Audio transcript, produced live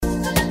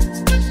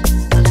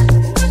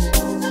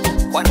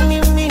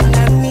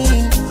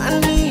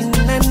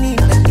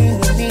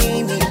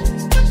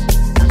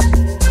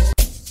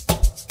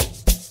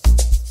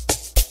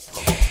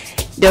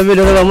Ndio mimi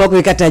ndo mama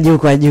kuikata juu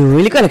kwa juu.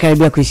 Ilikuwa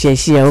nakaribia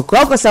kuishaishia huko.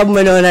 Au kwa sababu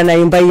umeona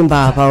naimba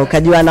hapa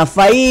ukajua na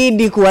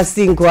faidi kuwa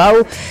single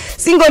au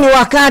single ni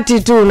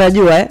wakati tu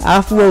unajua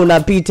alafu wewe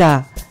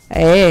unapita.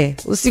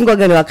 Usingo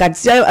gani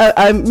wakati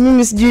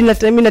mimi sijui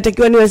mimi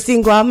natakiwa niwe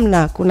single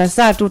hamna. Kuna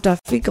saa tu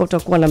utafika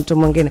utakuwa na mtu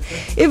mwingine.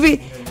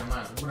 Hivi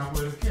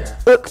unakuelekea.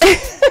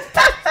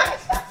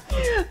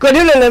 Kwa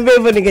nini unaniambia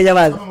hivyo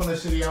ningenyamaza? Kama una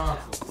sheria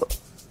wako.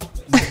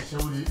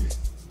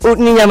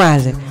 Ni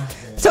nyamaze.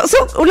 So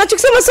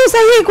unachokisema sio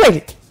sahihi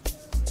kweli?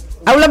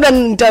 Au labda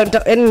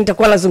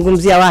nitakuwa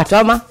nazungumzia watu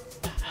ama?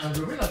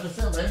 Ndio mimi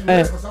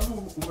nasema kwa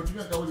sababu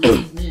umetumia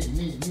kauli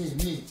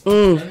ni.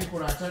 Yaani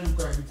kuna hatari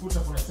ukajikuta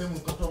kuna sehemu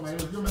ukatoa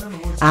maelezo ndio maneno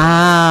moja.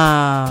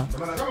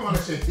 Maana kama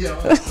wanasheria.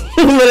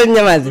 Mbona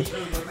nyamaze?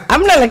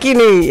 Hamna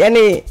lakini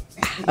yani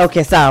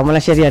okay sawa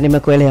mwanasheria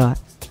nimekuelewa.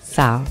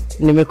 Sawa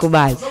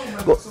nimekubali.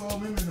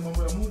 Mimi ni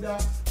mambo ya muda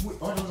watu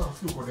wanaweza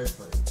kufikiri kwa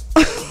desperate.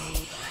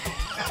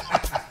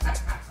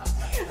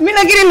 Mimi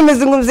lakini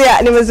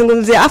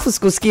nimezungumzia afu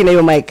sikusikii na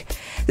hiyo mic.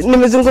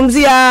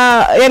 Nimezungumzia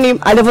yani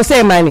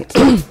alivyosema yani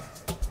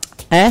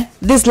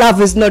this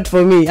love is not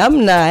for me.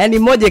 Hamna yani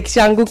moja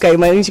kishaanguka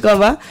imaanisha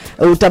kwamba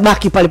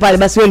utabaki pale pale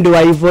basi wewe ndio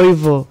wa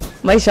hivyo.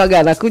 Maisha waga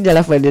yanakuja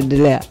alafu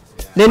endelea.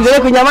 Niendelee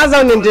kunyamaza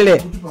au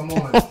niendelee?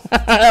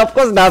 Of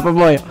course na hapo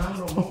moyo.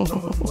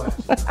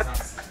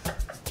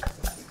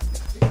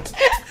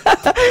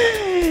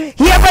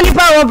 Hapa ni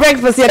Power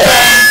Breakfast ya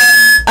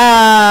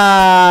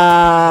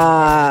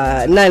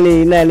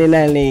nani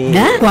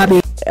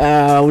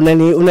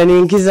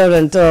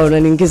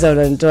unaniingiza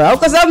unanitoa au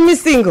kwa sababu mimi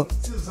single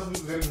sio sababu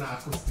gari na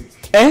acoustic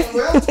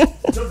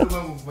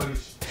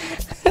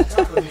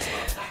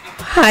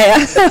haya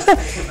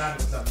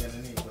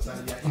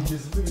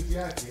invisibility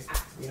yake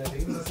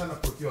inatengeneza sana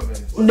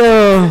procurement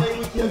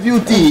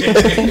beauty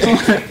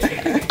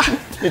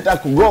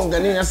nitakugonga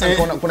nini sasa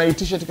kuna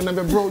t-shirt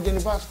kinaambia bro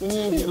jenivas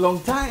nyingi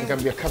long time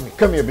nikamwambia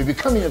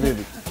come here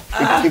baby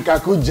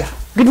ikakuja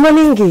good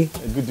morning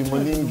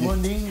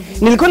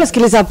nilikuwa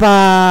nasikiliza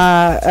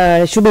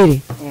hapa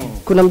Shubiri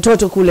kuna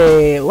mtoto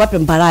kule wape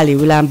Mbalali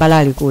wilaya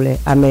Mbalali kule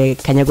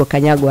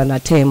amekanyagwa na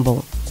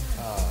tembo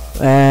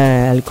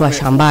alikuwa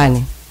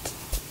shambani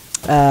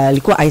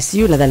alikuwa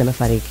ICU nadhani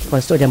amefariki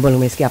kwa story ambayo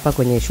nimesikia hapa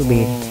kwenye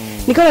Shubiri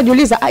nikawa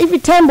najiuliza hivi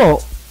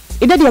tembo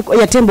idadi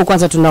ya tembo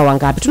kwanza tunao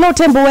wangapi? Tunao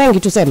tembo wengi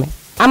tuseme.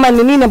 Ama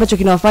ni nini ambacho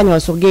kinawafanya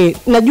wasogee?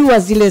 Najua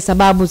zile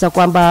sababu za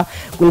kwamba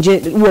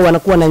huwa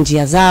wanakuwa na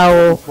njia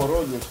zao.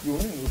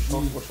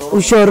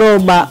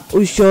 Ushoroba.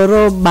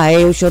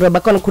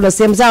 Kuna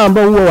sehemu zao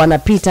ambao huwa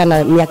wanapita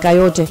na miaka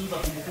yote.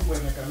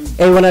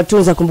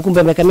 Wanatunza kumbukumbu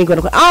ya miaka mingi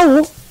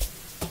au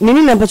ni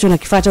nini ambacho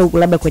nakifuata huko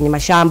labda kwenye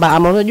mashamba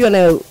ama unajua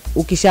na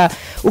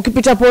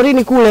ukipita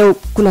porini kule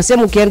kuna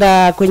sehemu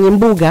ukienda kwenye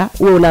mbuga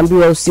wewe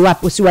unaambiwa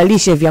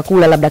usiwalishe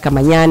vyakula labda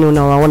kama nyani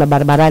unawaona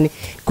barabarani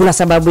kuna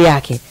sababu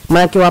yake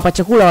maana wapa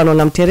chakula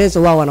wanaona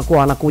mterezo wao wanakuwa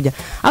wanakuja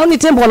au ni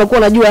tembo wanakuwa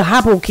wanajua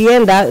hapo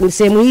ukienda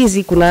sehemu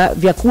hizi kuna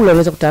vyakula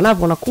unaweza kutana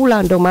navyo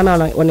wanakula ndio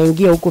maana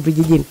wanaingia huko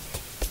vijijini.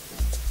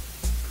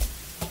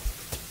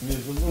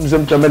 Mzee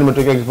mtu ambaye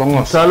nimetokea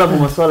Kipongo.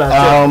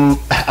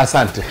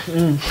 Asante.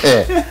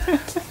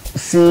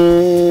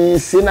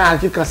 Sina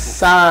hakika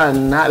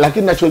sana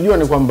lakini ninachojua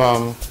ni kwamba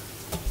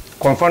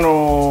kwa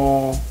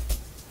mfano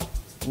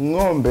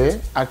ng'ombe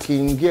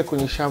akiingia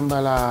kwenye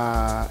shamba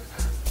la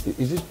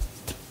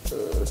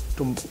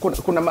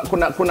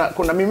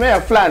kuna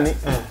mimea fulani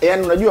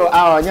yani unajua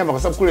hawa wanyama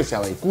kwa sababu kule si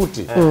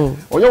hawaikuti.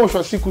 Unajua mwisho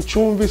wa siku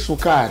chumvi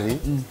sukari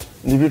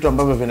ni vitu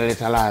ambavyo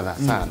vinaleta ladha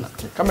sana.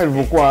 Kama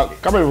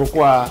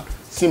ilivyokuwa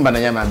simba na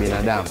nyama ya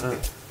binadamu.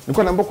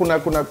 Nilikuwa naomba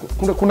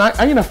kuna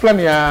aina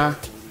fulani ya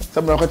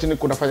sababu wakati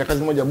kunafanya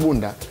kazi moja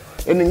Bunda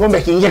yani ng'ombe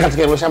akiingia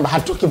katika ile shamba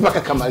hatoki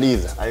mpaka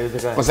kamaliza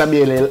kwa sababu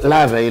ile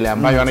ladha ile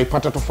ambayo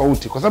anaipata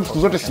tofauti kwa sababu siku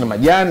zote sina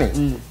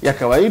majani ya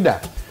kawaida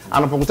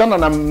anapokutana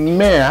na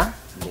mmea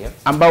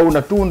ambao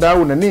unatunda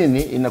au una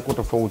nini inakuwa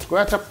tofauti kwa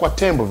hata kwa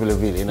tembo vile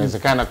vile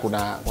inawezekana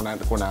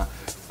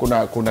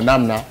kuna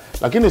namna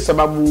lakini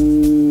sababu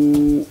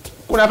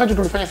kuna wakati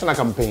tulifanya sana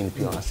campaign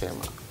pia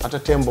wanasema hata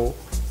tembo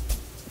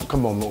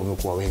kama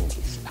umekuwa wengi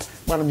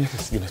bwana mimi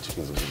sasa sijui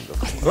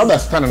nachokizungumza labda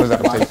Stan anaweza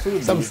kusema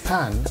sababu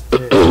Stan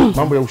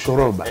mambo ya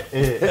ushoroba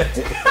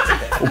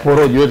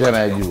uporoji yote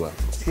anayajua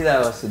kila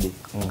wasudi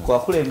kwa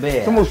kule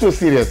Mbeya kama usio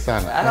serious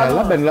sana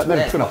labda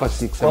nichukue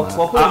nafasi kusema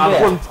kwa kule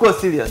Mbeya kwa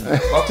serious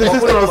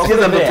sisi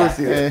tunasikiza ndio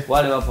serious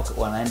wale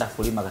wapo wanaenda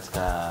kulima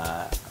katika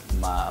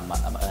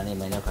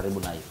maeneo karibu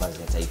na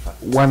hifadhi ya taifa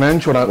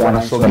wananchi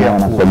wanasogea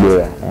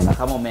na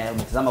kama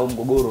umetazama huu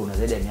mgogoro una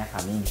zaidi ya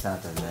miaka mingi sana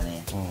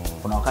Tanzania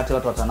kuna wakati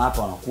watu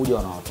watanapa wanakuja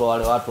wanawatoa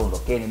wale watu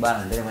ondokeni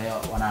bana ndio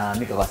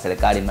wanalalamika kwa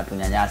serikali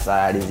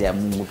mnatunyanyasa ardhi ya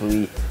Mungu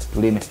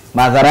tulime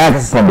madhara yake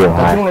sasa ndio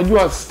lakini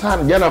unajua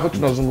Stan jana wakati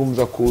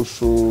tunazungumza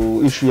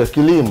kuhusu issue ya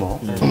kilimo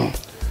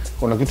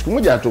kuna kitu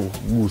kimoja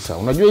hatugusa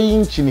unajua hii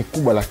nchi ni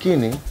kubwa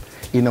lakini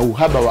ina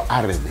uhaba wa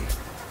ardhi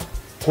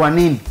kwa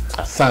nini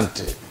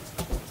asante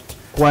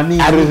kwa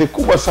nini ardhi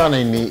kubwa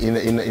sana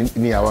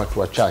ni ya watu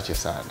wachache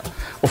sana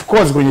of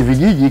course kwenye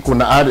vijiji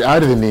kuna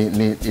ardhi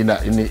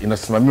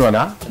inasimamiwa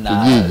na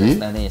kijiji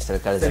na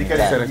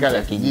serikali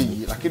ya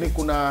kijiji, lakini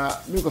kuna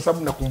mimi kwa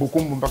sababu na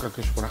kumbukumbu mpaka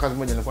kesho, kuna kazi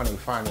moja nilikuwa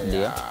naifanya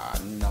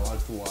na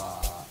watu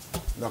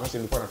na wakati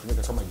nilikuwa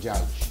natumika kama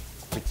judge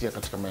kupitia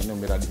katika maeneo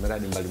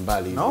miradi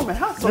mbalimbali. Na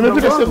umehasa.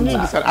 Nimepita sehemu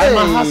nyingi sana. I'm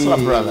a hustler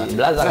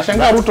brother.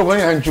 Nashangaa Ruto kwa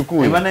nini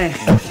hanichukui. Bwana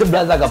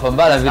brother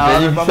akapambana vita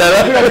hivi.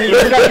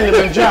 Nilifika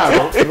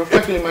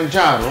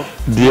Kilimanjaro,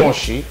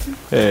 Moshi.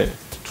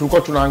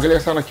 Tulikuwa tunaangalia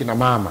sana kina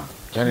mama.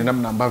 Yaani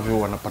namna ambavyo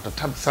wanapata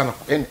tabu sana,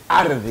 yaani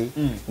ardhi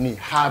ni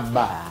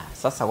haba.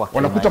 Sasa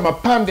wanakuta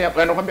mapande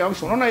anakuambia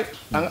unaona,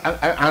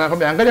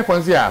 anakuambia angalia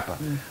kuanzia hapa.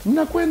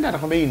 Mnakwenda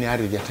anakuambia hii ni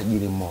ardhi ya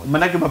tajiri mmoja.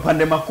 Maana yake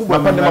mapande makubwa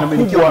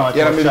yanamilikiwa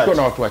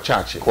na watu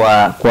wachache.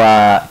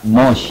 Kwa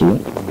Moshi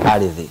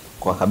ardhi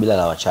kwa kabila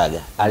la Wachaga,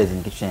 ardhi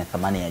ni kitu chenye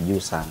thamani ya juu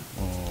sana.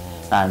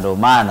 Na ndio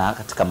maana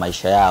katika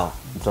maisha yao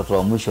mtoto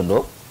wa mwisho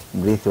ndo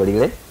mrithi wa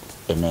lile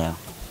eneo.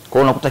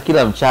 Kwa hiyo unakuta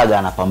kila Mchaga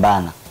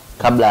anapambana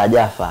kabla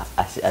hajafa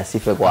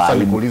asife kwa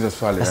aibu.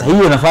 Sasa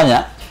hiyo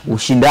inafanya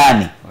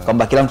ushindani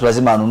kwamba kila mtu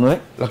lazima anunue.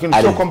 Lakini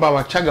sio kwamba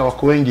Wachaga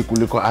wako wengi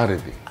kuliko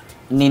ardhi.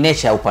 Ni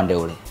nature ya upande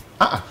ule.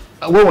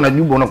 Wewe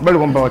unakubali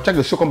kwamba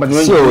Wachaga sio kwamba ni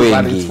wengi kuliko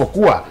ardhi,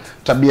 isipokuwa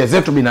tabia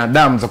zetu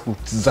binadamu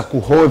za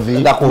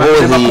kuhodhi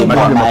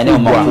maeneo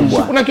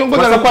makubwa. Kuna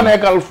kiongozi anakuwa na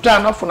eka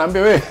 1500 afu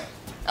naambia wewe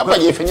hapa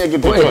jifanyia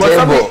kitu. Kwa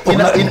sababu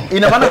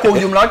ina maana kwa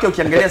ujumla wake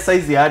ukiangalia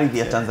size ya ardhi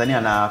ya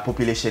Tanzania na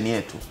population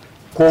yetu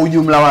kwa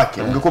ujumla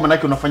wake ungekuwa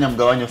manake unafanya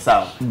mgawanyo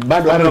sawa,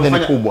 bado ardhi ni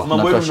kubwa.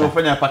 Mambo yenu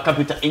mnafanya per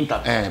capita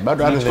income,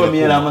 bado ardhi ni kubwa.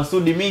 Miela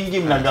Masudi mingi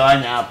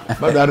mnagawanya hapo,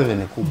 bado ardhi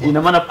ni kubwa.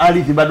 Ina maana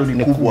ardhi bado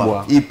ni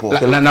kubwa, ipo.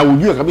 Na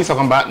ujue kabisa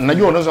kwamba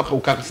najua unaweza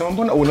ukasema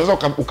mbona unaweza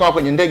ukawa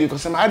kwenye ndege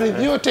ukasema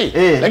ardhi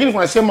yote, lakini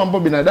kuna sehemu ambapo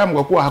binadamu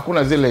kwa kuwa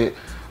hakuna zile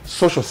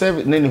social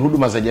service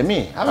huduma za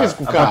jamii hawezi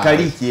kukaa.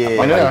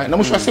 Na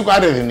mwisho wa siku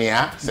ardhi ni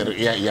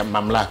ya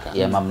mamlaka.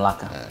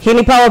 Hii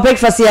ni Power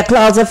Breakfast ya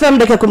Clouds FM,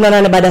 dakika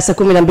 18 baada ya saa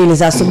 12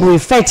 za asubuhi.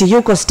 Feti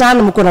yuko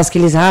Stan, mko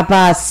nasikiliza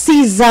hapa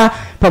Caesar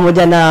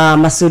pamoja na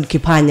Masud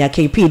Kipanya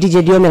KP. DJ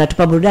Diome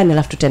anatupa burudani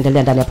alafu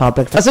tutaendelea ndani ya Power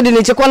Breakfast. Masud,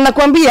 nilichokuwa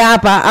ninakwambia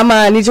hapa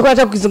ama nilichokuwa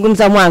nataka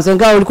kuzungumza mwanzo,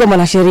 ingawa ulikuwa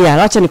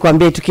mwanasheria, acha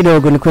nikwambie tu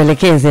kidogo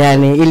nikuelekeze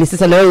yani, ili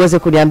sasa leo uweze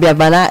kuniambia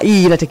bana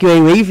hii inatakiwa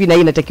iwe hivi na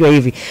hii inatakiwa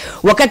hivi.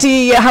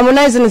 Wakati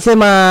Harmonize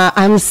anasema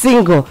I'm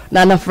single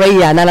na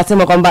anafurahia na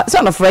anasema kwamba sio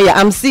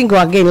anafurahia, I'm single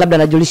again, labda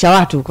anajulisha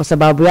watu kwa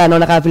sababu yeye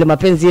anaona kama vile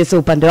mapenzi yeye sio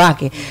upande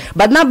wake.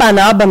 Barnaba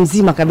ana album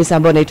mzima kabisa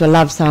ambao unaitwa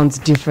Love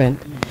Sounds Different.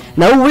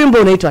 Na huu wimbo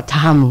unaitwa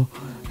Tamu.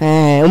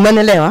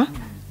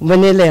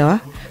 Umeelewa?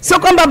 Sio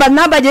kwamba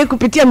Barnaba hajawahi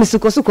kupitia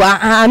misukosuko,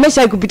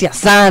 ameshawahi kupitia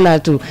sana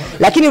tu.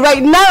 Lakini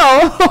right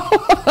now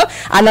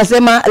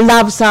anasema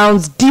Love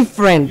Sounds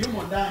Different.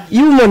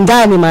 Yumo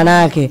ndani maana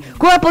yake.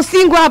 Kwa hapo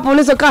single hapo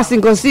unaweza kaa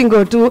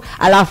single tu,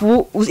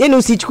 alafu yani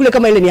usichukule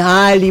kama ile ni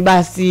hali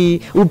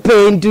basi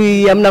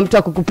upendwi, hamna mtu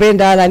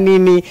akukupenda wala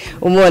nini,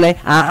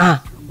 umeona?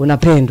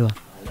 Unapendwa.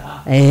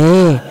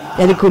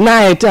 Yani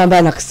kunaye tu ambaye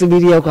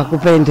anakusubiria huko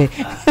akupende.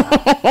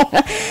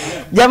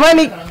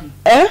 Jamani,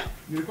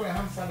 nilikuwa na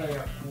hamu sana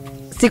ya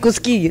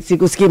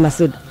Sikusikii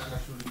Masud.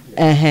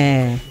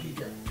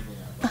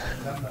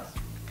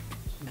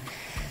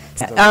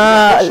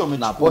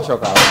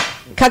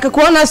 Kaka,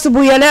 kuona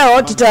asubuhi ya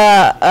leo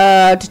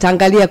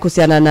tutaangalia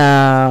kuhusiana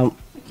na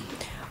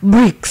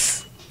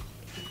BRICS.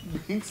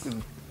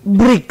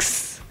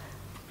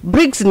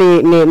 BRICS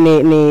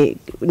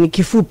ni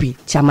kifupi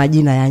cha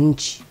majina ya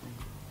nchi.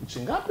 Nchi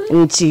ngapi?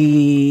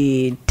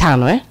 Nchi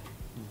 5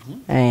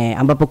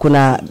 ambapo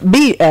kuna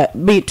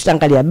B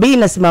tutaangalia B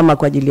inasimama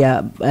kwa ajili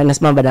ya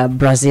inasimama na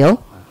Brazil,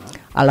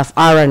 alafu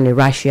R ni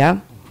Russia,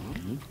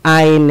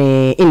 I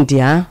ni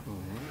India,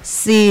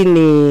 C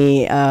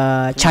ni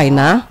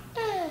China,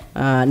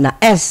 na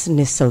S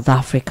ni South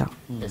Africa.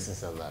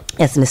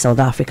 S ni South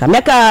Africa.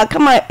 Miaka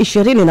kama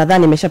 20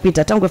 nadhani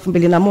imeshapita tangu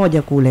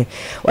 2001 kule.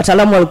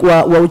 Wataalamu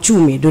walikuwa wa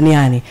uchumi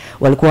duniani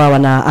walikuwa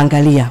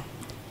wanaangalia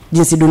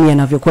jinsi dunia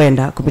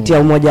inavyokwenda kupitia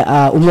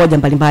umoja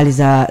mbalimbali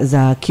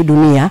za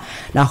kidunia,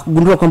 na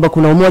kugundua kwamba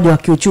kuna umoja wa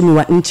kiuchumi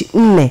wa nchi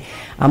 4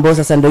 ambao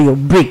sasa ndio hiyo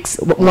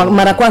BRICS.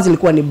 Mara kwanza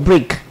ilikuwa ni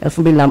BRIC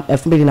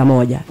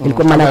 2001.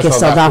 Ilikuwa maana yake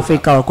South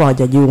Africa walikuwa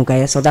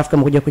hawajajiunga. South Africa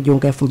imekuja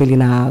kujiunga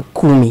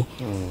 2010.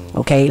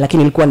 Okay,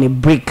 lakini ilikuwa ni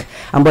BRIC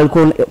ambayo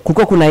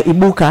kulikuwa kuna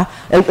ibuka,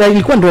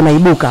 ilikuwa ndio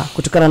inaibuka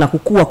kutokana na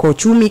kukua kwa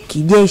uchumi,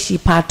 kijeshi,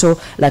 pato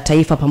la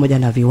taifa pamoja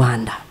na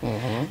viwanda.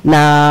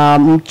 Na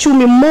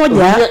mchumi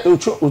mmoja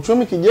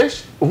uchumi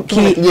kijeshi,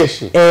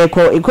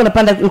 ilikuwa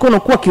inapanda, ilikuwa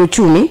inakuwa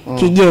kiuchumi,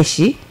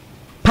 kijeshi,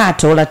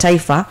 pato la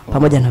taifa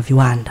pamoja na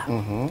viwanda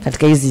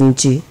katika hizi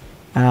nchi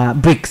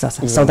BRICS.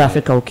 Sasa South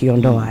Africa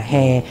ukiondoa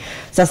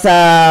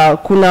sasa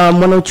kuna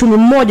mwanauchumi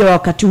mmoja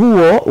wakati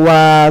huo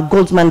wa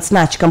Goldman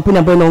Sachs, kampuni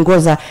ambayo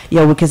inaongoza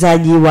ya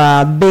uwekezaji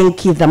wa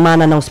benki,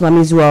 dhamana na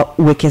usimamizi wa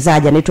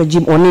uwekezaji, anaitwa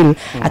Jim O'Neill.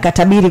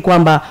 Akatabiri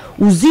kwamba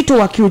uzito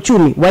wa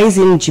kiuchumi wa hizi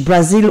nchi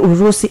Brazil,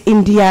 Urusi,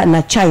 India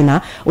na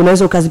China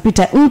unaweza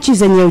ukazipita nchi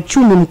zenye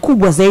uchumi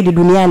mkubwa zaidi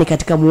duniani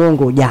katika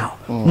muongo ujao.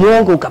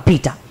 Muongo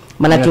ukapita,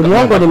 Maana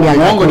muongo ni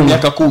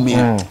miaka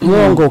 10.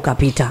 Muongo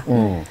ukapita.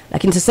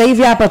 Lakini sasa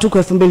hivi hapa tuko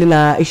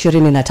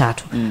 2023.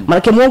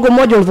 Maana muongo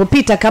mmoja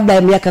ulipopita kabla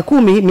ya miaka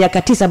 10, miaka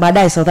 9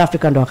 baadaye South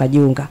Africa ndo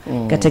wakajiunga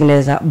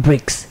katengeneza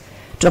BRICS.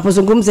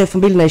 Tunapozungumza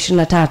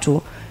 2023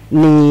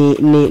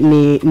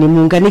 ni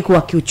muunganiko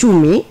wa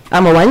kiuchumi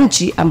ama wa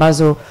nchi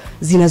ambazo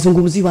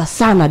zinazungumziwa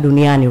sana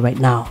duniani right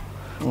now.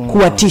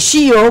 Kuwa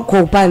tishio kwa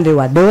upande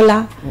wa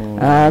dola,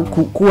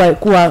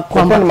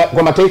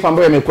 kwa mataifa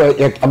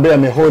ambayo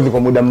yamehodhi kwa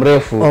muda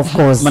mrefu. Of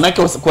course. Maana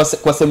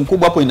kwa sehemu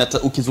kubwa hapo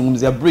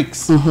ukizungumzia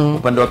BRICS,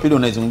 upande wa pili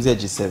unaizungumzia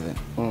G7.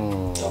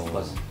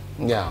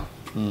 Yeah.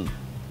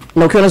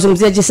 Na ukiwa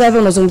unazungumzia G7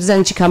 unazungumzia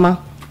nchi kama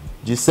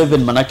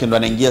G7 manake ndo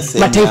anaingia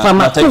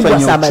mataifa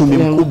yenye uchumi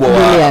mkubwa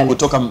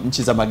kutoka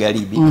nchi za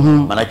magharibi.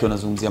 Manake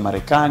unazungumzia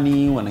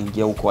Marekani,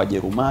 wanaingia huko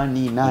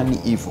Wajerumani, nani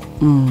hivyo.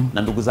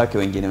 Na ndugu zake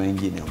wengine.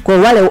 Kwa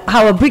wale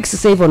hawa BRICS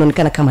sasa hivi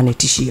wanaonekana kama ni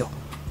tishio.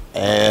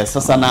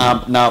 Sasa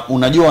na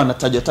unajua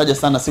wanataja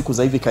sana siku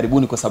za hivi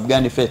karibuni kwa sababu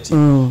gani Feti?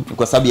 Ni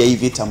kwa sababu ya hii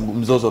vita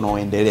mzozo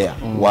unaoendelea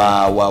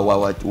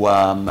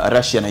wa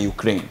Russia na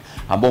Ukraine,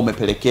 ambao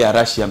umepelekea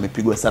Russia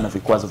amepigwa sana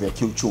vikwazo vya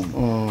kiuchumi.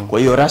 Kwa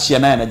hiyo Russia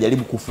naye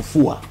anajaribu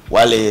kufufua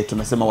wale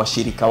tunasema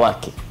washirika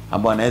wake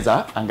ambao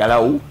anaweza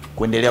angalau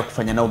kuendelea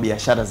kufanya nao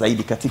biashara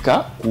zaidi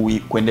katika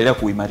kuendelea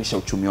kuimarisha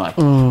uchumi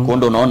wake. Kwa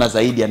hiyo unaona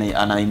zaidi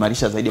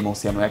anaimarisha zaidi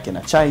mahusiano yake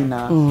na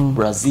China,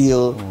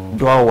 Brazil,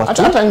 ndio hao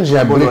watu hata nje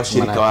ya BRICS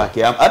washirika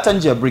wake, hata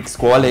nje ya BRICS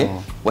kwa wale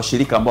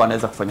washirika ambao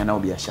anaweza kufanya nao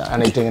biashara.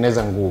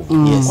 Anaitengeneza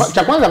nguvu.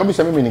 Cha kwanza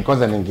kabisa mimi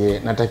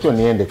natakiwa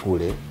niende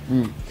kule.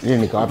 Ili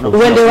nikawapa.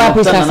 Uende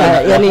wapi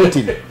sasa? Yaani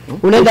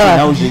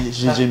unaenda wapi?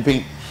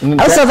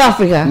 South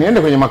Africa.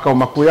 Niende kwenye makao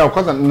makuu yao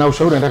kwanza, na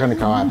ushauri nataka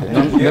nikawape.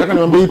 Nataka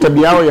niwaambie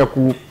tabia yao ya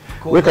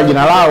kuweka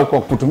jina lao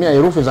kwa kutumia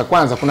herufi za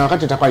kwanza, kuna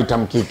wakati itakuwa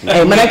itamkiki.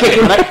 Maana yake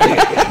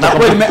na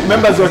kweli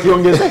members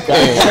wakiongezeka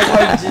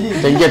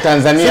tengia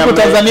Tanzania, siku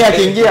Tanzania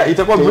akiingia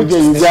itakuwa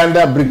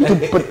Uganda,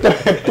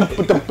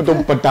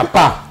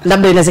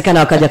 labda inawezekana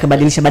wakaja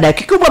kubadilisha baadaye.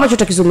 Kikubwa ambacho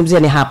tutakizungumzia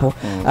ni hapo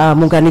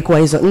muunganiko wa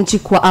hizo nchi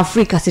kwa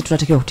Afrika. Sisi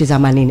tunatakiwa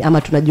kutizama nini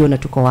ama tunajiona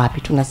tuko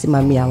wapi,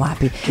 tunasimamia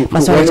wapi?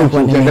 Masuala ya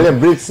kuangalia. Ukiangalia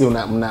BRICS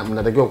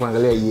mnatakiwa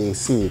kuangalia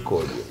EAC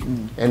ikoje.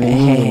 Yaani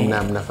nini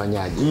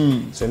mnafanyaje?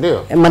 Si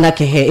ndio? Maana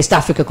yake East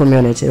Africa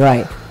Community,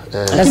 right?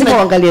 Lazima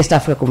uangalie East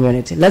Africa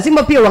Community.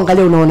 Lazima pia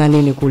uangalie unaona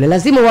nini kule.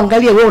 Lazima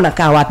uangalie wewe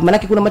unakaa wapi. Maana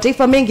kuna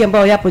mataifa mengi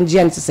ambayo yapo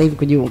njiani sasa hivi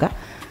kujiunga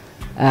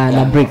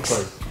na BRICS.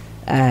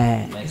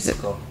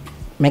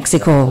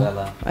 Mexico.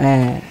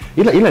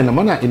 Ila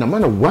ina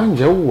maana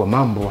uwanja huu wa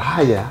mambo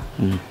haya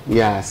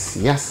ya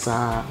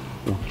siasa,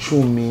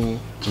 uchumi,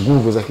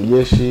 nguvu za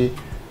kijeshi,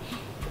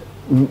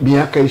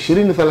 miaka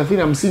 20,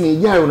 30, 50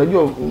 ijayo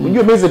unajua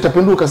meza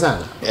itapenduka sana.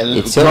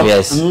 It's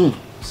obvious.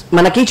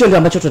 Maana hicho ndio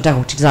ambacho tunataka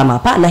kutizama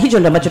hapa, na hicho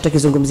ndio ambacho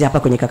tutakizungumzia hapa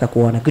kwenye Kaka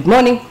Kuona. Good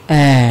morning.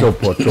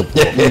 Topo.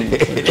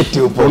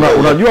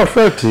 Unajua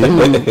Feti,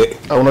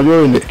 unajua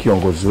wewe ni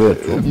kiongozi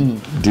wetu.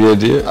 Ndio.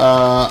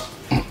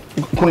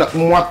 Kuna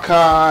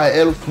mwaka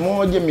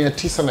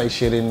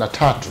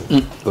 1923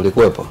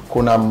 ulikuwepo.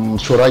 Kuna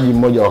mchoraji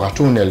mmoja wa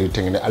katuni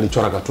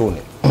alichora katuni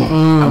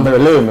ambayo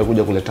leo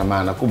imekuja kuleta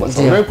maana kubwa.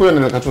 Sasa wewe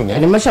kuona ile katuni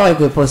nimeshawahi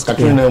kuipost.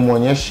 Katuni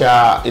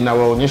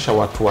inawaonyesha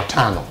watu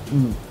watano.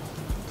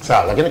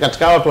 Sawa, lakini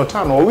katika watu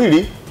watano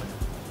wawili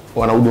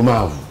wana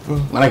udumavu.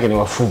 Maana yake ni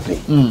wafupi.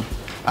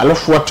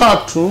 Alafu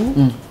watatu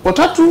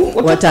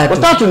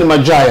ni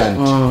magiant.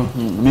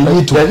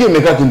 Mijitu. Lakini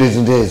imekaa kindezi.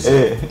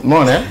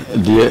 Umeona?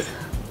 Ndio.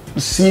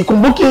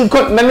 Sikumbuki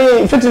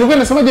nani Feti ilikuwa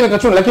inasemaje ile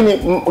katuni, lakini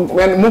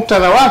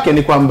muktadha wake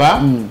ni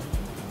kwamba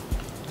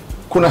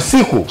kuna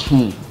siku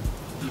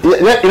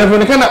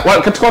inavyoonekana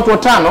katika watu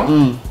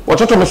watano,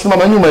 watoto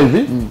wamesimama nyuma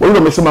hivi, wawili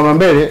wamesimama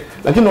mbele,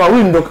 lakini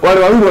wawili ndo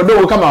wale wawili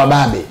wadogo kama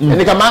wababe.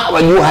 Yaani kama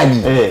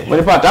wajuaji.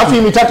 Unanipata? Alafu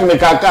hii mitatu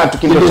imekaa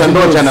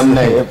tukindondocha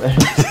namna hiyo.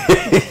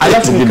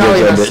 Alafu ikawa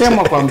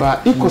inasema kwamba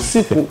iko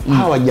siku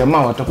hawa jamaa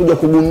watakuja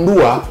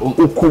kugundua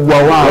ukubwa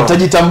wao.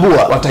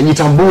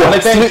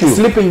 Watajitambua.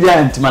 Sleeping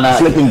giant maana.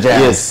 Sleeping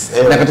giant. Yes.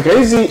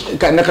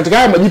 Na katika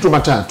haya majitu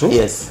matatu,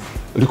 yes,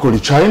 liko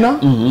China,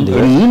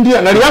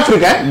 India na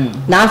Afrika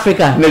na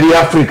Afrika.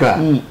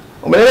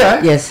 Umeelewa?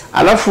 Yes.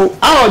 Alafu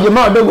hao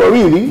jamaa wadogo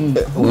wawili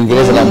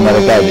Uingereza na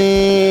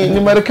Marekani. Ni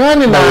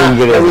Marekani na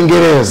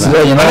Uingereza.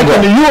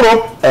 Ni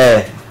Europe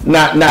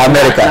na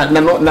America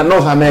na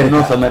North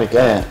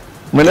America.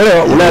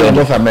 Umeelewa? Ulaya na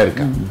North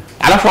America.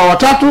 Alafu hao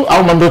watatu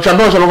au mandocha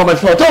walikuwa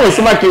wanasema toa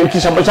samaki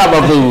kishamba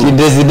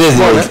kindezi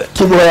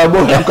kiboya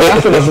bora. Kwa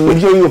hiyo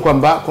tunazungumzia hiyo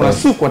kwamba kuna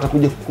siku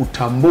watakuja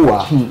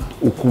kutambua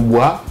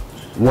ukubwa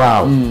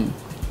wao.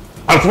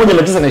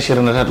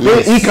 1923.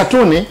 Hii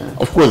katuni,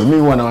 of course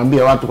mimi huwa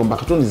nawaambia watu kwamba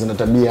katuni zina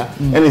tabia,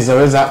 yani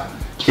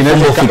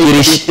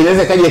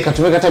inaweza kaja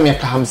ikatumika hata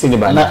miaka 50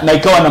 baadaye na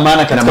ikawa na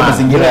maana katika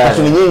mazingira ya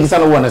katuni nyingi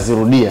sana huwa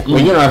nazirudia.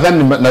 Wengine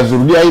wanadhani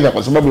nazirudia aidha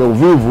kwa sababu ya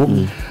uvivu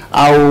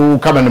au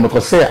kama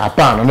nimekosea.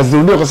 Hapana,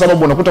 nazirudia kwa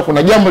sababu unakuta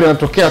kuna jambo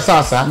linatokea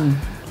sasa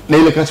na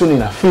ile katuni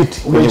ina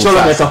fit.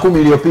 Umechora miaka 10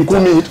 iliyopita,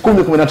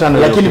 10 15,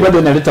 lakini bado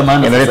inaleta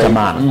maana.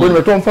 Kwa hiyo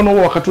nimetoa mfano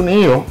huo wa katuni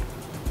hiyo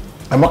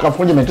mwaka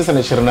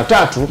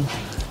 1923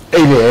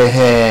 ile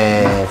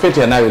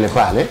feti anayo ile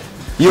pale.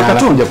 Hiyo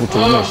katuja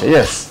kutuonyesha.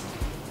 Yes.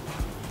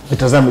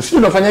 Itazame. Sijui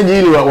unafanyaje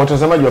ili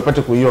watazamaji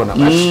wapate kuiona.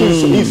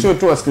 Hii sio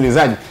tu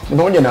wasikilizaji, ni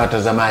pamoja na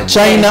watazamaji.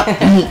 China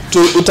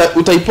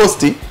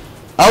utaiposti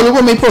au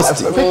ulikuwa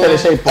umeiposti?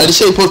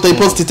 Alishaiposti,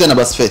 iposti tena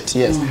basi feti.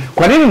 Yes.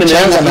 Kwa nini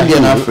nimeanza na India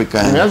na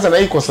Afrika? Nimeanza na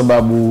hii kwa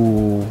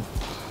sababu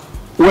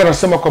wewe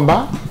unasema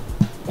kwamba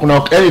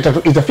kuna yaani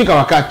itafika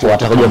wakati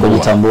watakuja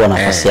kujitambua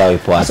nafasi yao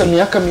ipo wapi. Sasa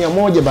miaka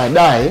 100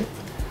 baadaye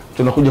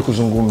tunakuja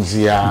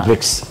kuzungumzia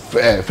BRICS.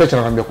 Feta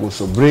anatuambia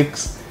kuhusu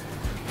BRICS.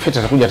 Feta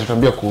atakuja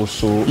atatuambia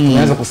kuhusu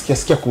tunaanza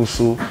kusikia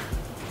kuhusu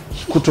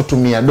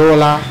kutotumia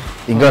dola,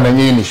 ingawa na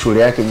nyinyi ni shule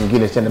yake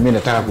nyingine tena. Mimi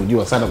nataka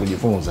kujua sana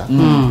kujifunza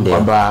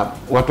kwamba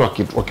watu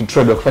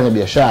wakitrade wakifanya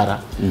biashara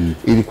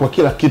ilikuwa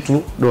kila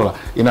kitu dola.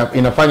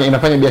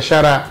 Inafanya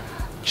biashara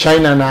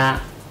China na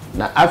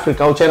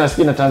Afrika au China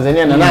siki na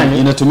Tanzania na nani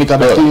inatumika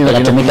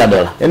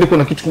dola. Yaani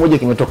kuna kitu kimoja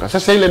kimetoka.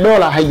 Sasa ile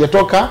dola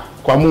haijatoka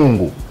kwa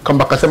Mungu.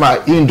 Kamba akasema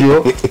hii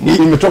ndio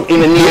imetoka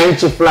ina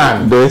nchi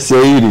fulani. Ndio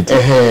sio hili tu.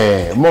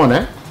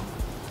 Umeona?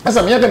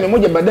 Sasa miaka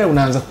 100 baadaye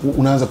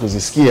unaanza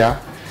kuzisikia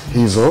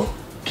hizo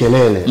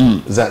kelele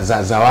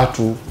za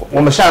watu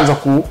wameshaanza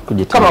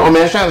kama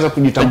wameshaanza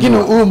kujitambua.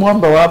 Lakini huyu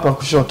mwamba wa hapa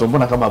kushoto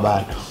mbona kama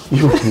bado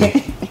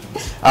yupi?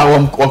 Au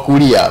wa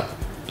kulia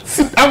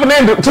hapo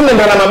ndio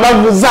tunaenda na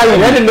mabavu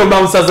zaidi, yani ndio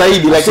bouncer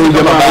zaidi, lakini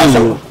ndio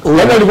mabavu.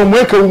 Yaani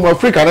alipomweka huyu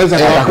Afrika anaweza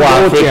kuwa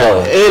wote.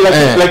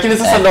 Lakini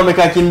sasa ndio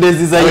amekaa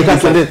kindezi zaidi.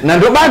 Na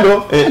ndio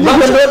bado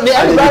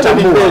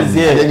kindezi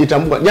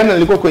hajitambua. Jana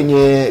nilikuwa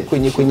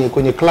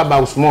kwenye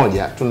clubhouse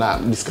moja, tuna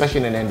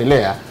discussion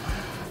inaendelea.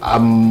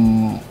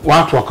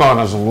 Watu wakawa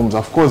wanazungumza,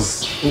 of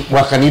course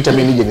wakaniita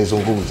mimi nije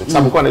nizungumze kwa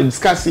sababu kwa na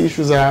discuss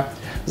issue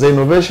za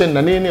innovation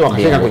na nini,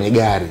 wakafika kwenye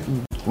gari.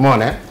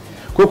 Umeona?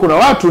 Kwa kuna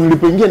watu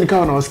nilipoingia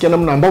nikawa nawasikia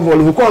namna ambavyo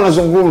walivyokuwa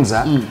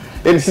wanazungumza.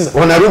 Yaani sisi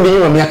wanarudi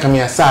nyuma miaka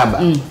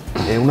 700.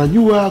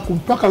 Unajua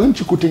mpaka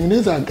nchi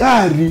kutengeneza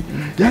gari,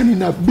 yani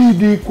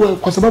inabidi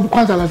kwa sababu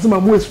kwanza lazima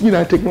muwe sijui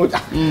na teknolojia.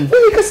 Mimi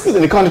nikasikiza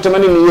nikawa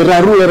natamani ni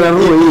rarue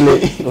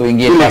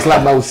ile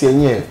clubhouse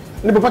yenyewe.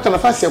 Nilipopata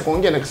nafasi ya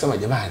kuongea nikasema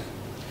jamani,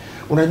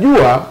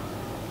 unajua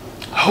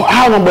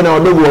hawa bwana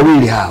wadogo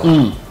wawili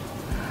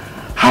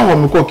hawa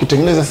wamekuwa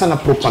wakitengeneza sana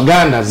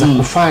propaganda za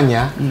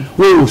kufanya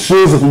wewe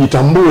usiweze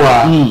kujitambua.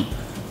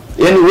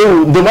 Yaani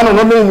wewe ndio maana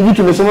unaona wewe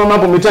mjitu umesoma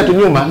hapo mitatu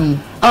nyuma,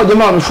 hao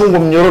jamaa wamefungwa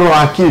mnyororo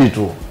wa akili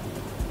tu.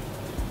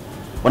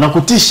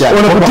 Wanakutisha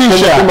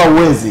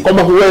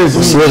kwamba huwezi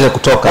usiweze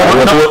kutoka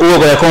uwe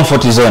kwenye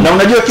comfort zone. Na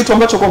unajua kitu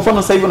ambacho kwa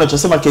mfano sasa hivi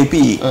unachosema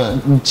KP,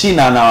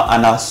 China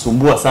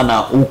anasumbua sana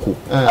huku,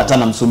 hata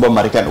anamsumbua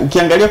Marekani.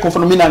 Ukiangalia kwa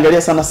mfano mimi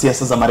naangalia sana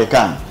siasa za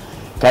Marekani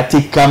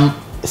katika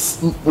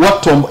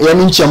watu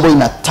yani nchi ambayo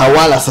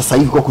inatawala sasa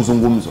hivi kwa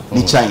kuzungumzwa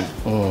ni China.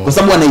 Kwa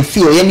sababu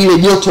wanaifeel yani ile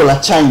joto la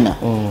China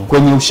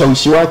kwenye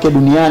ushawishi wake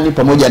duniani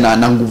pamoja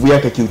na nguvu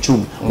yake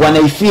kiuchumi.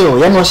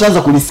 Wanaifeel yani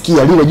washaanza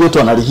kulisikia lile joto,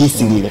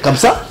 wanalihisi lile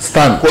kabisa.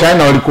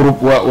 China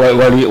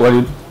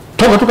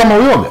walitoka tu kama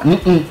uyoga.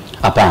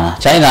 Hapana,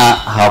 China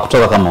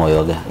hawakutoka kama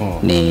uyoga.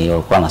 Ni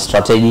walikuwa na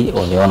strategy,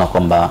 waliona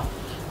kwamba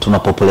tuna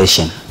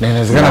population. Na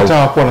inawezekana hata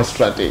hawakuwa na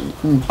strategy.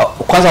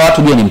 Kwanza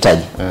watu ndio ni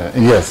mtaji.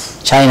 Yes.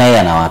 China yeye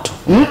ana watu.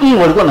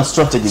 Walikuwa na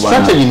strategy bwana.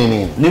 Strategy ni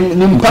nini?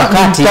 Ni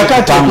mkakati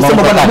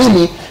kusema bwana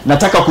mimi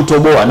nataka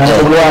kutoboa na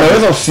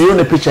unaweza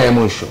usione picha ya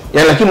mwisho.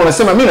 Yaani lakini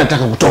unasema mimi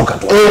nataka kutoka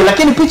tu.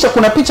 Lakini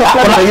kuna picha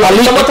fulani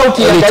hiyo hata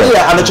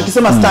ukiangalia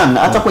anachokisema Stan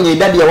hata kwenye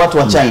idadi ya watu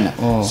wa China.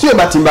 Sio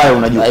bahati mbaya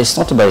unajua.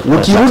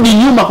 Ukirudi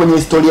nyuma kwenye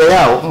historia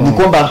yao ni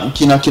kwamba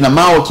kina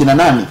Mao kina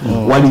nani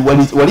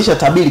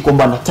walishatabiri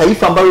kwamba na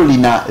taifa ambalo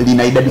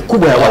lina idadi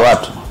kubwa ya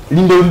watu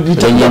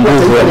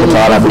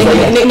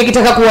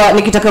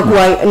nikitaka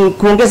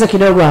kuongeza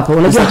kidogo hapo.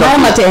 Unajua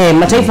haya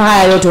mataifa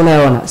haya yote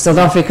unayoona South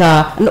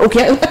Africa,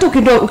 hata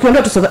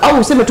ukiondoa tu au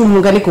useme tu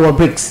muunganiko wa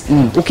BRICS,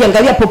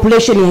 ukiangalia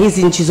population ya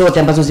hizi nchi zote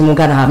ambazo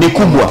zimeungana hapa ni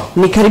kubwa,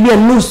 ni karibia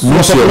nusu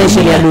ya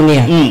population ya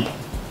dunia.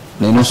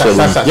 Ni nusu.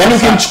 Yaani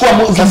ukimchukua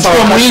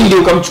Muhindi,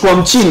 ukamchukua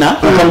Mchina,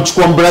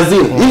 ukamchukua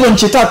Brazil, hizo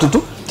nchi tatu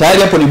tu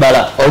tayari hapo ni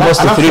bara,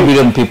 almost 3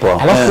 billion people.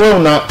 Alafu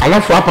wewe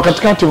alafu hapa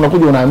katikati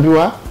unakuja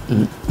unaambiwa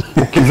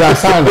ukizaa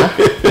sana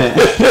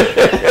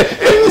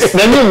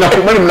na nini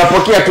mnakubali,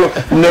 mnapokea tu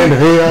mnaenda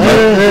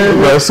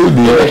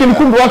Wasudi. Lakini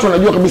kumbe watu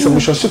wanajua kabisa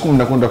mwisho wa siku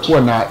mnakwenda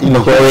kuwa na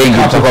inakuwa wengi,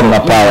 mtakuwa mna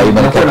power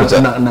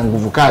na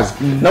nguvu kazi.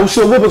 Na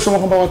usiogope kusema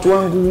kwamba watu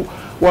wangu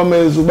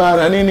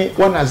wamezubara nini,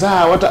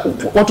 wanazaa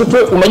watoto.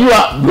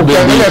 Unajua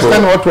ukiangalia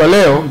sana watu wa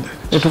leo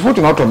ni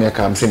tofauti na watu wa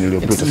miaka 50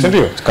 iliyopita, si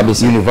ndio?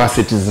 Kabisa.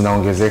 Universities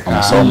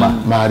zinaongezeka,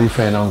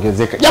 maarifa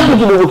yanaongezeka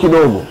japo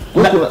kidogo.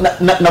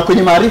 Na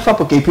kwenye maarifa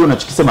hapo KP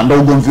unachokisema ndio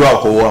ugomvi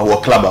wako wa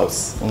Clubhouse.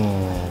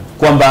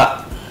 Kwamba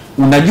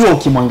unajua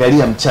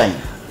ukimwangalia Mchina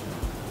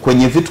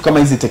kwenye vitu kama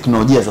hizi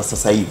teknolojia za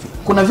sasa hivi,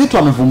 kuna vitu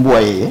amevumbua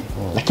yeye,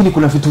 lakini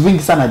kuna vitu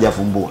vingi sana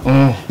hajavumbua.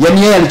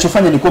 Yaani yeye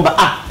alichofanya ni kwamba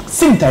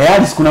simu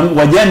tayari kuna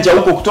wajanja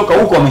huko kutoka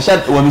huko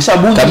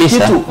wameshabuni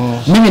kitu.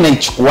 Mimi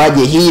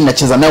naichukuaje hii,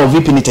 nacheza nayo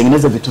vipi,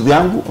 nitengeneze vitu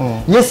vyangu?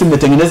 Yes,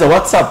 mmetengeneza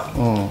WhatsApp.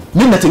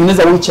 Mimi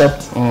natengeneza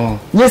WeChat.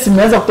 Yes,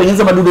 mmeanza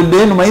kutengeneza madude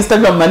yenu ma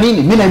Instagram na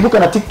nini. Mimi naibuka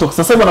na TikTok.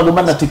 Sasa hivi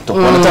wanagombana na TikTok.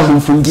 Wanataka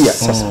kumfungia.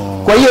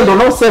 Kwa hiyo ndio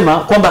naosema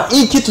kwamba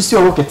hii kitu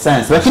sio rocket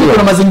science, lakini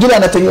kuna mazingira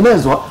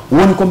yanatengenezwa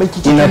uone kwamba hiki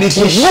kitu ni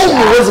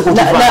kigumu uweze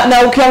kukifanya.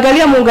 Na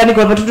ukiangalia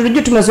muunganiko hapo,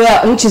 tunajua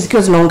tumezoea nchi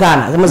zikiwa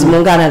zinaungana, kama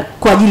zimeungana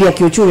kwa ajili ya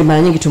kiuchumi,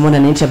 mara nyingi tumeona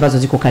ni nchi ambazo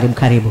ziko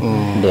karibu.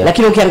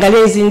 Lakini ukiangalia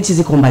hizi nchi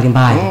ziko mbali.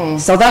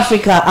 South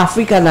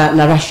Africa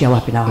na Russia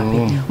wapi na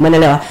wapi.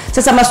 Umeelewa?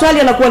 Sasa maswali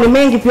yanakuwa ni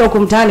mengi pia huko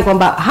mtaani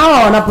kwamba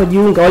hawa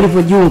wanapojiunga,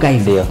 walivyojiunga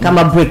hivi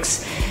kama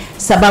BRICS,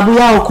 sababu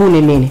yao kuu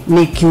ni nini?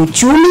 Ni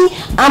kiuchumi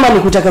ama ni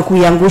kutaka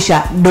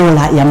kuiangusha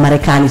dola ya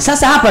Marekani?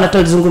 Sasa hapa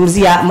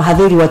natazungumzia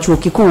mhadhiri wa chuo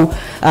kikuu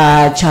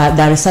cha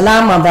Dar es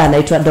Salaam ambaye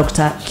anaitwa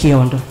Dr.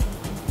 Kiondo.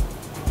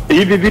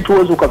 Hivi vitu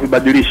uweze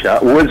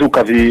ukavibadilisha, uweze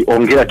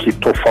ukaviongea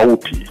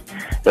kitofauti.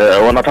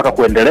 Wanataka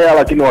kuendelea,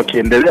 lakini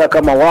wakiendelea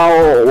kama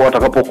wao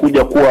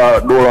watakapokuja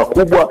kuwa dola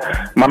kubwa,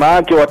 maana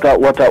yake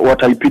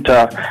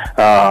wataipita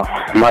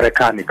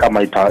Marekani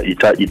kama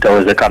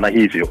itawezekana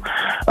hivyo.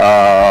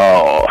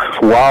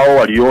 Wao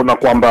waliona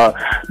kwamba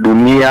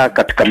dunia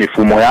katika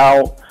mifumo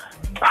yao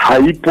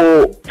haipo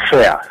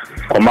fair,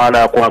 kwa maana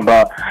ya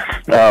kwamba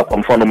kwa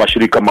mfano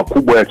mashirika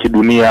makubwa ya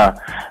kidunia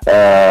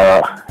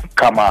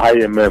kama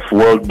IMF,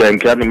 World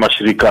Bank, yani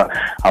mashirika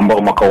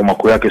ambayo makao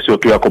makuu yake sio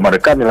tu yako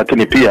Marekani,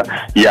 lakini pia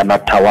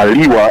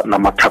yanatawaliwa na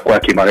matakwa ya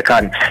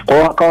Kimarekani. Kwa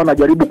hiyo wakawa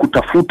wanajaribu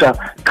kutafuta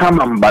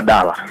kama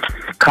mbadala,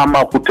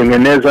 kama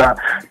kutengeneza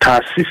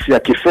taasisi ya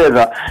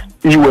kifedha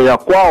iwe ya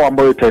kwao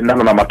ambayo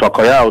itaendana na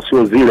matakwa yao,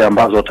 sio zile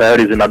ambazo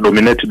tayari zina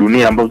dominate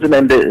dunia, ambazo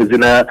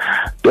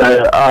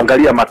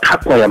zinaangalia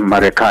matakwa ya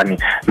Marekani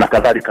na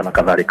kadhalika na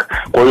kadhalika.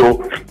 Kwa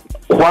hiyo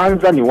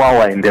kwanza ni wao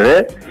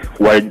waendelee,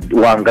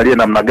 waangalie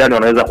namna gani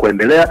wanaweza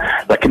kuendelea,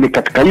 lakini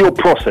katika hiyo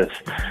process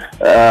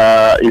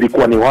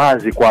ilikuwa ni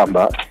wazi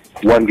kwamba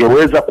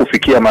wangeweza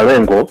kufikia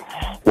malengo,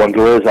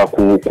 wangeweza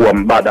kuwa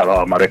mbadala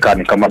wa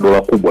Marekani kama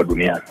dola kubwa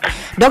duniani.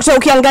 Dr.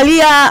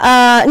 ukiangalia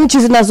nchi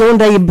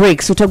zinazounda hii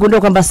BRICS, utagundua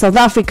kwamba South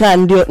Africa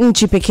ndio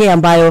nchi pekee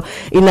ambayo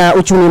ina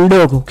uchumi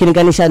mdogo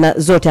ukilinganisha na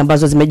zote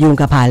ambazo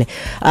zimejiunga pale.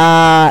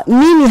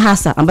 Nini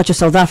hasa ambacho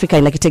South Africa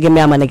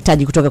inakitegemea ama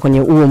inahitaji kutoka kwenye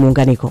huo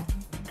muunganiko?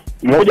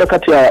 Moja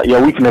kati ya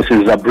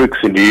weaknesses za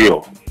BRICS ndio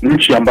hiyo.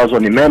 Nchi ambazo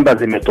ni member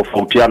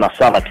zimetofautiana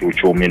sana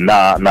kiuchumi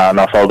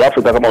na South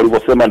Africa kama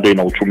ulivyosema ndio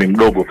ina uchumi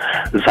mdogo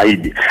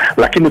zaidi.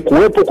 Lakini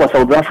kuwepo kwa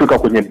South Africa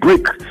kwenye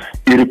BRICS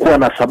ilikuwa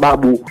na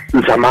sababu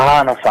za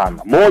maana sana.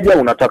 Moja,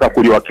 unataka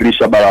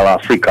kuliwakilisha bara la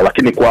Afrika,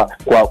 lakini kwa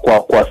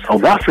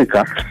South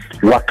Africa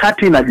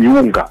wakati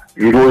inajiunga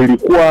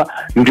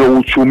ndio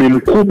uchumi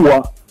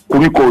mkubwa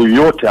kuliko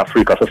yote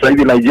Afrika. Sasa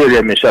hivi Nigeria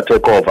imesha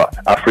take over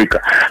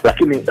Afrika,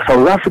 lakini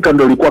South Africa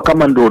ndio ilikuwa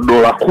kama ndio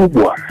dola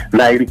kubwa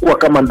na ilikuwa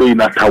kama ndio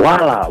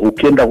inatawala.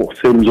 Ukienda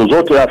sehemu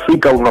zozote ya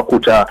Afrika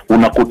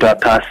unakuta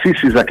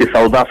taasisi za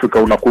South Africa,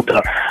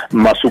 unakuta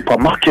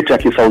masupermarket ya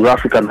South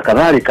Africa na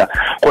kadhalika.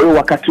 Kwa hiyo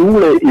wakati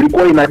ule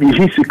ilikuwa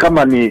inajihisi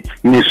kama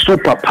ni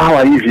super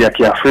power hivi ya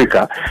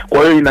Kiafrika. Kwa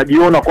hiyo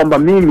inajiona kwamba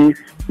mimi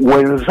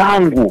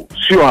wenzangu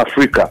sio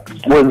Afrika,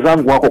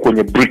 wenzangu wako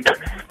kwenye BRICS.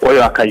 Kwa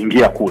hiyo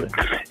akaingia kule.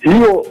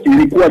 Hiyo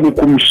ilikuwa ni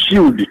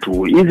kumshield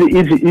tu.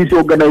 Hizi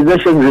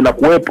organizations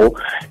zinakuwepo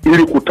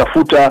ili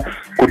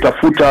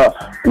kutafuta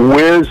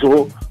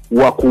uwezo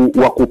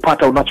wa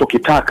kupata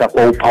unachokitaka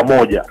kwa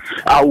upamoja,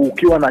 au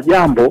ukiwa na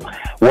jambo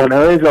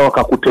wanaweza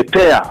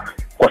wakakutetea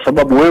kwa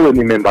sababu wewe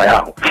ni member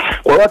yao.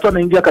 Kwa watu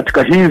wanaingia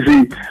katika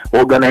hizi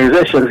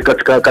organizations,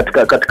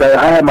 katika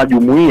haya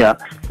majumuiya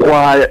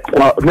kwa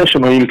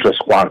national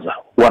interest kwanza.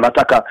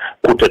 Wanataka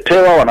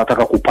kutetewa,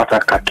 wanataka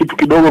kupata kitu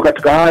kidogo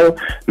katika hayo,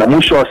 na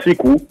mwisho wa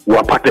siku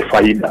wapate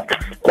faida.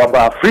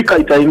 Kwamba Afrika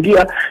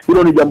itaingia,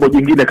 hilo ni jambo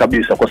jingine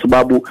kabisa, kwa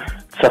sababu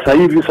sasa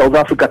hivi South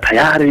Africa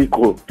tayari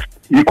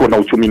iko na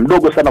uchumi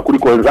mdogo sana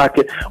kuliko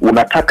wenzake.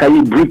 Unataka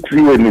hii BRICS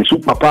iwe ni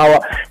super power,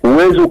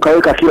 uweze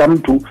ukaweka kila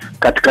mtu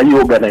katika hiyo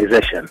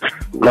organization.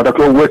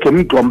 Unatakiwa uweke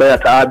mtu ambaye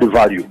ata add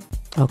value.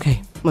 Okay.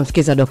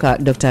 Msikiza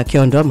Dr.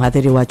 Kiondo,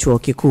 mhadhiri wa chuo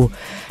kikuu.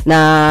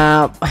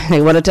 Na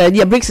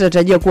wanatarajia BRICS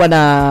wanatarajia kuwa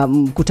na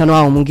mkutano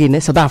wao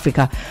mwingine South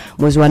Africa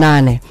mwezi wa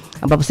 8,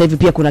 ambapo sasa hivi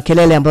pia kuna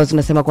kelele ambazo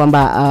zinasema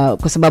kwamba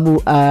kwa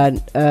sababu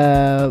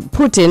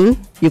Putin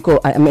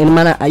yuko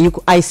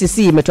ICC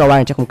imetoa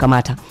warrant ya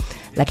kumkamata,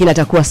 lakini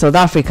atakuwa South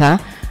Africa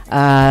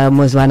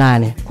mwezi wa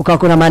 8. Kukawa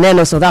kuna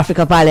maneno South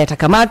Africa pale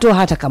atakamatwa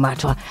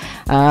hatakamatwa.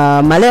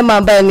 Malema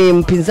ambaye ni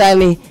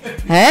mpinzani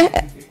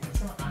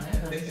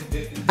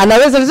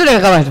anaweza vizuri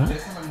akakamatwa.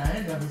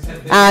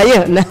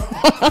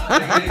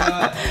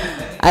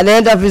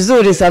 Anaenda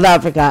vizuri South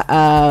Africa.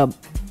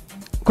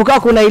 Kukawa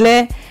kuna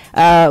ile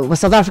wa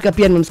South Africa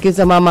pia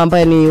nimemsikiliza mama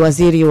ambaye ni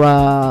waziri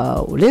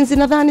wa ulinzi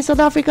nadhani South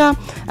Africa,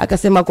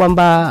 akasema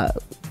kwamba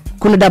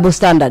kuna double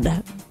standard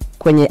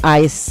kwenye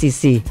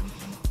ICC.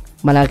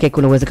 Maana yake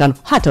kuna uwezekano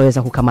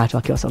hataweza kukamatwa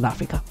akiwa South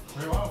Africa.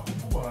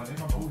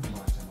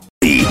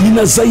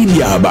 na zaidi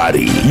ya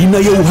habari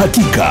inayo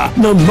uhakika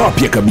na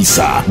mapya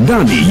kabisa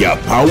ndani ya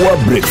Power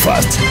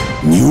Breakfast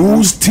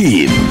News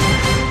Team.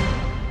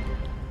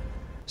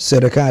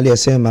 Serikali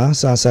yasema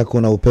sasa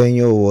kuna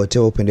upenyo wote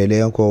wa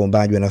upendeleo kwa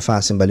waombaji wa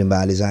nafasi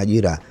mbalimbali za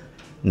ajira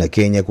na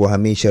Kenya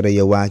kuhamisha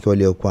raia wake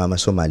waliokwama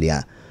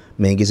Somalia.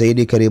 Mengi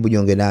zaidi karibu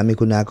jiunge nami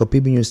kunako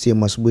PB News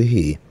Team asubuhi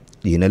hii.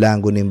 Jina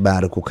langu ni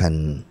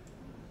Kukataa.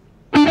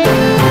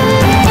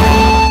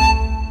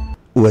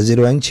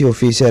 Waziri wa Nchi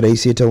ofisi ya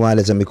Rais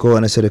tawala za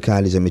mikoa na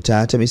serikali za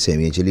mitaa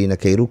TAMISEMI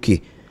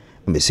Kairuki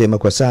amesema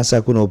kwa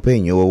sasa kuna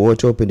upenyo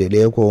wowote wa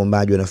upendeleo kwa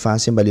waombaji wa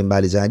nafasi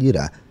mbalimbali za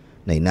ajira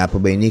na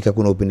inapobainika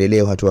kuna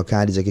upendeleo hatua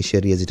kali za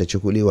kisheria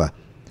zitachukuliwa.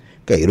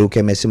 Kairuki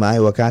amesema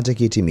hayo wakati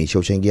akihitimisha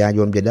uchangiaji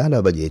wa mjadala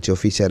wa bajeti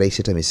ofisi ya Rais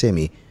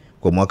TAMISEMI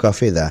kwa mwaka wa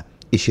fedha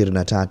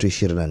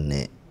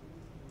 23-24.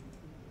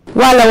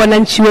 Wala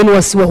wananchi wenu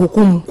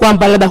wasiwahukumu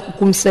kwamba labda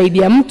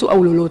kumsaidia mtu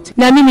au lolote.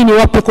 Na mimi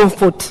niwape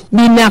comfort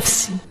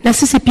binafsi, na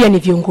sisi pia ni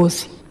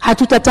viongozi.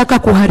 Hatutataka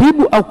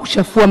kuharibu au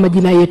kuchafua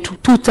majina yetu.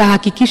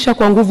 Tutahakikisha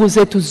kwa nguvu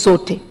zetu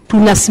zote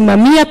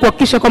tunasimamia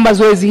kuhakikisha kwamba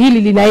zoezi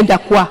hili linaenda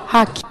kwa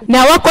haki.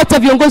 Na wako hata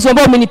viongozi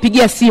ambao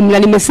wamenipigia simu na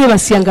nimesema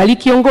siangalii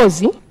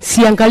kiongozi,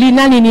 siangalii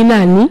nani ni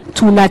nani,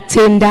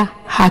 tunatenda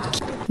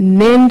haki.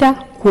 Nenda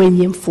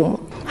kwenye mfumo.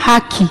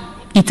 Haki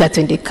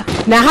itatendeka.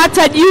 Na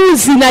hata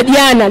juzi na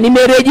jana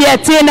nimerejea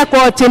tena kwa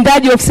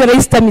watendaji wa ofisi ya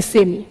Rais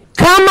TAMISEMI.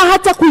 Kama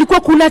hata kulikuwa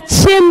kuna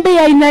chembe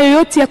ya aina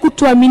yoyote ya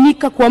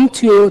kutoaminika kwa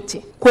mtu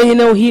yoyote kwenye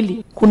eneo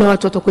hili, kuna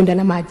watu watakwenda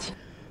na maji.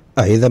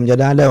 Aidha,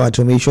 mjadala wa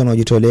watumishi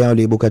wanaojitolea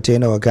uliibuka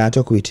tena wakati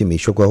wa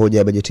kuhitimishwa kwa hoja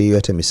ya bajeti hiyo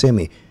ya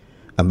TAMISEMI,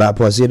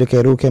 ambapo Waziri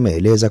Kairuki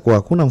ameeleza kuwa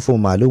hakuna mfumo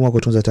maalum wa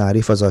kutunza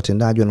taarifa za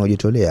watendaji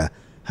wanaojitolea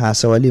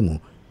hasa walimu,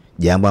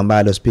 jambo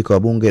ambalo Spika wa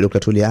Bunge Dr.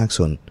 Tulia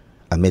Ackson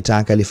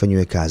ametaka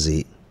lifanywe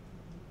kazi.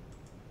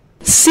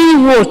 Si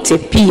wote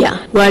pia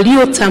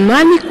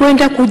waliotamani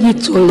kwenda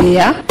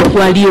kujitolea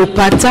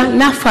waliopata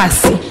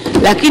nafasi.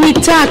 Lakini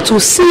tatu,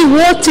 si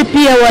wote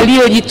pia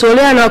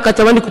waliojitolea na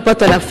wakatamani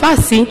kupata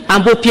nafasi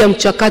ambao pia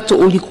mchakato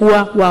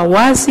ulikuwa wa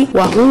wazi,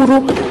 wa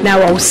huru na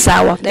wa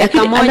usawa.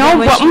 Lakini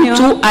anaomba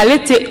mtu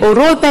alete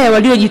orodha ya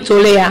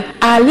waliojitolea.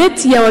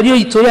 Aleti ya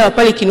waliojitolea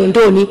pale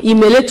Kinondoni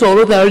imeletwa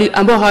orodha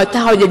ambao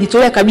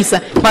hawajajitolea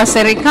kabisa. Kwa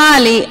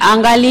serikali,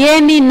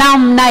 angalieni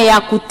namna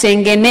ya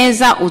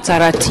kutengeneza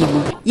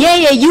utaratibu.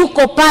 Yeye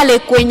yuko pale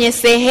kwenye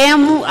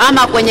sehemu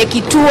ama kwenye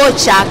kituo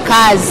cha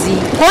kazi.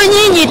 Kwa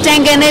nyinyi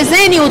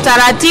tengenezeni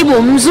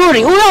utaratibu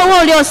mzuri.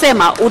 Huo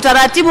uliosema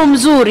utaratibu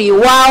mzuri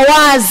wa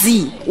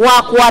wazi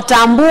wa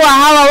kuwatambua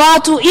hawa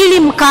watu ili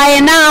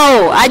mkae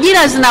nao.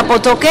 Ajira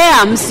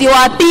zinapotokea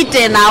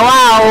msiwapite na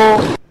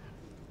wao.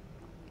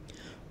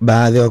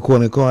 Baadhi ya wakuu wa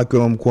mikoa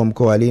akiwemo mkuu wa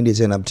mkoa wa Lindi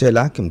Zainab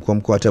Telak, mkuu wa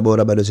mkoa wa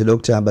Tabora Balozi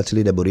Dr.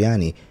 Batlida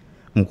Buriani,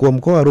 mkuu wa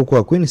mkoa wa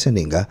Rukwa Queen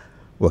Sendinga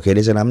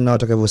wakieleza namna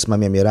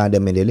watakavyosimamia miradi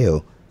ya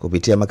maendeleo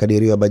kupitia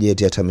makadirio ya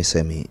bajeti ya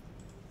TAMISEMI.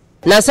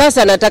 Na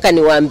sasa nataka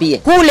niwaambie,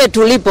 kule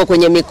tulipo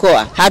kwenye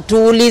mikoa,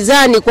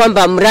 hatuulizani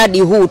kwamba mradi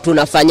huu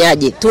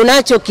tunafanyaje.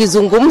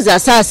 Tunachokizungumza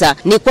sasa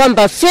ni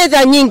kwamba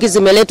fedha nyingi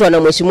zimeletwa na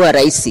Mheshimiwa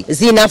Rais,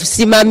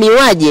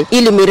 zinasimamiwaje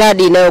ili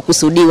miradi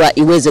inayokusudiwa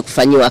iweze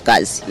kufanyiwa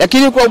kazi.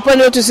 Lakini kwa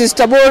upande wetu sisi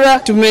Tabora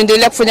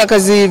tumeendelea kufanya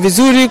kazi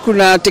vizuri.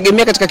 Kuna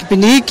tegemea katika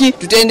kipindi hiki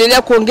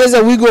tutaendelea kuongeza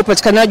wigo wa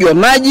upatikanaji wa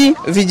maji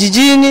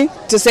vijijini.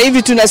 Sasa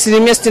hivi tuna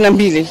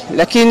 62%,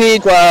 lakini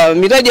kwa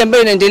miradi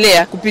ambayo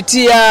inaendelea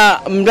kupitia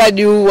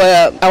mradi wa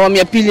awamu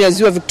ya pili ya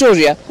Ziwa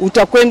Victoria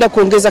utakwenda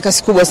kuongeza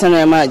kasi kubwa sana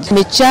ya maji.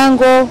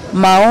 Michango,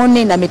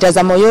 maoni na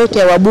mitazamo yote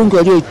ya wabunge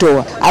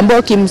walioitoa,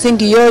 ambao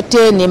kimsingi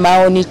yote ni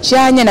maoni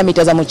chanya na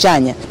mitazamo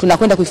chanya,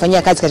 tunakwenda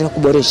kuifanyia kazi katika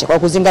kuboresha kwa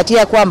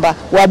kuzingatia kwamba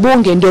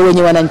wabunge ndio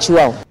wenye wananchi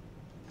wao.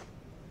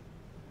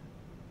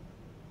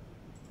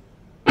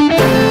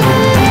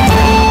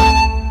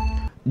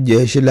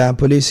 Jeshi la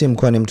polisi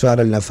mkoani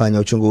Mtwara linafanya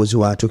uchunguzi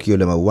wa tukio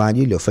la mauaji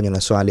lililofanywa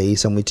na Swale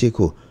Isa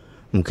Mwitiku,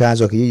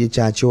 mkazi wa kijiji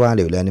cha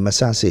Chiwale wilayani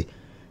Masasi,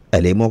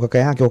 aliyemuua kaka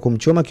yake kwa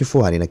kumchoma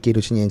kifuani na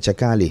kitu chenye ncha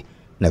kali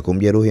na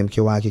kumjeruhi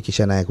mke wake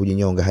kisha naye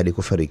kujinyonga hadi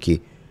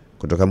kufariki.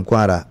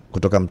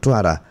 Kutoka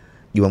Mtwara,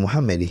 Juma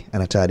Muhammad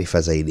ana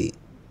taarifa zaidi.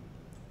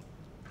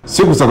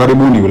 Siku za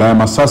karibuni wilaya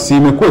Masasi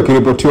imekuwa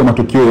ikiripotiwa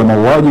matukio ya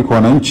mauaji kwa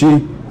wananchi,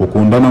 huku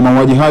undani wa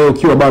mauaji hayo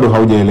ukiwa bado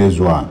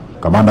haujaelezwa.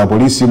 Kamanda wa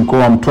polisi mkoa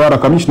wa Mtwara,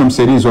 kamishna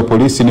msaidizi wa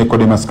polisi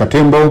Nicodemus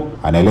Katembo,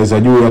 anaeleza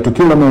juu ya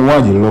tukio la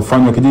mauaji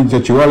lililofanywa kijiji cha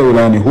Chiwale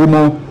wilayani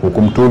humo,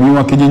 huku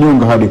mtuhumiwa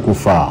kijinyonga hadi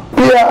kufa.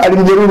 Pia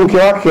alimjeruhi mke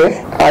wake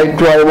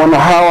aitwaye Mwana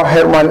Hawa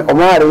Herman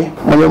Omari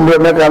mwenye umri wa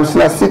miaka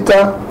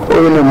 56.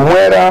 Huyu ni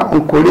Mwera,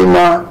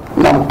 mkulima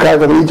na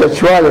mkazi wa kijiji cha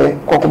Chiwale,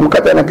 kwa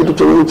kumkata na kitu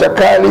chenye ncha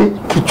kali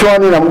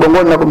kichwani na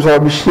mgongoni na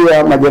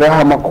kumsababishia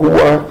majeraha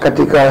makubwa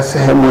katika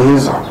sehemu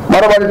hizo.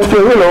 Mara baada ya tukio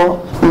hilo,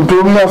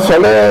 mtuhumiwa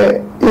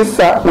Swale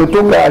Isa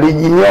Mwitiku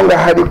alijinyonga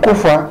hadi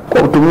kufa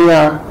kwa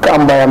kutumia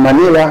kamba ya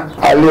manila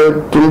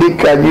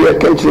aliyotundika juu ya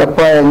kenchi la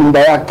paa ya nyumba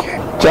yake.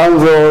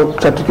 Chanzo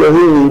cha tukio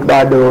hili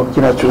bado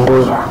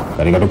kinachunguzwa.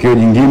 Katika tukio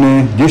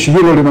jingine, jeshi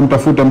hilo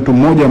linamtafuta mtu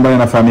mmoja ambaye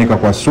anafahamika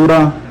kwa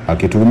sura,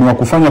 akituhumiwa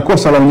kufanya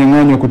kosa la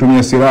unyang'anyi wa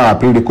kutumia silaha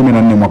Aprili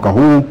 14 mwaka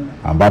huu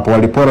ambapo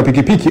walipora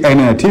pikipiki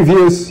aina ya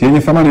TVS yenye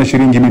thamani ya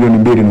shilingi milioni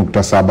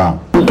 2.7.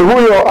 Mtu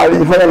huyo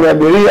alijifanya ni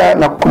abiria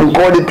na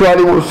kumkodi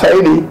Twalibu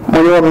Saidi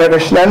mwenye umri wa miaka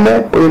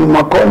 24, huyu ni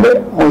Makonde,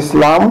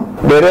 Muislamu,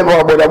 dereva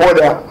wa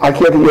bodaboda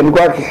akiwa kijani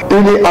kwake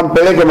ili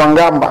ampeleke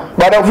Mangamba.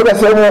 Baada ya kufika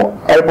sehemu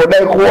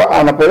alipodai kuwa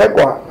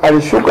anapelekwa,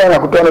 alishuka na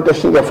kutoa noti ya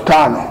shilingi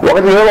 5,000.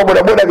 Wakati dereva wa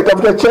bodaboda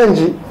akitafuta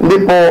chenji,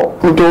 ndipo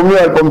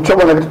mtuhumiwa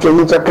alipomchoma na kitu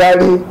chenye ncha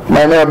kali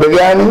maeneo ya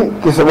begani,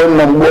 kisoboni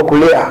na mguu wa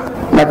kulia,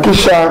 na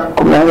kisha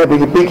kumnyang'anya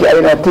pikipiki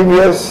aina ya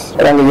TVS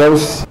rangi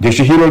nyeusi.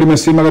 Jeshi hilo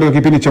limesema katika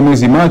kipindi cha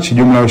mwezi Machi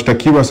jumla ya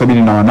washtakiwa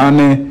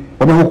 78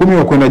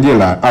 wamehukumiwa kwenda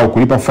jela au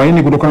kulipa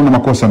faini kutokana na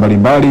makosa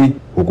mbalimbali,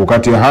 huku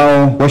kati ya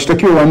hao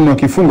washtakiwa 4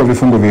 wakifungwa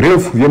vifungo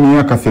virefu vya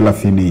miaka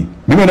 30.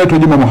 Mimi naitwa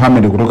Juma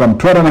Mohamed kutoka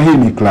Mtwara na hii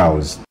ni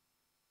Clouds.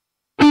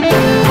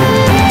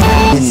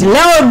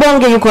 Leo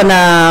bonge yuko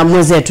na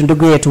mwenzetu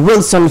ndugu yetu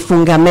Wilson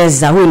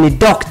Fungameza. Huyu ni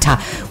Dr.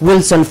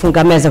 Wilson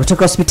Fungameza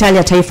kutoka hospitali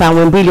ya taifa ya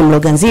Muhimbili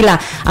Mloganzila,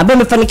 ambaye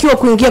amefanikiwa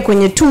kuingia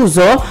kwenye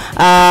tuzo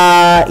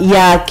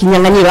ya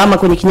kinyang'anyiro ama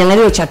kwenye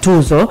kinyang'anyiro cha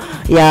tuzo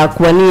ya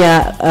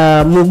kuwania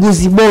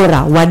muuguzi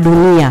bora wa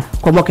dunia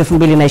kwa mwaka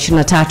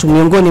 2023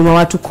 miongoni mwa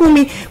watu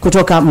 10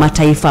 kutoka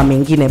mataifa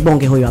mengine.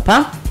 Bonge huyo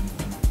hapa.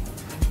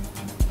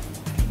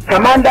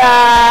 Kamanda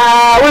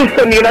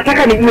Wilson,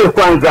 nataka nijue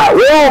kwanza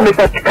wewe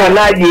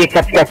umepatikanaje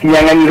katika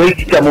kinyang'anyiro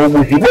hiki cha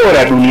muuguzi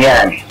bora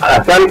duniani?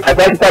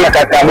 Asante sana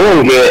kaka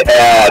Bonge.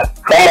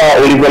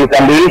 Kama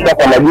ulivyonitambulisha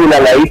kwa majina,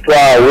 naitwa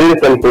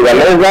Wilson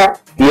Fungameza,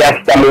 ni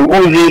afisa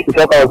muuguzi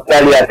kutoka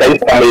hospitali ya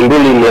taifa ya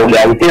Muhimbili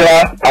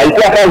Mloganzila.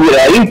 Haikuwa kazi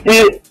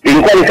rahisi,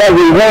 ilikuwa ni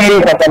kazi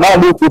ngumu kwa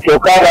sababu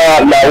kutokana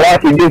na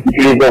watu jinsi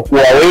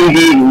tulivyokuwa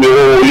wengi, ni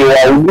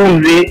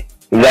wauguzi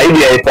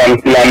zaidi ya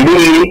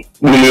 52,000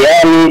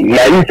 duniani,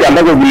 na nchi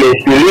ambazo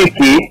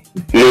zimeshiriki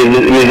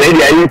ni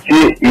zaidi ya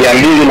nchi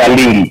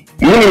 202.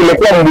 Mimi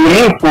nimekuwa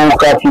mbunifu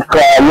katika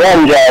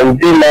nyanja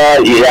nzima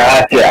ya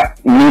afya.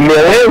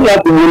 Nimeweza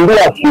kugundua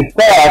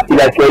kifaa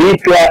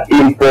kinachoitwa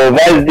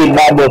improvised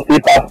bubble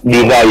CPAP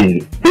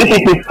device.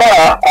 Hiki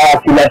kifaa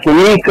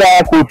kinatumika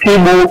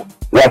kutibu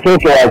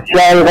watoto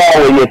wachanga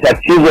wenye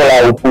tatizo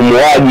la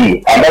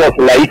upumuaji ambalo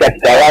tunaita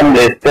kitaalamu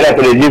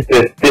respiratory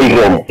distress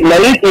syndrome. Na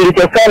hii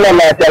ilitokana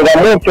na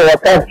changamoto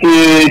wakati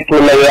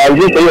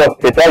tunaanzisha hiyo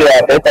hospitali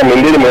ya taifa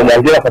Muhimbili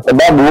Mloganzila, kwa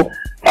sababu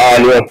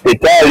ni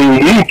hospitali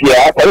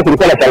mpya, kwa hiyo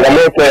kulikuwa na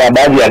changamoto ya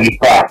baadhi ya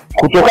vifaa.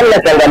 Kutokana na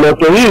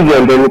changamoto hizo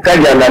ndio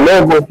nikaja na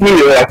novo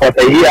hiyo ya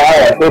kuwasaidia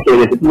hawa watoto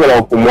wenye tatizo la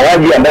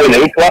upumuaji ambayo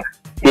inaitwa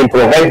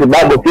improvised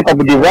bubble CPAP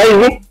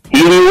device.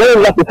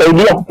 Iliweza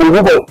kusaidia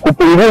kupunguza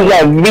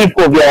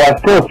vifo vya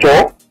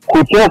watoto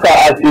kutoka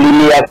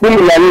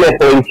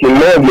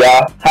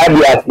 14.1 hadi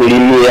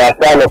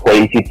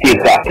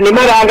 5.9. Ni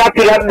mara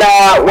ngapi labda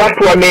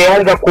watu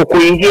wameanza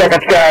kuingia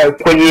katika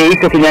kwenye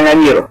hicho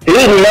kinyang'anyiro?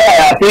 Hii ni mara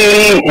ya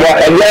pili.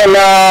 Mwaka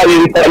jana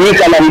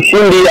ilifanyika na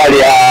mshindi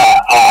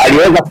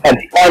aliweza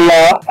kupatikana,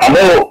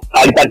 ambayo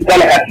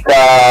alipatikana katika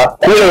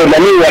kule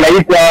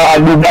wanaitwa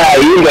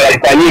Dubai, ndio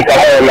alifanyika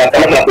na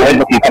kama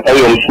tunaweza kupata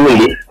hiyo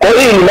mshindi. Kwa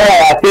hiyo hii ni mara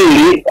ya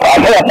pili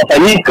ambayo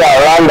atafanyika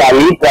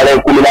London tarehe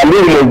 12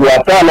 mwezi wa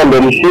 5,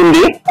 ndio mshindi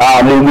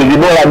muuguzi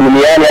bora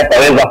duniani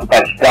ataweza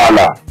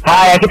kupatikana.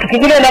 Haya, kitu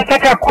kingine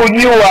nataka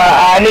kujua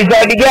ni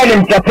zawadi gani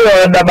mtapewa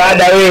labda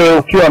baada wewe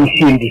ukiwa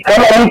mshindi?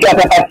 Kama mtu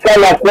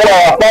atapatikana kuwa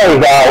wa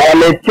kwanza,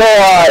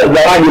 wametoa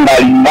zawadi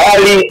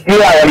mbalimbali. Pia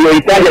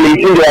waliohitaji ni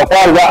mshindi wa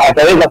kwanza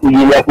ataweza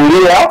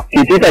kujinyakulia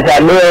kitita cha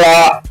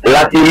dola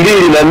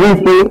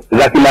 2.5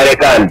 za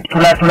Kimarekani.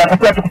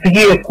 Tunatakiwa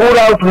tukupigie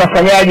kura au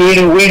tunafanyaje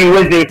ili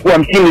uweze kuwa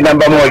mshindi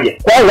namba 1?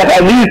 Kwanza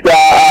kabisa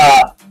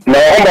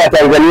naomba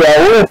Watanzania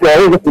wote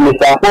waweze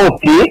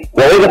kunisapoti,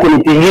 waweze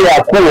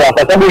kunipigia kura, kwa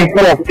sababu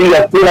mfumo wa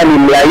kupiga kura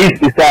ni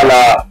rahisi sana.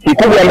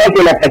 Kikubwa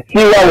ambacho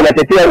unatakiwa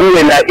unatetea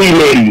uwe na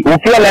email.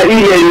 Ukiwa na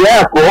email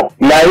yako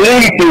na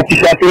link,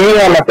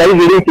 ukishatumia na sasa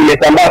hivi link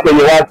imesambaa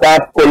kwenye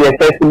WhatsApp, kwenye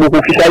Facebook,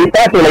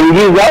 ukishaipata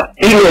unaingiza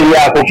email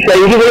yako.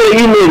 Ukishaingiza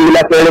ile email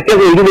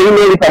inakuelekeza ingize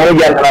email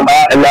pamoja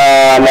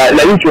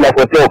na nchi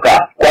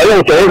unakotoka. Kwa hiyo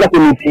utaweza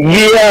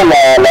kunipigia na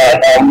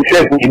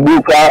mshe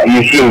kuibuka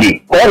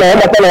mshindi. Kwa hiyo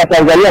naomba sana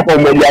Watanzania kwa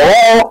umoja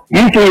wao,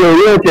 mtu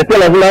yoyote, sio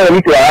lazima awe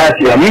mtu wa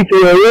afya, mtu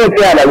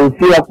yoyote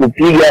anaruhusiwa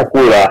kupiga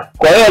kura.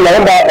 Kwa hiyo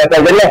naomba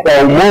Watanzania kwa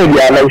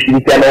umoja na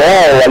ushirikiano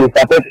wao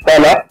wanisupport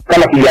sana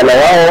kama kijana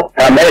wao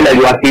ambaye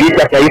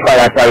naliwakilisha taifa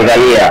la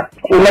Tanzania.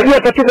 Unajua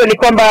tatizo ni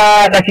kwamba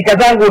dakika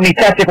zangu ni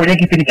chache kwenye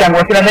kipindi changu,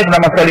 lakini sasa tuna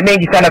maswali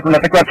mengi sana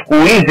tunatakiwa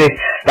tukuulize,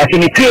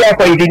 lakini pia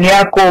kwa idhini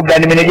yako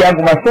brand manager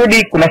yangu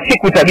Masudi, kuna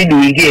siku itabidi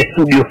uingie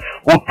studio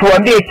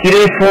utuambie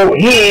kirefu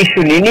hii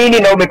issue ni nini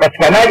na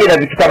umepatikanaje na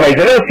vitu kama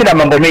hizo. Leo sina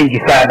mambo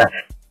mengi sana.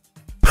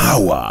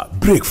 Power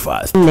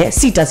Breakfast.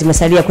 6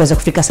 zimesalia kuweza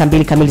kufika saa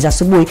 2 kamili za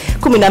asubuhi.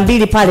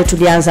 12 pale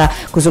tulianza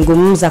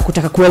kuzungumza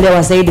kutaka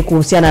kuelewa zaidi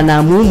kuhusiana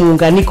na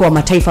muunganiko wa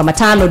mataifa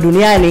 5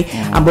 duniani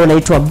ambao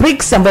unaitwa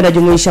BRICS, ambao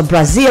unajumuisha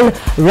Brazil,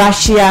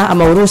 Russia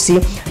ama Urusi,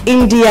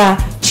 India,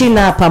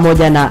 China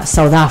pamoja na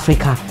South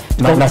Africa.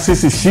 Na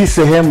sisi si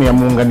sehemu ya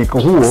muunganiko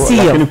huo,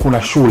 lakini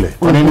kuna shule.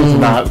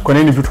 Kwa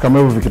nini vitu kama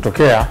hivyo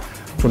vikitokea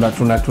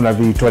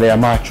tunavitolea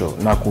macho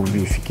na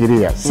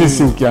kuvifikiria.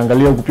 Sisi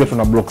ukiangalia huku pia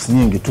tuna blocks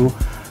nyingi tu.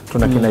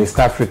 Tuna kina East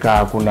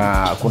Africa,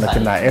 kuna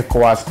kina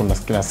ECOWAS, kuna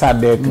kina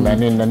SADC na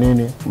nini na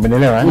nini.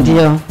 Umeelewa?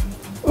 Ndio.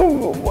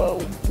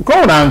 Kwa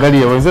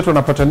unaangalia wenzetu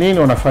wanapata nini,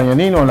 wanafanya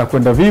nini,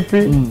 wanakwenda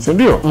vipi, si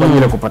ndio? Kwa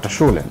ajili ya kupata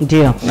shule.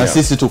 Ndio. Na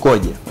sisi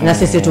tukoje? Na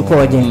sisi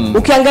tukoje?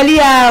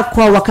 Ukiangalia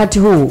kwa wakati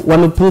huu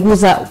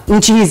wamepunguza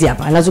nchi hizi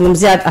hapa.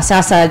 Anazungumzia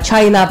sasa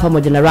China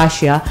pamoja na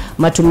Russia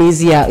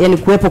matumizi ya yani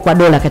kuwepo kwa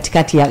dola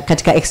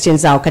katika exchange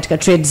zao, katika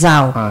trade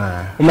zao.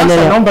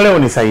 Sasa naomba leo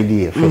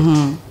nisaidie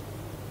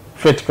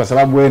Feti kwa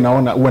sababu wewe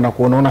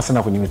unakuona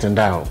sana kwenye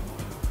mitandao.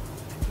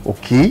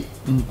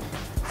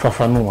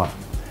 Fafanua.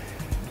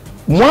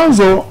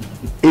 Mwanzo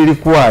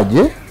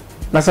ilikuwaje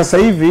na sasa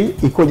hivi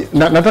ikoje?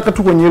 Nataka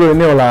tu kwenye hilo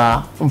eneo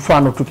la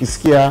mfano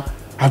tukisikia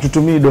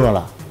hatutumii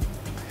dola.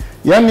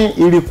 Yaani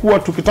ilikuwa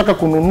tukitaka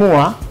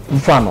kununua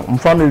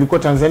mfano ilikuwa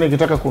Tanzania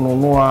ikitaka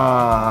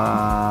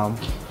kununua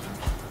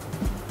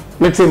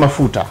let's say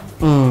mafuta.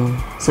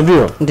 Si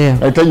ndio?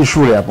 Nahitaji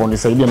shule hapo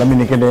nisaidie na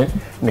mimi nikende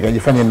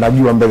nikajifanye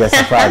ninajua mbele ya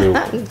safari huko.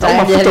 Kama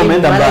mafuta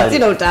umeenda mbali.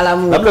 Sina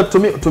utaalamu. Labda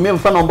tumie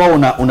mfano ambao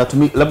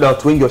unatumia labda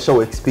watu wengi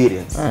washao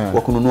experience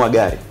wa kununua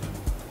gari.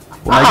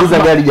 Unaagiza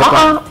gari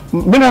Japan.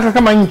 Mimi nataka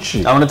kama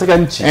nchi. Unataka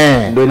nchi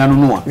ndio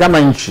inanunua. Kama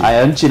nchi.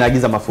 Haya nchi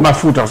inaagiza mafuta.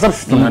 Kwa sababu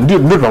sisi ndio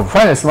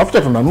tunafanya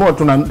mafuta tunanunua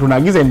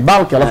tunaagiza in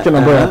bulk alafu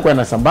tena ndio yanakuwa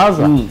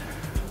yanasambazwa.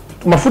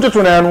 Mafuta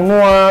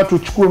tunayanunua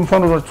tuchukue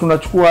mfano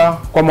tunachukua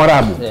kwa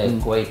Mwarabu.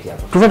 Kuwait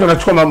hapa.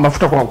 Tunachukua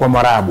mafuta kwa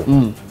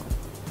Mwarabu.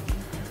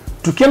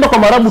 Tukienda kwa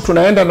Mwarabu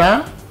tunaenda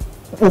na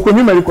huko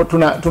nyuma ilikuwa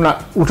tuna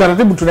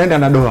utaratibu tunaenda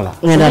na dola.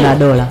 Unaenda na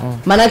dola.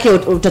 Maana yake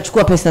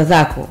utachukua pesa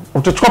zako.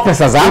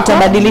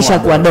 Utabadilisha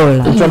kwa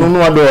dola.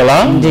 Utanunua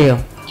dola. Ndio.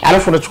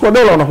 Alafu unachukua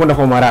dola unakwenda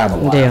kwa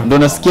Mwarabu. Ndio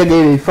nasikia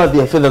ile hifadhi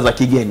ya fedha za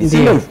kigeni.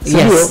 Ndio.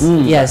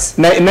 Yes.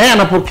 Na yeye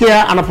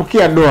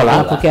anapokea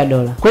dola.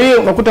 Kwa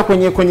hiyo unakuta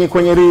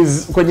kwenye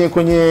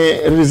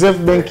reserve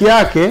bank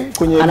yake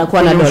kwenye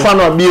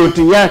mfano wa BOT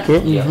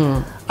yake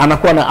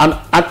anakuwa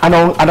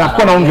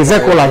na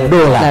ongezeko la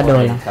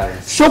dola.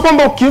 Sio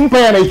kwamba ukimpa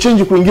yeye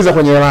anaichange kuingiza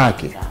kwenye hela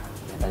yake.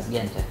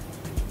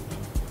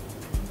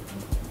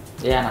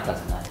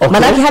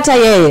 Maana hata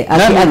yeye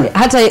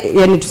hata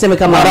yani tuseme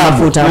kama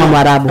mafuta ama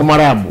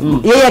Mwarabu.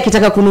 Yeye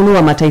akitaka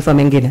kununua mataifa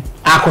mengine.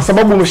 Kwa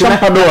sababu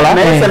umeshampa dola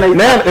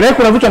na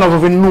kuna vitu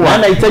anavyovinunua.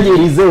 Anahitaji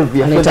reserve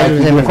ya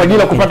fedha kwa ajili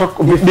ya kupata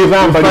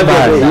bidhaa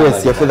mbalimbali.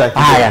 Ya fedha.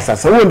 Haya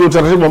sasa huo ndio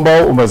utaratibu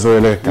ambao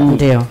umezoeleka.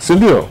 Ndio. Si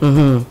ndio?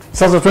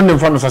 Sasa twende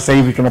mfano sasa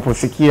hivi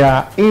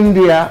tunaposikia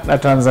India na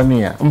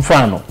Tanzania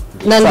mfano.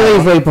 Na ndio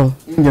hivyo ipo.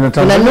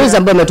 Kuna news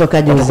ambayo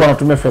imetoka juzi.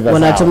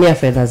 Wanatumia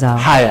fedha zao.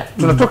 Haya,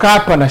 tunatoka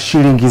hapa na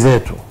shilingi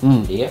zetu.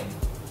 Ndio.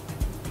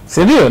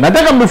 Si ndio?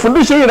 Nataka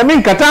mnifundishe hiyo na mimi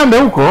nikatambe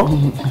huko.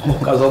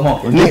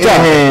 Ukazomoko.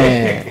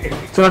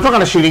 Tunatoka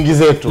na shilingi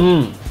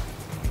zetu.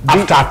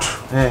 3.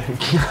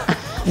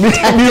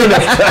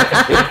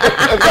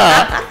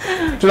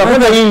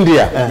 Tunakwenda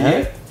India.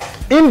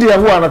 India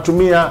huwa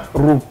anatumia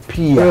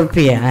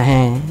rupia.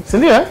 Si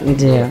ndio?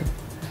 Ndio.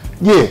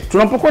 Je,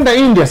 tunapokwenda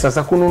India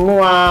sasa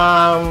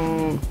kununua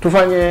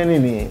tufanye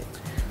nini?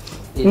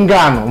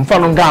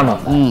 Mfano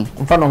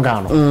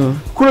ngano.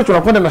 Kule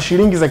tunakwenda na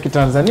shilingi za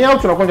Kitanzania au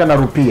tunakwenda na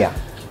rupia?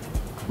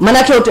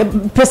 Maana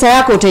pesa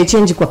yako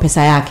utaichange kwa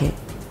pesa yake.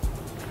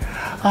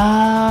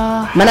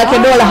 Maana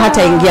dola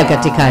hata ingia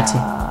katikati.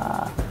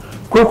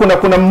 Kwa hiyo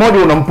kuna mmoja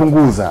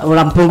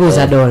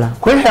unampunguza dola.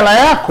 Kwa hiyo hela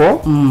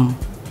yako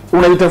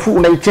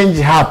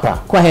unaichange hapa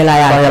kwa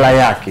hela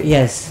yake.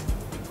 Yes.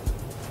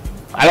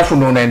 Alafu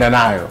ndio unaenda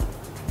nayo.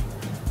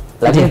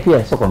 Lakini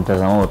pia sio kwa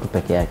mtazamo tu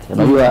peke yake.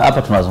 Unajua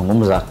hapa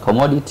tunazungumza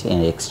commodity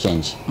and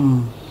exchange.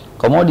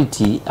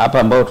 Commodity hapa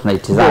ambayo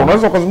tunaitizama.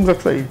 Unaweza kuzungumza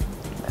Kiswahili.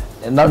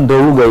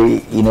 Ndio lugha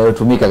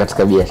inayotumika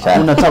katika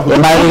biashara. Unataka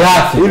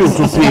malighafi ili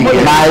tupige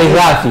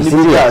malighafi, si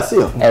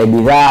ndio?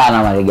 Bidhaa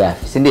na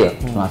malighafi, si ndio?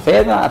 Tuna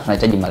fedha,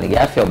 tunahitaji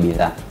malighafi au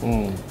bidhaa.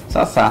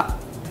 Sasa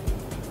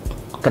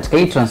katika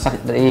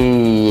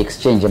hii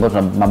exchange ambayo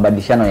tuna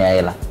mabadilishano ya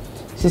hela.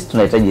 Sisi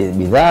tunahitaji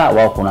bidhaa,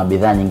 wao kuna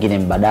bidhaa nyingine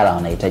mbadala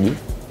wanahitaji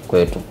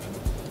kwetu.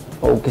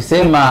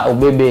 Ukisema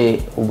ubebe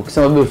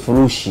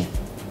furushi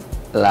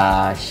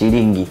la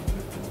shilingi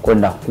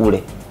kwenda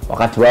kule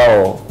wakati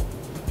wao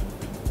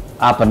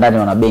hapa ndani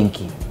wana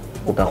benki,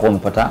 utakuwa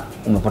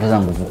umepoteza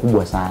nguvu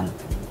kubwa sana.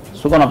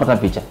 Sio unapata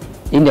picha.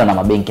 India wana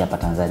mabenki hapa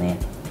Tanzania.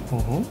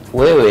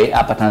 Wewe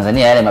hapa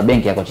Tanzania yale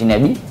mabenki yako chini ya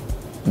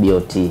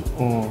BOT.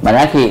 Maana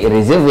yake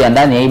reserve ya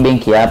ndani ya hii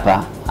benki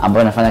hapa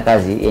ambayo inafanya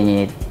kazi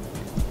yenye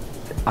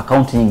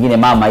akaunti nyingine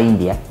mama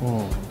India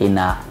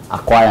ina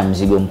acquire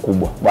mzigo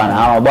mkubwa.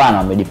 Bwana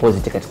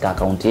wamedeposit katika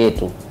akaunti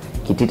yetu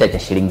kitita cha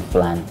shilingi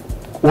fulani.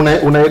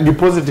 Una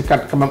deposit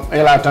kama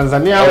hela ya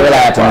Tanzania au hela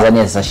ya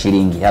Tanzania sasa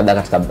shilingi labda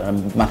katika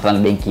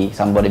mathalan benki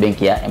somebody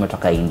benki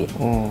imetoka India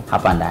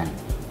hapa ndani.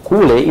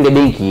 Kule ile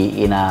benki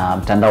ina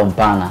mtandao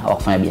mpana wa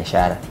kufanya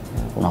biashara.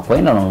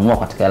 Unakwenda unanunua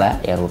katika hela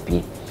ya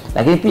rupia.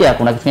 Lakini pia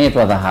kuna kitu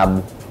kinaitwa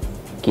dhahabu.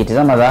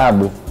 Kitazama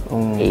dhahabu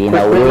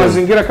ina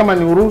mazingira kama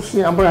ni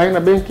Urusi ambayo haina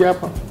benki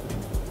hapa.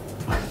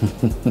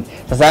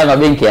 Sasa haya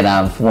mabenki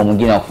yana mfumo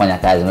mwingine wa kufanya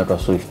kazi unaitwa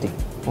Swift.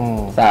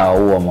 Sawa,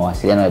 huo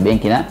mawasiliano ya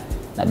benki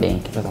na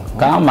benki.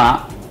 Kama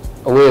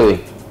wewe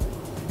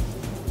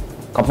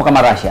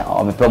kama Russia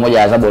wamepewa moja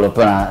ya adhabu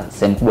waliopewa na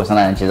sehemu kubwa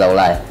sana ya nchi za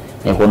Ulaya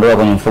ni kuondoka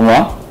kwenye mfumo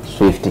wa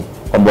Swift,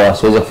 kwamba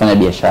wasiweze kufanya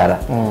biashara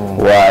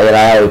wa hela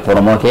yao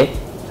iporomoke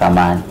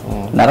thamani.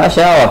 Na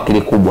Russia hao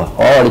akili kubwa,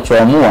 wao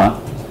walichoamua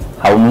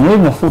haununui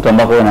mafuta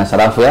ambako yana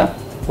sarafu ya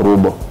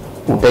rubo.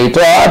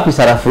 Utaitoa wapi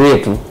sarafu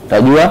yetu?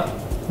 Utajua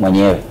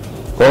mwenyewe.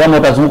 Kwa kama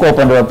utazunguka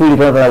upande wa pili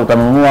pale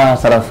utanunua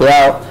sarafu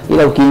yao,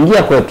 ila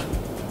ukiingia kwetu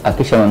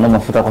akisha ununua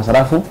mafuta kwa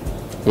sarafu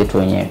yetu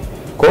wenyewe.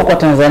 Kwa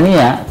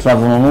Tanzania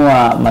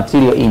tunavununua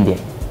material India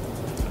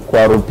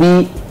kwa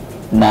rupii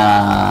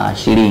na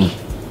shilingi.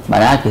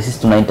 Maana yake sisi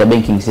tuna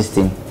interbanking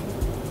system.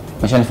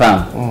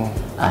 Umeshanifahamu?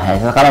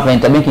 Sasa kama tuna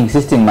interbanking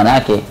system maana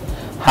yake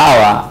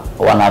hawa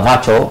wana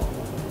virtual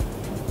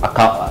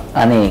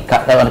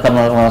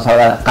kama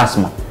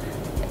customer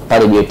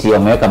pale BOT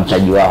wameweka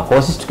mtaji wao. Kwa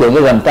hiyo sisi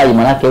tukiongeza mtaji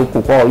maana yake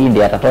huku kwao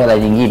India atatoa hela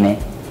nyingine.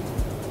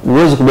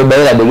 Uweze kubeba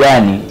hela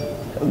begani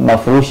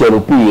mafurushi ya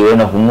rupii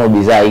uende kununua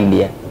bidhaa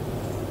India.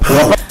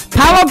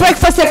 Power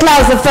Breakfast ya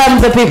Clouds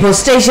FM, the people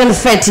station.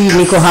 Feti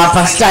niko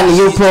hapa, Stan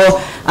yupo,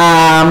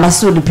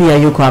 Masudi pia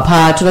yuko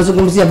hapa.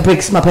 Tunazungumzia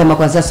BRICS mapema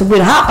kwanza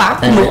asubuhi.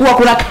 Hapa kumekuwa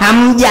kuna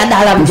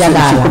mjadala.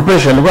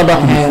 Pressure nilikuwa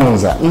nataka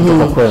kujifunza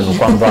kutoka kwenu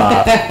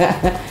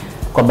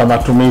kwamba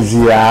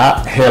matumizi ya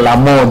hela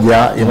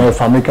moja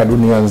inayofahamika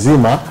dunia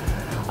nzima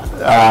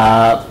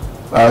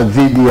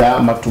dhidi ya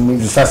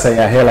matumizi sasa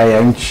ya hela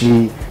ya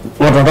nchi,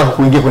 watu wanataka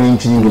kuingia kwenye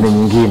nchi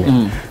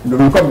nyingine. Ndio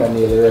nilikuwa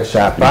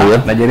mnanielewesha hapa,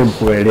 najaribu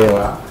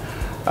kuelewa.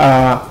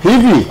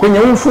 Hivi kwenye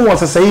mfumo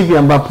sasa hivi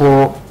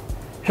ambapo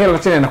hela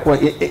tena inakuwa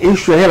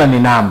issue ya hela ni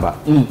namba.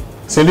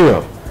 Si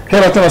ndio?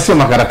 Hela tena sio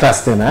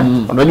makaratasi tena.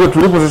 Unajua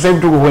tulipo sasa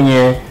hivi tuko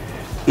kwenye,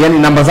 yani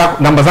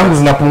namba zangu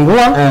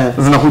zinapungua,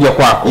 zinakuja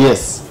kwako.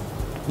 Yes.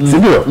 Si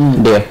ndio?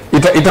 Ndio.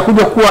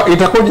 Itakuja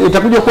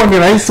kuwa ni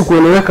rahisi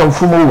kueleweka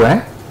mfumo huu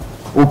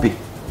upi?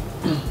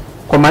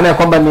 Kwa maana ya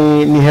kwamba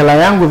ni hela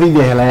yangu dhidi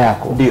ya hela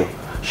yako. Ndio.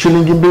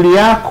 Shilingi 2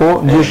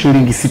 yako ndio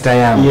shilingi 6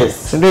 yangu. Yes.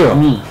 Si ndio?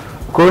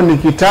 Kwa hiyo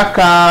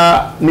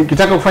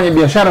nikitaka kufanya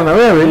biashara na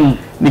wewe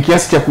ni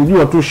kiasi cha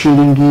kujua tu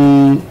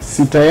shilingi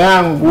 6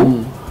 yangu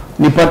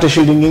nipate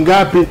shilingi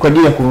ngapi kwa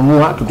ajili ya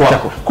kununua kitu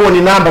chako. Kwa hiyo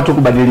ni namba tu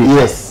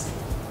kubadilisha. Yes.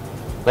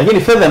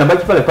 Lakini fedha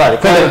inabaki pale pale.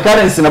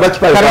 Currency inabaki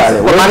pale pale.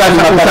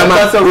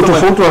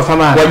 Utofauti wa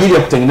thamani kwa ajili ya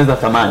kutengeneza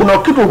thamani. Kuna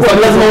kitu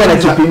lazima uwe na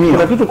kipimio.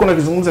 Kuna kitu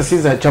kizungumza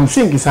sisi cha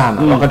msingi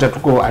sana wakati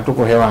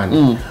hatuko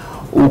hewani.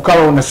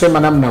 Ukawa unasema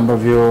namna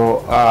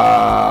ambavyo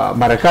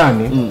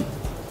Marekani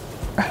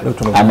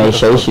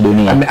ameishawishi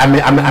dunia.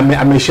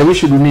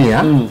 Ameishawishi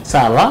dunia,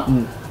 sawa?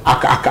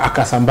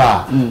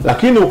 Akasambaa.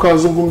 Lakini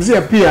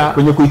ukazungumzia pia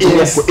kwenye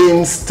kuitumia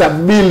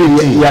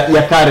instability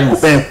ya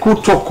currency,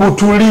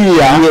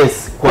 kutokutulia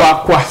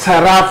kwa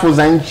sarafu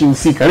za nchi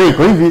husika. Leo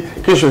iko hivi,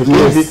 kesho iko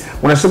hivi.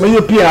 Unasema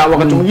hiyo pia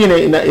wakati mwingine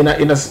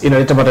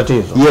inaleta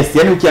matatizo. Yes,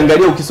 yani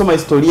ukiangalia ukisoma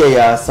historia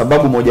ya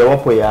sababu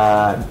mojawapo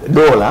ya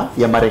dola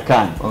ya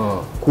Marekani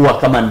kuwa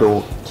kama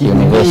ndo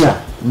kimia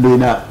ndio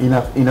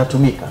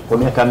inatumika kwa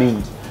miaka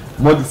mingi.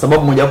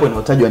 Sababu mojawapo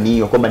inayotajwa ni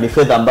hiyo kwamba ni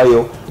fedha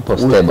ambayo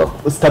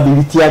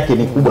stability yake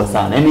ni kubwa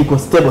sana. Yaani iko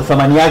stable,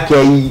 thamani yake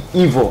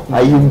hivyo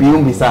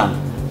haiyumbi sana.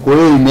 Kwa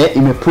hiyo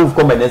imeprove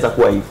kwamba inaweza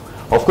kuwa hivyo.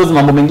 Of course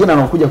mambo mengine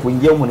yanayokuja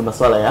kuingia huko ni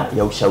masuala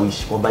ya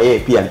ushawishi, kwamba yeye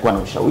pia alikuwa na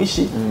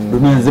ushawishi,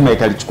 dunia nzima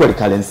ikalichukua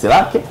currency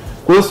lake.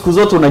 Kwa hiyo siku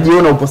zote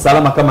unajiona upo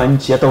salama kama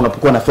nchi hata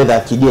unapokuwa na fedha ya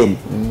kigeni,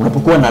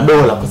 unapokuwa na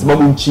dola, kwa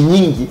sababu nchi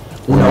nyingi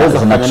unaweza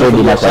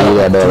kufanya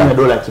biashara na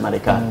dola ya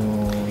Kimarekani.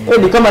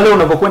 Ni kama leo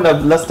unapokwenda,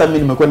 last time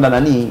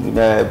nimekwenda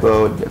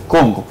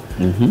Kongo.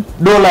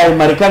 Dola ya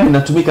Marekani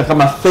inatumika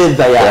kama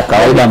fedha ya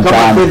kawaida,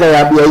 kama fedha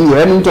ya hiyo.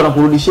 Yaani mtu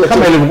anakurudishia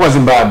kama ilivyokuwa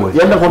Zimbabwe.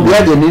 Yaani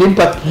nakwambiaje,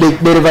 nilimpa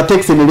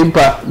derivatex,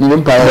 nilimpa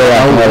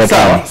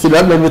sawa. Si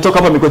labda nimetoka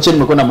hapa Mikocheni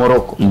nimekwenda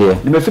Morocco.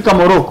 Nimefika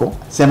Morocco,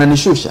 si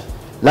ananishusha.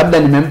 Labda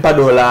nimempa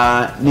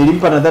dola,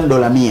 nilimpa nadhani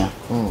dola 100.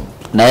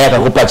 Na yeye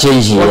akakupa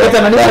change. Wakati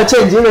ananipa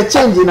change, ile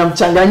change ina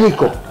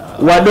mchanganyiko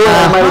wa dola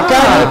ya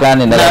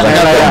Marekani na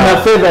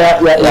fedha ya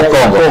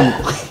Kongo.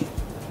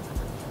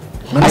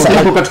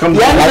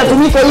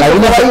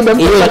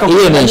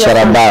 Hiyo ni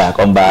ishara mbaya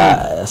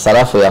kwamba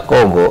sarafu ya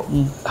Kongo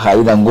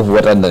haina nguvu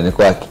hata ndani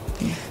kwake.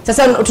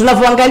 Sasa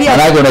tunavyoangalia,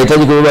 maana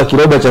unahitaji kubeba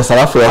kiroba cha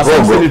sarafu ya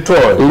Kongo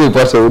ili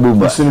upate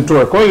huduma.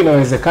 Usinitoe. Kwa hiyo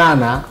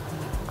inawezekana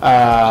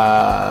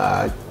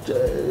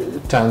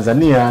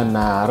Tanzania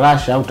na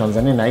Russia au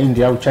Tanzania na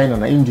India au China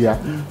na India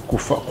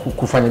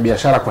kufanya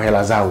biashara kwa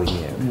hela zao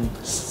wenyewe.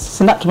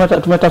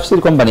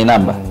 Tumetafsiri kwamba ni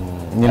namba.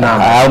 Ni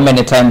namba. How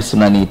many times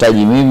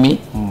unanihitaji mimi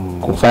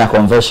kufanya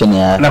conversion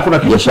ya na kuna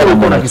biashara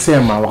mbona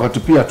kisema wakati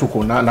pia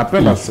tuko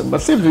napenda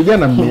basi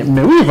vijana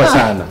mmewiva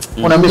sana.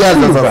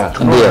 Unaambiaje sasa?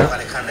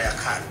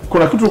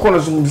 Kuna kitu uko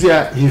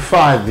unazungumzia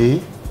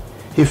hifadhi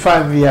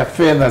ya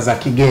fedha za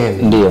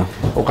kigeni. Ndio.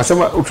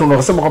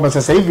 Unasema kwamba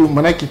sasa hivi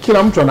maana yake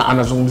kila mtu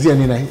anazungumzia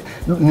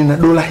nina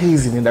dola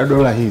hizi, nina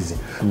dola hizi.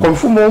 Kwa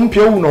mfumo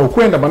mpya huu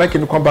unaokwenda maana yake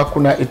ni kwamba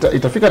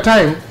itafika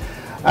time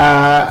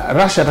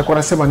Russia atakuwa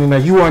anasema nina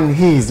yuan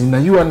hizi, nina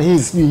yuan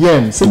hizi,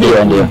 yen, si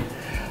ndio?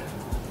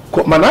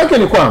 Maana yake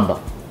ni kwamba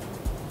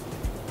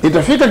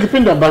itafika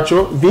kipindi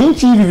ambacho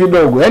vinchi hivi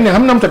vidogo, yani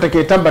hamna mtu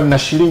atakayetamba na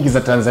shilingi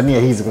za Tanzania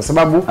hizi, kwa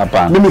sababu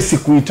mimi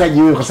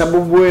sikuhitaji wewe, kwa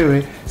sababu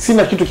wewe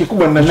sina kitu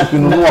kikubwa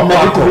ninachokinunua kwako.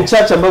 Na vitu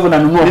vichache ambavyo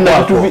nanunua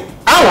kwako.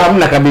 Au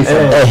hamna kabisa.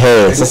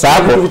 Sasa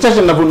hapo vitu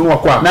vichache ninavyonunua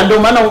kwako. Na ndio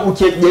maana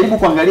ukijaribu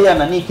kuangalia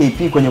nani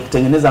KP kwenye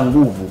kutengeneza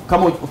nguvu,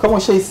 kama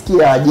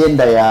ushaisikia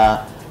agenda ya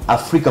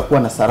Afrika kuwa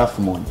na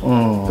sarafu moja.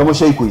 Kama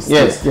ushawahi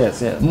kuisikia. Yes.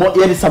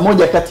 Yaani saa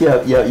moja kati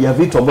ya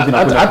vitu ambavyo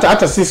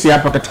hata sisi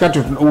hapa katikati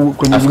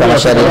kwenye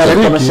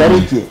Afrika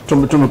Mashariki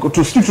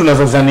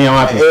tunazozania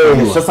wapi?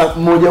 Sasa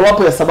moja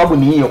wapo ya sababu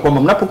ni hiyo,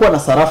 kwamba mnapokuwa na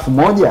sarafu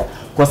moja,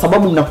 kwa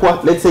sababu mnakuwa,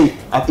 let's say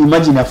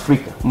imagine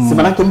Afrika, si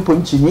manake mpo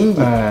nchi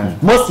nyingi,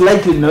 most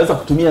likely mnaweza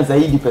kutumia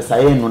zaidi pesa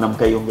yenu na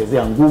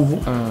mkaiongezea nguvu,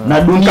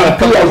 na dunia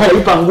pia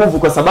itaipa nguvu,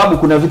 kwa sababu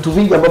kuna vitu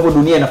vingi ambavyo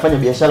dunia inafanya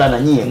biashara na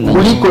nyie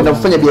kuliko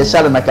inafanya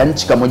biashara na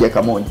kanchi kamoja.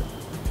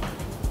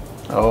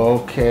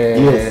 Okay.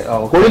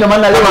 Kwa hiyo ina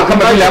maana leo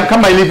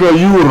kama ilivyo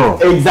euro.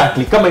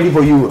 Exactly, kama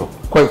ilivyo euro.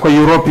 Kwa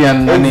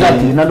European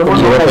exactly. Na ndio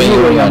maana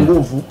euro ina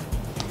nguvu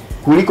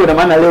kuliko, na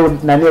maana leo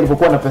nani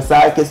alipokuwa na pesa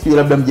yake, sio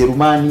labda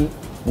Mjerumani,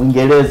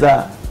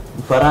 Uingereza,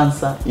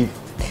 Ufaransa hivi.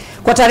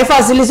 Kwa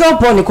taarifa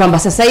zilizopo ni kwamba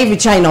sasa hivi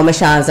China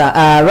wameshaanza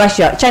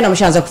China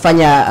wameshaanza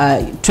kufanya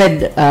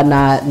trade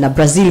na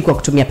Brazil kwa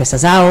kutumia pesa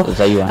zao.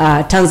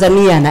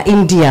 Tanzania na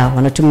India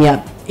wanatumia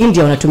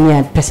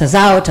pesa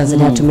zao,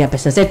 Tanzania wanatumia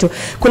pesa zetu.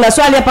 Kuna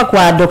swali hapa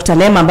kwa Dr.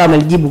 Neema ambaye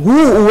amelijibu,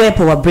 huu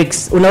uwepo wa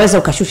BRICS unaweza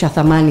ukashusha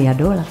thamani ya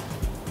dola?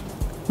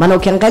 Maana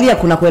ukiangalia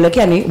kuna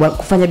kuelekea ni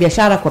kufanya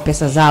biashara kwa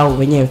pesa zao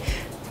wenyewe,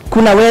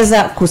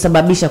 kunaweza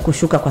kusababisha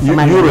kushuka kwa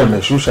thamani. Euro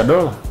imeshusha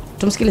dola.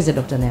 Tumsikilize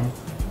Dr. Neema.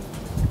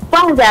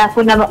 Kwanza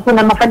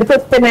kuna mafanikio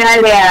tuseme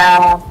yale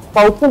ya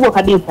kwa ukubwa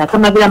kabisa,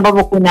 kama vile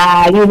ambavyo kuna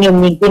union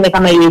nyingine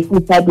kama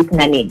USD SADC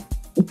na nini.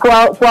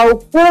 Kwa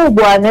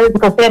ukubwa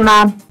naweza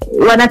kusema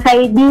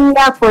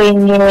wanasaidia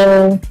kwenye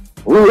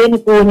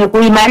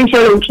kuimarisha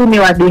ule uchumi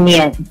wa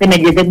dunia, tuseme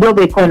the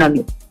global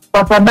economy,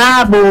 kwa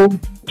sababu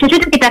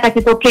chochote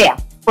kitakachotokea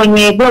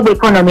kwenye global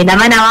economy, na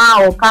maana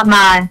wao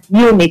kama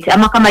unit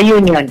ama kama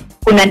union,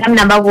 kuna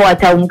namna ambavyo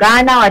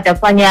wataungana,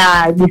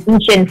 watafanya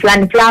decision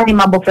fulani,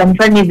 mambo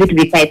fulani vitu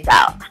vikae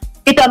sawa.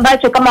 Kitu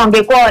ambacho kama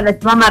wangekuwa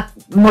wanasimama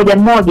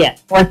mmoja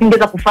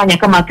wasingeweza kufanya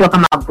kama wakiwa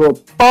kama group.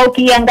 Kwa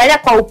ukiangalia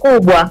kwa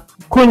ukubwa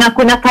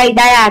kuna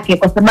faida yake,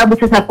 kwa sababu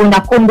sasa kuna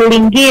kundi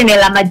lingine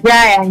la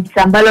giants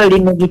ambalo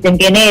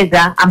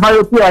limejitengeneza,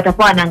 ambalo pia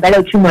watakuwa wanaangalia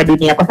uchumi wa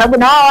dunia, kwa sababu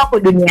na wao wako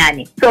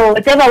duniani. So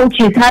whatever which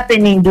is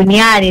happening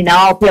duniani, na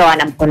wao pia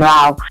wana mkono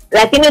wao.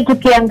 Lakini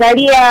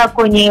tukiangalia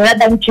kwenye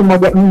labda nchi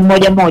moja,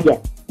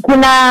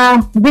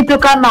 kuna vitu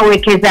kama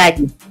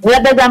uwekezaji.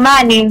 Labda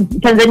zamani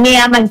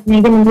Tanzania ama nchi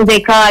nyingine inaweza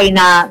ikawa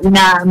ina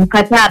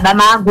mkataba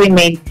ama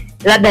agreement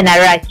labda na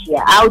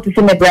Russia au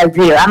tuseme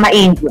Brazil ama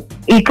India,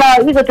 ikawa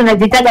hizo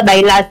tunazitaga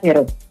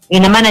bilateral,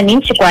 ina maana ni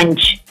nchi kwa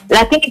nchi.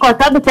 Lakini kwa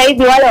sababu sasa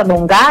hivi wale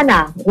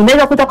wameungana,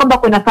 unaweza kuta kwamba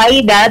kuna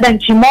faida labda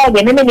nchi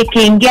moja, mimi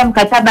nikiingia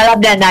mkataba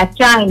labda na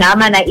China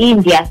ama na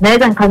India,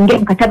 naweza nikaingia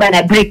mkataba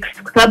na BRICS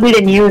kwa sababu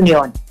ile ni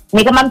union.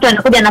 Ni kama mtu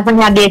anakuja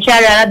anafanya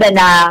biashara labda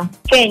na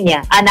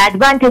Kenya, ana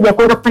advantage ya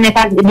kuweza kufanya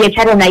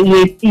biashara na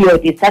EAC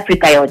yote, East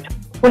Africa yote.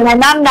 Kuna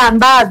namna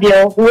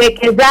ambavyo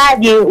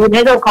uwekezaji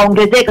unaweza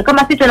ukaongezeka. Kama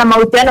sisi tuna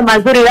mahusiano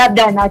mazuri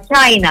labda na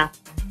China,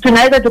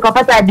 tunaweza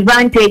tukapata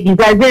advantage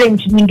za zile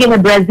nchi nyingine,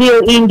 Brazil,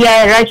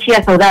 India,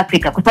 Russia, South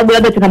Africa, kwa sababu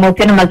labda tuna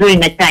mahusiano mazuri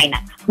na China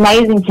na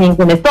hizi nchi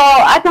nyingine. So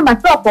hata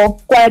masoko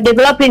kwa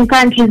developing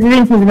countries,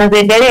 nchi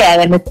zinazoendelea,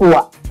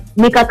 yamekuwa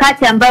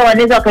mikakati ambayo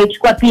wanaweza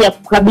wakaichukua pia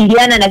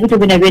kukabiliana na vitu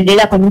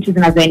vinavyoendelea kwa nchi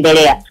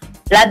zinazoendelea,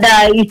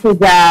 labda issue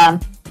za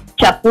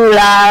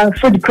chakula,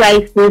 food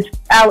crisis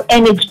au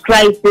energy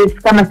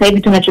crisis kama sasa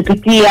hivi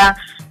tunachopitia,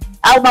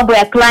 au mambo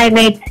ya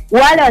climate.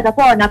 Wale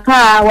watakuwa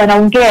wanakaa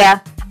wanaongea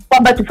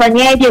kwamba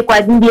tufanyeje kwa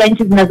ajili ya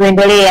nchi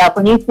zinazoendelea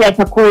kwenye issue ya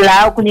chakula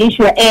au kwenye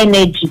issue ya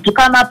energy,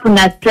 tukama hapo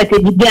na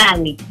strategy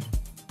gani.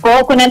 Kwa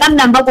hiyo kuna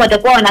namna ambapo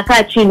watakuwa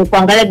wanakaa chini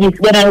kuangalia jinsi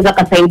gani wanaweza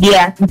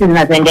kusaidia nchi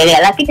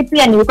zinazoendelea. Lakini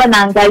pia nilikuwa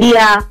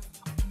naangalia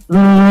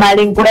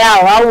malengo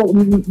yao au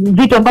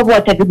vitu ambavyo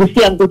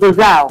watavigusia, nguzo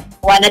zao.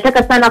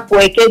 Wanataka sana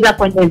kuwekeza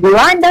kwenye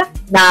viwanda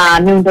na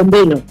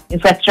miundombinu,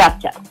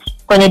 infrastructure,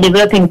 kwenye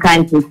developing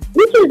countries,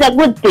 which is a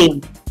good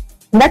thing.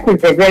 That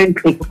is a very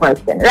tricky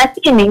question.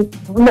 Lakini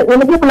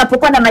unajua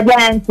kunapokuwa na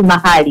majianti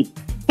mahali,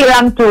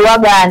 kila mtu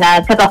waga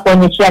anataka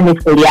kuonyesha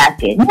misuli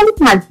yake.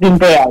 It has been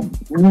there.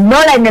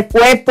 Dola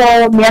imekuwepo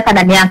miaka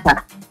na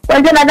miaka.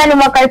 Kwanza nadhani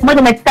mwaka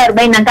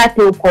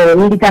 1943 huko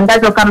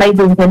ilitangazwa kama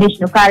hizo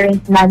international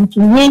currency, na nchi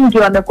nyingi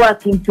wamekuwa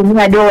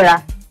wakitumia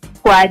dola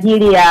kwa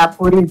ajili ya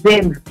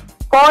kureserve.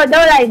 Kwa hiyo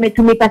dola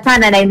imetumika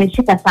sana na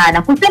imeshika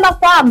sana. Kusema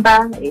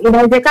kwamba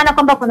inawezekana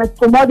kwamba kuna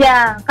siku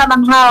moja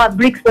kama hawa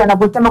BRICS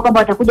wanaposema kwamba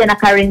watakuja na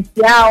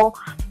currency yao,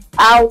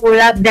 au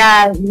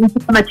labda nchi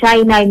kama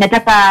China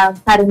inataka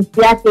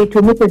currency yake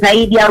itumike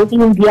zaidi, au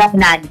India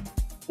nani,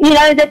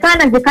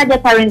 inawezekana zikaja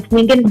currency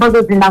nyingine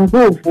ambazo zina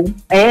nguvu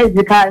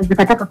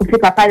zikataka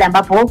kufika pale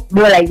ambapo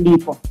dola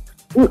ilipo.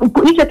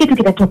 Hicho kitu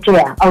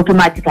kitatokea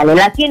automatically,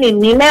 lakini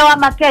ni leo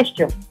ama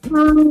kesho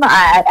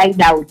I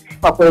doubt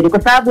kwa kweli,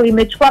 kwa sababu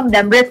imechukua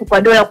muda mrefu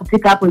kwa dola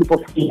kufika hapo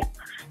ilipofikia.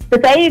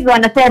 Sasa hivi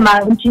wanasema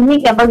nchi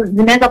nyingi ambazo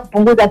zinaweza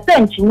kupunguza, sio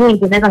nchi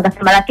nyingi naweza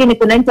ngasema, lakini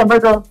kuna nchi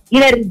ambazo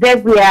ile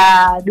reserve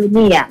ya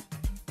dunia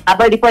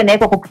ambayo ilikuwa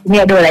inawekwa kwa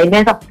kutumia dola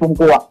inaweza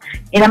kupungua.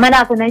 Ina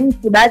maana kuna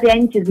nchi, baadhi ya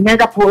nchi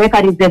zinaweza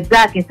kuweka reserve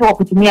zake sio kwa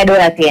kutumia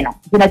dola tena,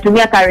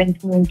 zinatumia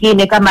currency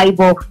nyingine kama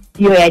hivyo,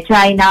 hiyo ya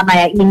China ama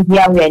ya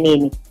India au ya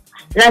nini.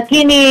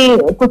 Lakini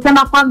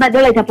kusema kwamba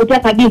dola itapotea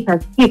kabisa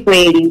si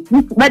kweli.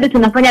 Bado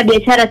tunafanya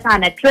biashara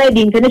sana,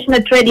 trade,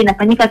 international trade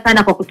inafanyika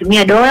sana kwa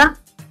kutumia dola.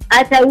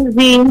 Hata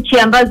hizi nchi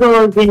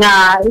ambazo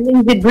zina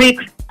hizi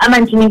BRICS ama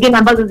nchi nyingine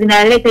ambazo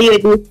zinaleta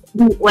hiyo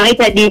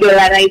wanaita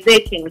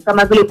de-dollarization,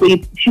 kama vile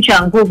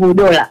kuishusha nguvu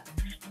dola,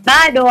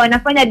 bado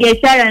wanafanya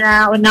biashara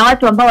na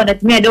watu ambao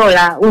wanatumia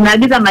dola.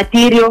 Unaagiza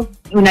material,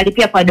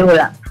 unalipia kwa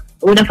dola.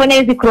 Unafanya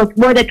hizi cross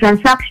border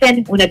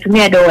transaction,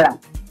 unatumia dola.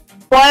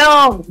 Kwa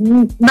hiyo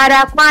mara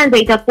ya kwanza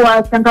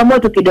itakuwa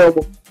changamoto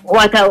kidogo.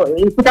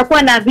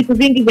 Kutakuwa na vitu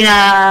vingi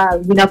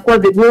vinakuwa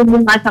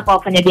vigumu, hasa kwa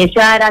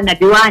wafanyabiashara na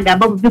viwanda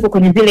ambao viko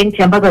kwenye zile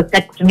nchi ambazo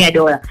hazitaki kutumia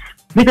dola.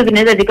 Vitu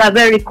vinaweza vikawa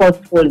very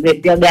costful,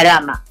 vya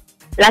gharama.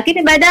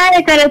 Lakini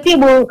baadaye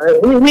taratibu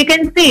we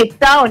can see,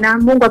 tutaona,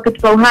 Mungu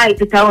akitupa uhai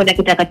tutaona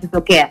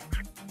kitakachotokea.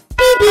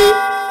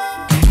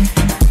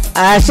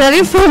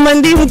 Sharifu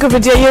Mandimu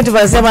kupitia YouTube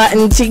anasema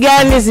nchi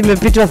gani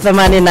zimepitwa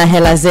thamani na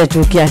hela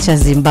zetu ukiacha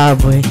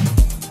Zimbabwe?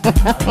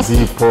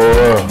 Zipo.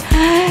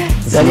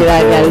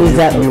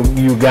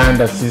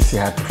 Uganda sisi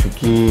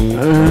hatufikii.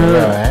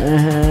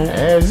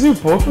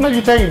 Zipo,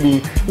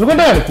 tunajitahidi.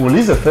 Nilikwenda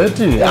nikuulize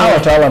Feti, hao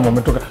wataalamu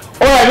wametoka.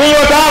 Ni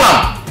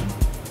wataalamu.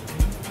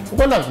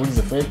 Nilikwenda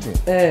kuuliza Feti.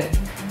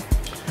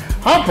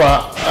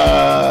 Hapa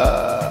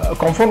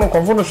kwa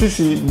mfano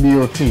sisi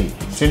BOT,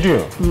 si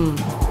ndio?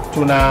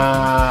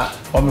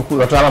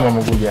 Wataalamu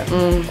wamekuja.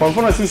 Kwa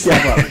mfano sisi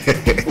hapa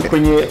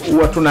kwenye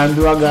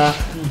tunaambiwaga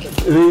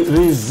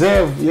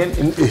reserve,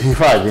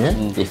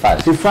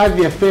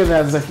 hifadhi ya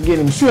fedha za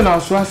kigeni. Msiwe na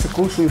wasiwasi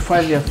kuhusu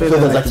hifadhi ya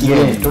fedha za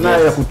kigeni,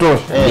 tunayo ya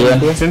kutosha.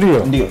 Si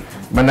ndio? Ndio.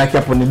 Maana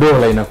hapo ni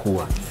dola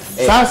inakuwa.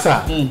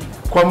 Sasa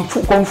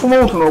kwa mfumo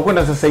huu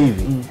tunaokwenda sasa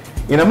hivi,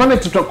 ina maana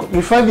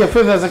hifadhi ya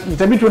fedha za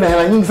itabidi tuna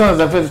hela nyingi sana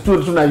za fedha.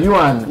 Tuna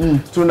yuan,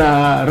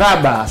 tuna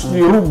raba,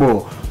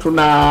 rubo,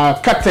 tuna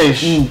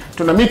cash,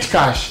 tuna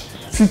cash.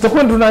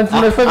 Sitakuwa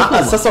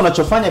tunahifadhi. Sasa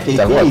unachofanya KPI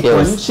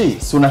kwa nchi,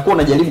 si unakuwa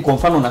unajaribu, kwa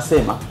mfano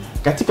unasema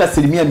katika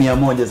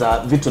 100% za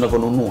vitu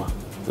unavyonunua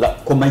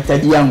kwa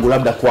mahitaji yangu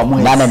labda kwa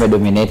mwezi, nani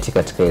amedominate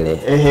katika ile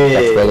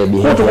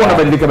behavior, utakuwa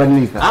unabadilika.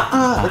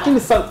 Lakini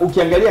sasa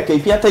ukiangalia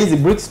KPI hata hizi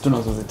BRICS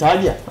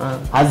tunazozitaja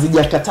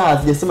hazijakataa,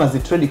 hazijasema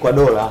zitrade kwa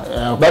dola.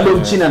 Bado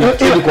China na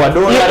trade kwa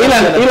dola,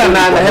 ila na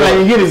hela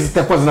nyingine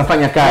zitakuwa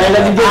zinafanya kazi.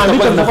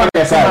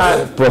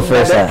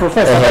 Profesa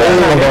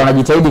ndio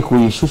wanajitahidi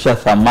kuishusha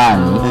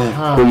thamani,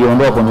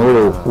 kuiondoa kwenye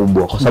ule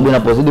ukubwa, kwa sababu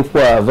inapozidi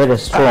kuwa very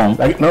strong.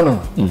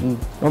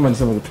 Naomba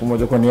niseme kitu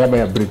kimoja kwa niaba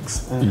ya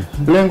BRICS.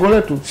 Lengo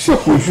letu sio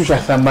kuishusha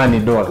thamani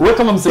dola. Wewe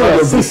kama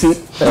msemaji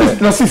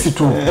sisi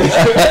tu.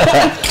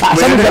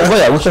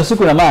 Ngoja, mwisho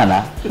siku na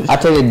maana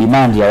hata ile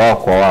demand ya wao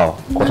kwa wao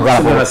kutokana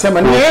na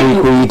wanasema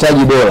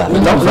kuhitaji dola.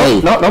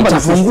 Naomba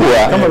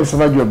nifungua kama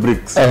msemaji wa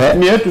BRICS.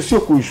 Ni yetu sio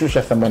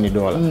kuishusha thamani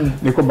dola.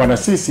 Ni kwamba na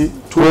sisi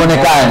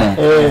tuonekane.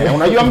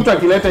 Unajua mtu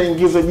akileta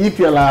ingizo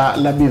jipya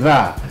la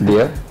bidhaa.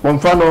 Ndio. Kwa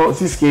mfano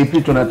sisi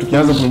KP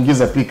tukianza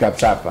kuingiza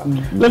pickups hapa.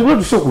 Lengo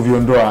letu sio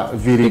kuviondoa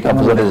virika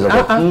zote hizo.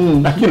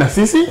 Lakini na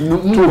sisi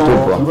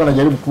tuko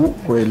najaribu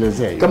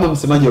kuelezea hiyo. Kama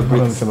msemaji wa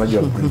BRICS.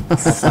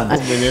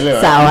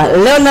 Sawa.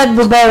 Leonard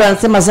Bubera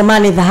anasema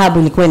zamani dhahabu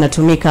ilikuwa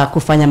inatumika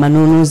kufanya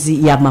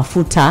manunuzi ya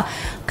mafuta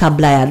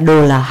kabla ya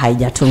dola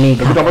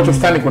haijatumika. Kitu ambacho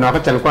Stani kuna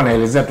wakati alikuwa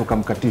anaelezea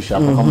tukamkatisha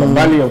hapo kwamba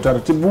mbali ya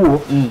utaratibu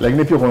huo,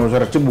 lakini pia kuna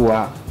utaratibu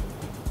wa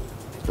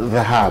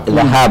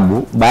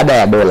dhahabu baada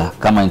ya dola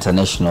kama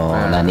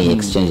international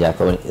exchange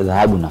yako,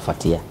 dhahabu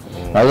inafuatia.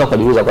 Unaweza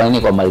kujiuliza kwa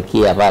nini kwa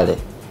Malkia pale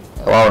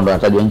wao ndo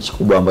wanatajwa nchi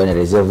kubwa ambayo ina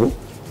reserve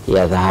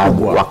ya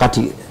dhahabu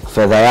wakati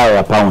fedha yao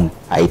ya pound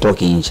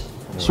haitoki nje.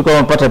 Sio kama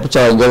unapata picha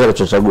ya Uingereza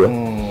kuchochagua.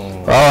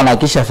 Wao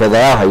wanahakisha fedha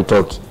yao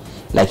haitoki,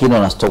 lakini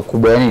wana stock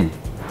kubwa ya nini?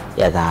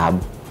 Ya dhahabu.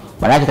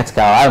 Maana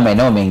katika hayo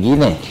maeneo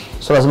mengine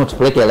sio lazima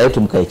tupeleke hela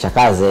yetu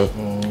mkaichakaze,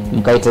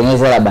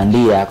 mkaitengeneza hela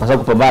bandia, kwa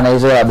sababu kupambana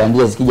hizo hela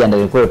bandia zikija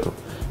ndani kwetu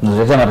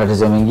ndio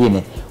matatizo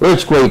mengine. Wewe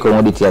chukua hii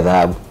commodity ya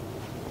dhahabu,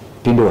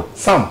 pindua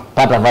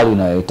pata value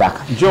unayotaka.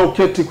 Njoo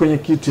keti kwenye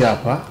kiti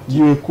hapa,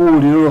 jiwe kuu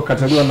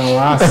lililokataliwa na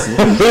waasi.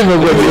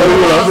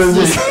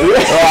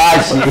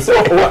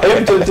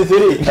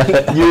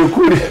 M23 jiwe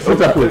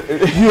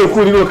kuu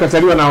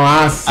lililokataliwa na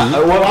waasi.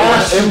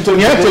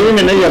 Niache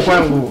mimi na hiyo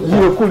kwangu.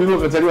 Jiwe kuu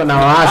lililokataliwa na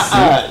waasi.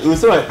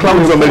 Unasema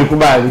kwangu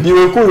wamelikubali.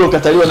 Jiwe kuu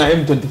lililokataliwa na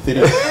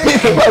M23.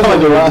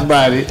 Kwangu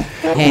wamelikubali.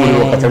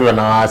 Lililokataliwa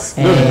na waasi.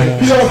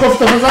 Kisha makofi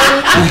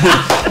tafadhali.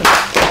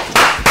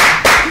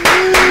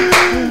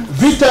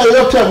 vita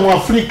yote ya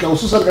Mwafrika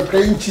hususan katika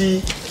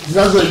nchi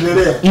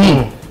zinazoendelea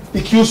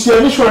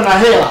ikihusianishwa na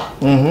hela,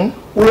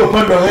 ule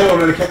upande wa hela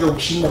unaelekea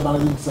kushinda mara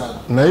nyingi sana.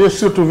 Na hiyo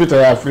sio tu vita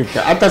ya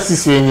Afrika, hata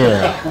sisi wenyewe.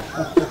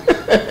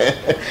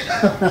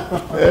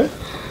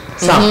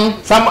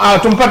 Sam,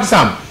 tumpate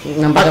Sam.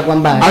 Nampata kwa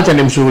mbali. Acha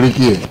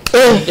nimshughulikie.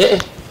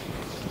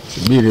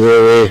 Subiri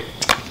wewe.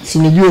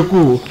 Sinijue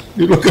kuu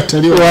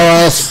nilokataliwa na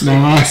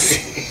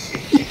waasi.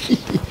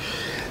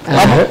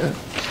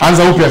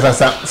 Anza upya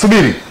sasa.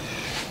 Subiri.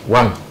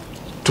 1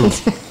 2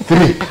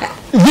 3.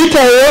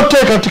 Vita yote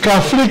katika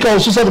Afrika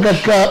hususan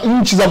katika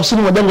nchi za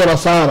kusini mwa jangwa la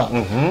Sahara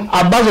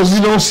ambazo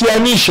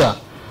zinahusianisha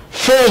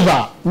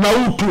fedha na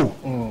utu,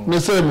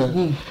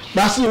 niseme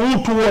basi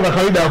utu huwa na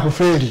kawaida ya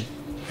kufeli.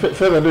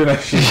 Fedha ndio ina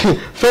shida.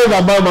 Fedha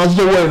ambayo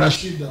mazito huwa ina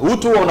shida.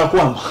 Utu huwa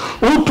unakwama.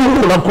 Utu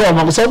huwa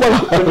unakwama kwa sababu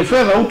kwenye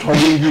fedha utu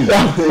haingii.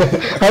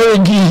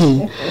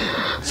 Haingii.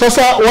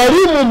 Sasa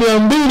walimu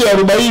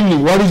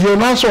 240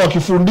 walivyonaswa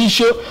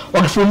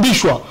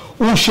wakifundishwa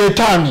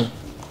ushetani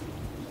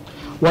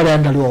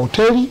waliandaliwa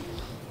hoteli.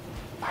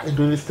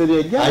 Ndio ni story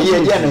ya jana.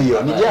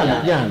 Hiyo ni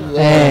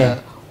jana.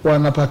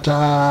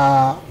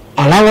 Wanapata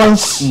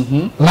allowance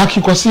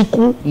laki kwa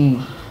siku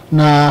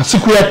na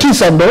siku ya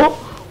 9 ndo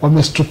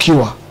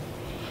wamestukiwa.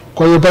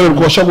 Kwa hiyo pale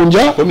ulikuwa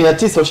shagunja kwa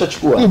 900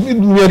 ushachukua.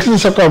 900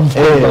 shaka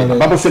mfuko.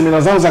 Ambapo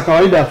semina zao za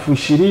kawaida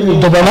 20,000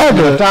 ndio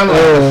bado 5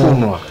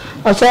 kufunwa.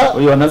 Sasa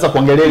hiyo wanaanza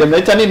kuongelea ile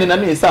mnaita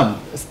nini Sam?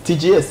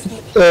 TGS.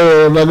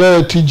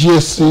 Na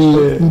TGS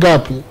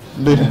ngapi?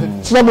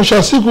 Sasa mwisho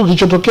wa siku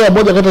kilichotokea,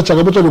 moja kati ya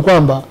changamoto ni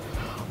kwamba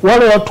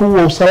wale watu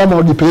wa usalama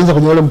wajipeleza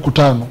kwenye wale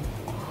mkutano.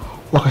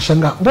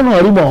 Wakashangaa, mbona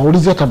walimu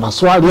hawaulizi hata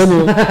maswali,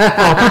 yani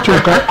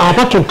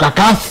hawapati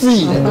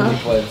ukakasi.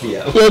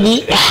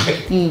 Yani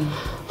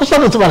sasa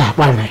nasema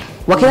bwana,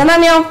 wakina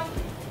nani hao?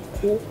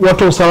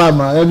 Watu wa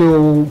usalama,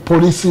 yani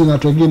polisi na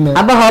watu wengine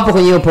ambao hawapo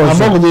kwenye hiyo pozo.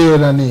 Ambao kwenye hiyo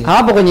nani?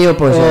 Hawapo kwenye hiyo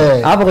pozo.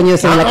 Hawapo kwenye hiyo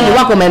sema, lakini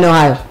wako maeneo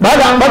hayo.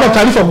 Baada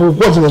taarifa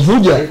kukua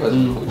zimevuja,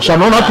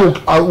 ushaona watu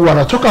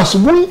wanatoka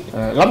asubuhi,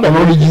 labda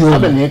warudi jioni.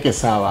 Labda niweke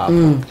sawa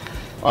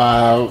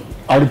hapa.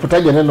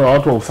 Alipotaja neno wa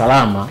watu wa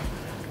usalama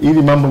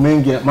ili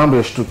mambo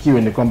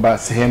yashtukiwe, ni kwamba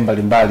sehemu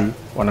mbalimbali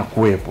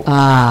wanakuwepo.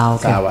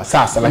 Okay. Sawa.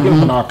 Sasa lakini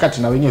kuna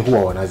wakati na wenyewe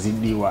huwa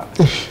wanazidiwa.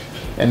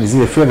 Yaani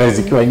zile fedha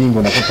zikiwa nyingi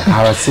unakuta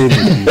hawasemi.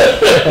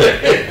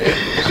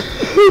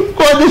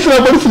 Kwa jeshi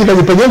la polisi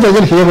likajipenyeza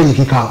ile kwenye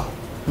kikao.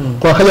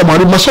 Kwa kaja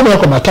mwalimu, masomo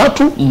yako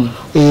matatu,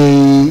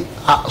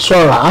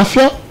 swala la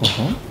afya,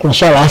 kuna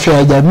swala la afya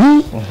ya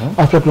jamii,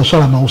 afya, kuna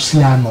swala la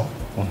mahusiano.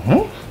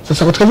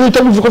 Sasa katika vile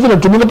vitabu viko vile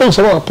tumeona pale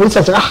swala la polisi,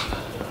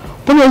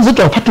 mbona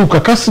wenzetu wapate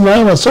ukakasi na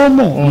haya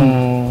masomo?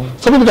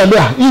 Sasa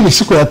nikamwambia hii ni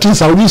siku ya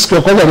 9 au siku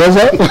ya kwanza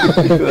naweza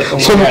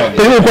somo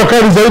ile kwa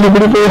kali zaidi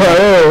kuliko hiyo.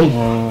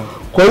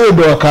 Kwa hiyo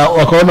ndio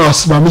wakaona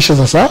wasimamishe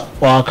sasa,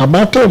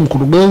 wakamate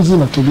mkurugenzi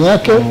na timu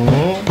yake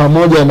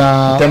pamoja na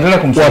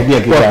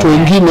watu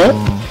wengine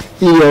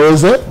ili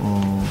waweze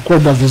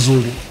kwenda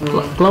vizuri.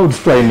 Cloud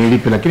Spray ni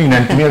lipi, lakini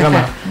inanitumia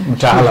kama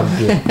mtaalamu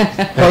pia.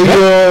 Kwa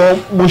hiyo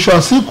mwisho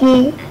wa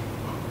siku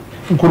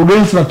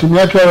mkurugenzi na timu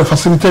yake wale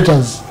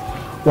facilitators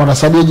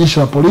wanasaidia jeshi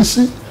la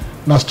polisi,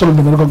 na story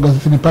ndio imeandikwa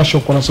gazetini Pasho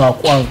kwa sawa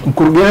kwa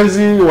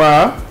mkurugenzi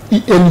wa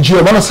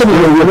NGO bana sema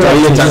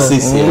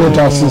ile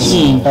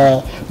taasisi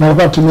na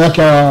kwa timu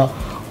yake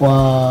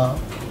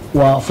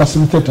wa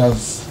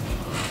facilitators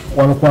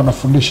walikuwa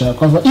wanafundisha.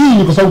 Kwanza hii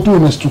ni kwa sababu tu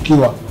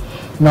imestukiwa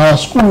na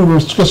skulu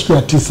imestukia siku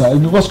ya 9,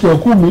 ingekuwa siku ya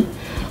 10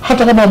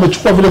 hata kama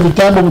wamechukua vile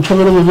vitabu,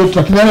 wamechukua vile vyote,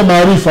 lakini yale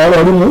maarifa wale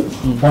walimu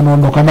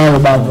wanaondoka nayo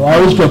bado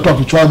hawezi kutoa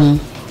kichwani.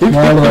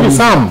 Hivi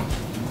Sam,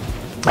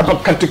 hapa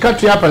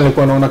katikati hapa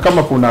nilikuwa naona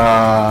kama kuna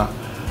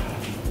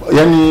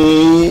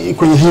yani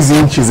kwenye hizi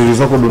nchi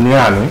zilizoko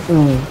duniani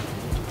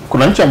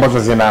kuna nchi ambazo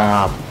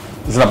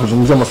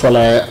zinapozungumzia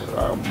masuala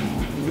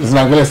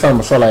zinaangalia sana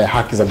masuala ya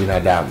haki za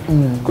binadamu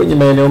kwenye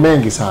maeneo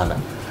mengi sana,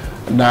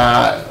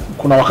 na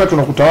kuna wakati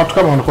unakuta watu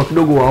kama wanakuwa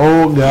kidogo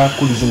waoga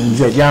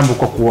kulizungumzia jambo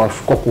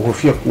kwa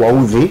kuhofia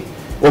kuwaudhi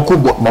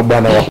wakubwa,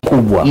 mabwana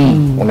wakubwa.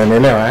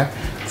 Unanielewa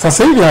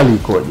Sasa hivi hali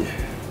ikoje?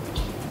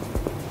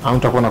 Au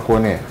utakuwa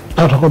nakuonea?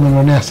 Utakuwa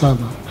unaonea sana.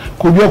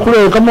 Kujua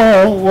kule kama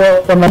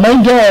wana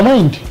mind au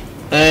mind.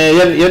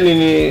 Yani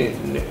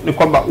ni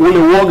kwamba ule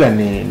uoga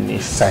ni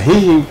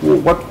sahihi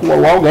watu kuwa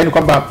waoga, yani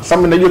kwamba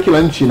sababu najua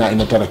kila nchi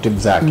ina taratibu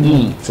zake.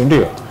 Si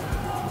ndio?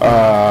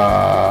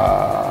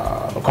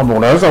 Kama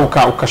unaweza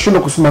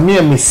ukashindwa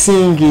kusimamia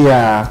misingi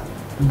ya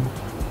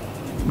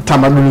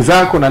tamaduni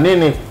zako na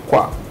nini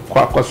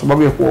kwa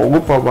sababu ya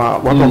kuogopa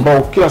watu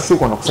ambao kila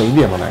siku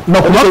wanakusaidia maana.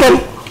 Na kuna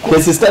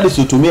case studies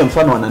utumie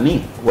mfano wa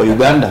nani wa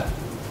Uganda.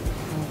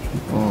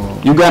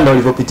 Uganda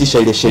walivyopitisha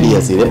ile sheria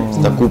zile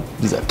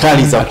za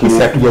kali za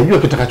kujua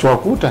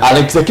kitakachowakuta.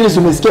 Alex Achilles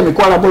umesikia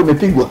mikwala ambayo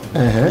imepigwa.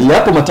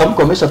 Hapo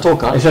matamko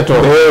yameshatoka.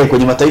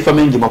 Kwenye mataifa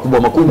mengi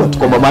makubwa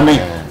tuko maana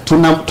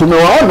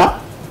tumewaona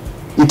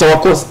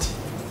itawakosti.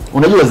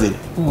 Unajua zile.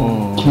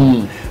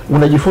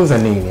 unajifunza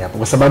nini hapo?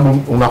 Kwa sababu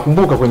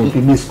unakumbuka kwenye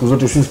PB siku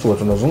zote sisi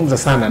tunazungumza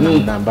sana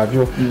namna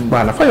ambavyo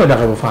bwana fanya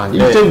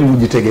utakavyofanya ili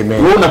ujitegemee.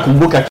 Wewe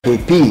unakumbuka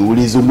KP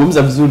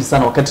ulizungumza vizuri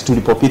sana wakati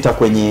tulipopita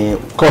kwenye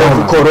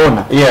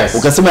corona. Yes.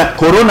 Ukasema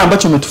corona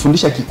ambacho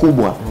umetufundisha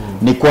kikubwa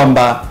ni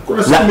kwamba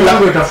kuna siku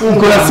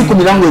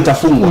milango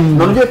itafungwa.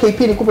 Na unajua KP,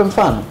 nikupe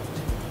mfano.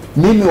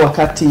 Mimi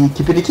wakati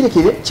kipindi kile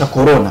cha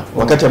corona,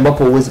 wakati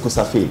ambapo huwezi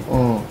kusafiri,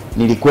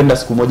 nilikwenda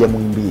siku moja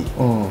Muhimbili.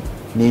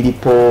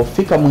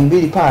 Nilipofika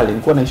Muhimbili pale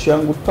nilikuwa na issue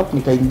yangu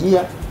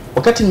nikaingia.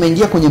 Wakati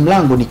nimeingia kwenye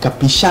mlango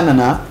nikapishana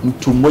na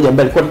mtu mmoja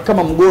ambaye alikuwa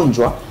kama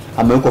mgonjwa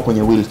amewekwa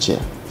kwenye wheelchair.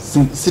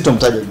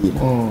 Sitomtaja jina.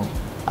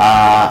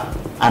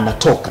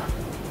 Anatoka.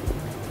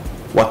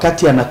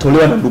 Wakati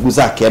anatolewa na ndugu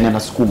zake, yani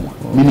anasukumwa.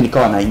 Mimi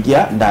nikawa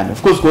naingia ndani.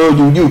 Of course kwa hiyo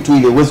juu tu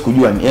ile huwezi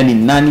kujua yani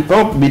nani,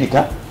 mimi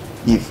nika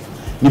hivi.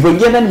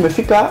 Nilipoingia ndani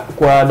nimefika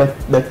kwa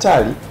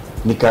daktari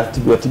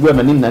nikatibiwa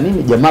na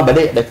nini. Jamaa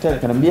baadaye daktari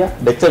akaniambia,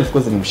 daktari of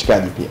course ni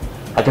mshikaji pia.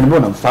 Akaniambia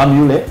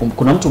unamfahamu yule,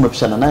 kuna mtu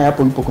umepishana naye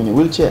hapo yupo kwenye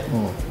wheelchair.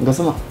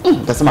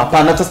 Nikasema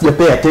hapana, hata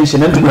sijapay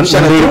attention. Ndio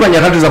tumepishana kwa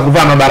nyakati za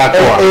kuvaa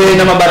mabarakoa.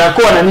 Na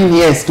mabarakoa na nini,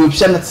 yes,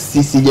 tumepishana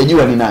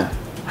sijajua ni nani.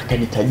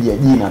 Akanitajia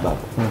jina baba.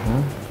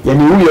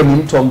 Yaani huyo ni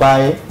mtu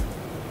ambaye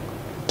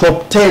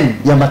top 10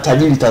 ya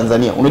matajiri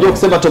Tanzania. Unajua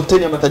kusema top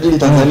 10 ya matajiri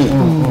Tanzania.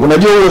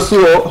 Unajua huyo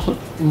sio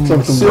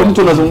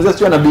mtu unazungumzia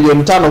sio na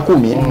bilioni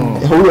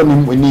 5-10. Huyo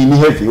ni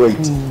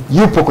heavyweight.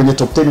 Yupo kwenye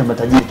top 10 ya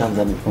matajiri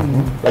Tanzania.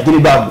 Lakini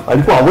babu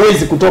alikuwa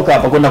hawezi kutoka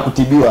hapa kwenda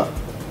kutibiwa.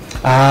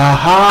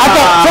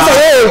 Hata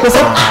sasa yeye kwa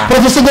sababu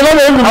Profesa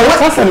Jarabi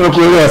sasa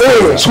nimekuelewa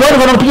sasa.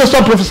 Swali wanapiga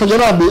stop Profesa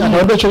Jarabi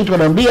anaambia hicho kitu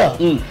anaambia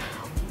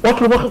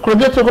watu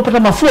kuna kupata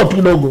mafua tu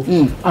kidogo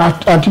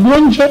atibiwa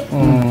nje.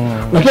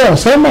 Lakini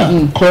anasema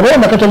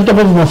corona kati ya vitu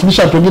ambavyo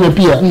vinafundisha watu wengine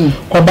pia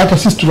kwamba hata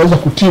sisi tunaweza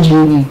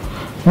kutibu.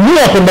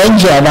 Nia kwenda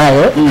nje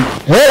anayo,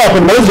 hela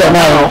kwenda nje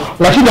anayo,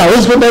 lakini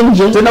hawezi kwenda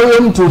nje. Tena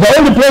huyo mtu the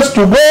only place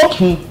to go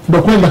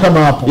ndio kwenda kama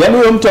hapo. Yaani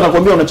huyo mtu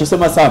anakuambia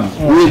unachosema sana.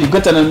 Huyo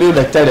ukata ananiambia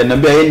daktari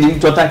ananiambia yeye ni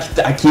mtu hata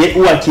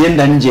huwa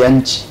akienda nje ya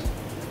nchi.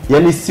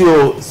 Yaani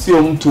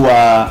sio mtu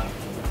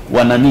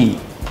wa nani.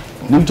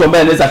 Ni mtu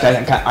ambaye anaweza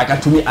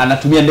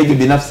anatumia ndege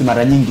binafsi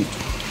mara nyingi tu.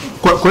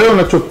 Kwa hiyo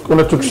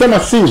unachokisema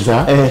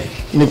Siza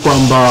ni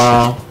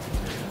kwamba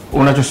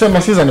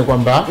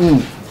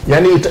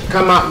yani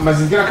kama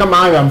mazingira kama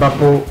hayo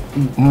ambapo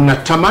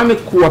mnatamani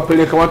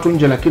kuwapeleka watu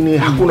nje lakini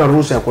hakuna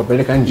ruhusa ya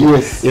kuwapeleka nje.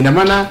 Ina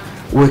maana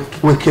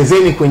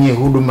wekezeni kwenye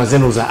huduma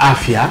zenu za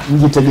afya,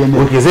 mjitegemee.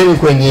 Wekezeni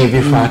kwenye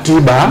vifaa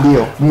tiba,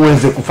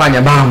 muweze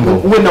kufanya mambo.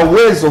 Uwe na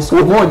uwezo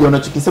siku moja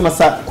unachokisema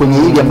sasa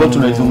kwenye hili ambayo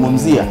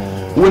tunalizungumzia.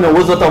 Uwe na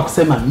uwezo hata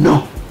kusema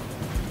no.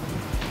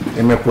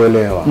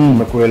 Nimekuelewa.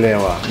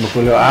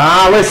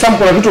 Wewe Sam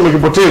kuna vitu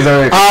umekipoteza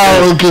wewe.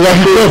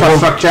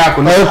 Infrastructure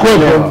yako.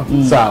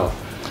 Sawa.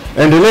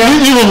 Endelea.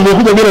 Hiyo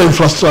nimekuja bila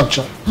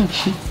infrastructure.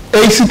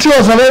 ACT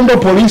Wazalendo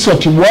polisi wa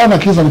Tibuana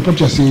kiza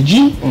ripoti ya CAG.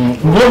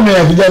 Ngome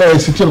ya vijana wa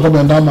ACT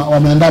walikuwa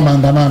wameandaa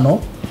maandamano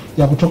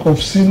ya kutoka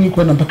ofisini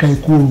kwenda mpaka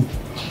Ikulu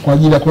kwa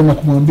ajili ya kwenda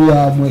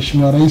kumwambia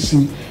Mheshimiwa Rais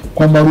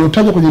kwamba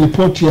waliotajwa kwenye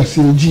ripoti ya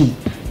CAG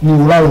ni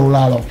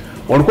ulalo.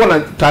 Walikuwa na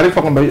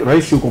taarifa kwamba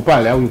rais yuko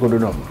pale au yuko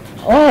Dodoma?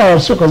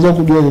 Sio kazi yako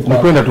kujua yuko.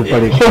 Kwenda tu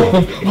pale.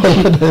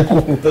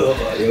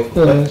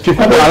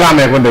 Kikubwa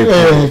alama ya kwenda huko.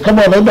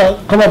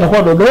 Kama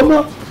atakuwa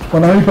Dodoma,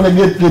 wanaona pale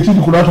gate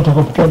kuna watu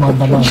watakapokuwa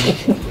maandamano.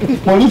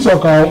 Polisi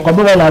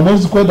wakabla la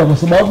mwezi kwenda kwa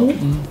sababu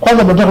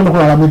kwanza wanataka kwenda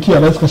kulalamikia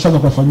rais kashaanza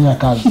kufanyia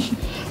kazi.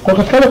 Kwa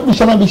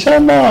katika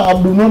kubishana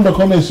Abdul Nondo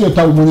kaona isiyo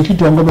tabu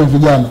mwenyekiti wa ngome ya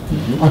vijana.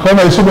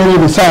 Akaona isome ile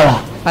risala.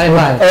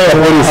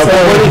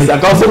 Polisi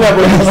akawasomea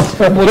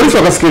polisi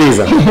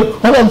wakasikiliza.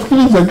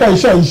 Wakasikiliza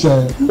kaisha.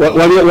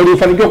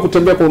 Walifanikiwa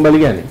kutembea kwa umbali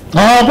gani?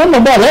 Kwenda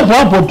mbali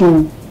hapo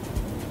tu.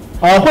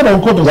 Hawakwenda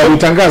ukoto.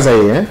 Walitangaza hii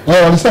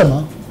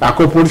walisema.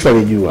 Kwa polisi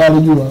walijua.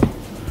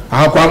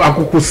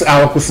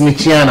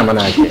 Hawakusnichiana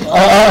maana yake.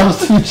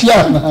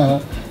 Snitchiana.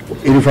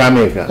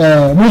 Ilifahamika.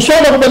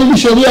 Mswada kubadili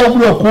sheria au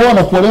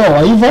kuoa kuolewa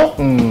waiva.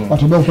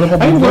 Watembea kupeleka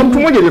kwa mtu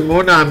mmoja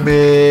nimeona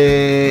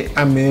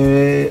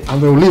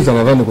ameuliza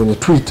nadhani kwenye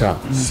Twitter,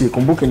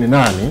 sikumbuki ni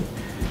nani.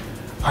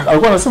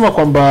 Alikuwa anasema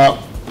kwamba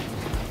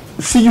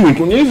sijui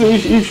kwenye hizo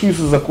issues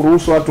za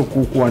kuruhusu watu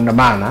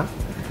kuandamana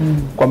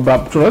kwamba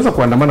tunaweza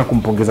kuandamana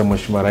kumpongeza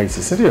Mheshimiwa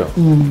Rais, si ndio?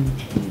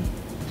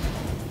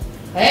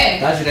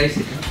 Kazi rais.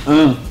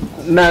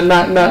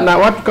 Na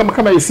watu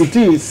kama ACT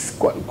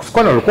kwa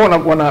walikuwa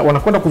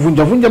wanakwenda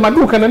kuvunja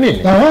maduka na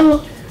nini?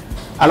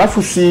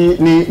 Alafu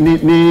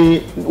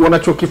ni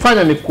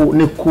wanachokifanya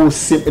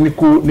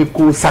ni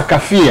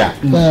kusakafia.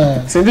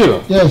 Si ndio?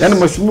 Yaani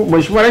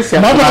Mheshimiwa Rais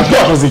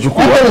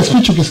atazichukua. Hata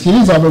speech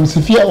ukisikiliza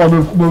wamemsifia,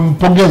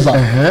 wamempongeza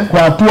kwa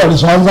hatua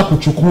alizoanza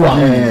kuchukua.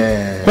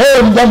 Kwa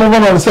hiyo ni jambo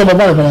ambalo walisema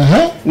pale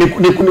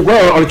ni kwa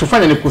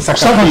walichofanya ni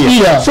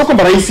kusakafia. Sio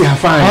kwamba rais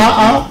hafanyi.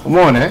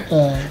 Umeona?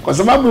 Kwa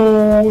sababu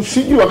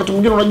sijui wakati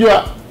mwingine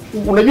unajua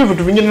unajua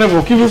vitu vingine navyo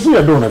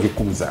ukivizuia ndio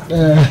unavikuza.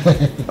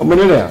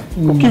 Umeelewa?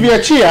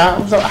 Ukiviachia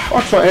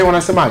watu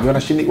wanasemaje,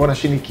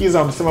 wanashinikiza,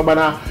 wanasema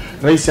bana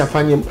rais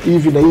afanye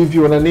hivi na hivi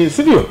wana nini,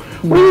 si ndio?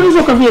 Unaweza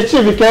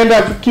ukaviachia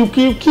vikaenda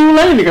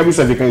kiulaini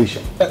kabisa vikaisha.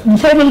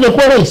 Mfano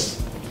ningekuwa rais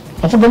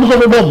afungamiko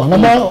Dodoma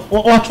na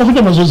watu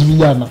wafike mazoezi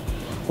vijana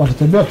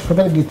watatembea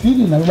kufika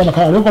getini na baba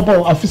kana leo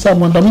hapo afisa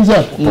mwandamizi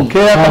hapo.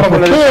 Pokea kama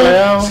kuna risala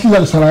yao. Sikiza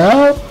risala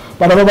yao.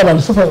 Baada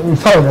baba sasa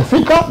mfao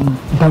unafika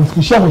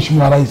mtamfikishia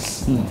mheshimiwa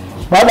rais.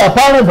 Baada ya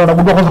pale ndio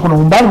anagundua kwanza kuna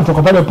umbali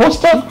kutoka pale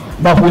posta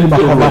na kule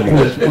makao makuu.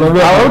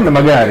 Hao na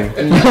magari.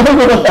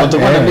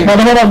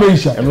 Maandamano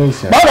yameisha.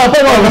 Baada ya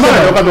pale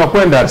wakati wa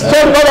kwenda.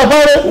 Story baada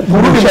pale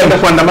kurudi kwenda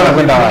kuandamana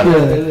kwenda wapi?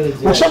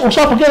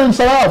 Ushapokea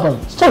risala yao pale.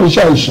 Story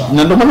ishaisha.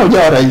 Na ndio maana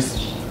hujawa rais.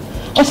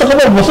 Sasa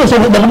kama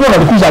unasema ndio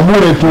analikuza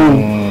bure tu.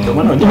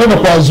 Ndio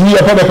kwa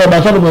zuia pale kwa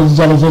batani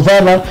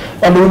mzalozozana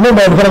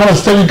aliomba kama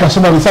story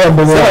kasoma risala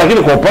mbele. Sasa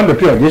lakini kwa upande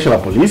pia jeshi la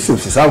polisi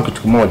usisahau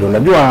kitu kimoja.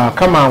 Unajua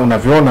kama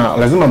unaviona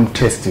lazima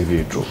mtesti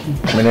vitu.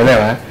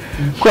 Umeelewa?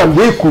 Kwa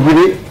mbiku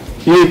vile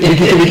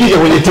ikikija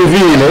kwenye TV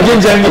ile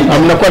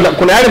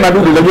kuna yale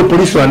madudu unajua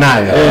polisi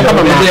wanayo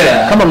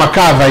kama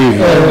makava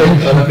hivi.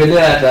 Wana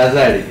bendera ya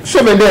tahadhari.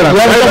 Sio bendera,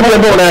 yale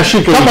ambayo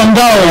unayashika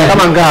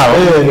kama ngao.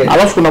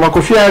 Alafu kuna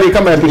makofia yale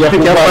kama ya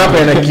pikipiki hapa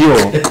yana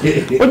kioo.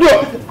 Unajua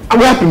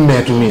wapi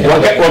mmetumia?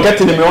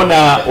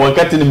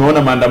 Wakati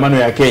nimeona maandamano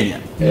ya Kenya.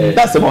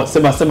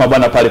 Sema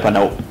bwana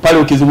pale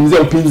ukizungumzia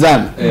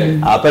upinzani,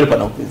 pale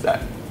pana upinzani.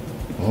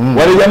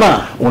 Wale jamaa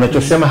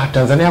unachosema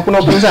Tanzania hakuna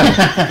upinzani.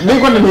 Mimi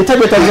kwa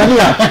nimehitaji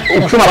Tanzania.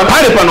 Ukisema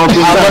pale pana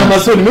upinzani.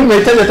 Masudi mimi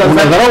nimehitaji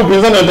Tanzania. Unadharau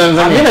upinzani wa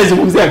Tanzania. Mimi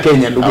nazungumzia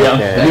Kenya ndugu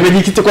yangu.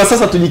 Nimejikita kwa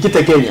sasa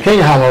tujikite Kenya.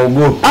 Kenya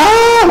hawaogopi.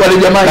 Wale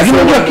jamaa lakini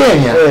unajua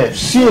Kenya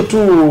sio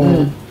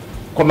tu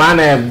kwa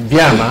maana ya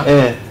vyama.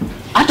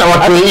 Hata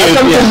watu wenyewe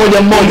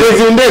pia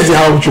mmoja ndezi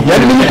hawachukui.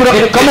 Yaani mimi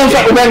kama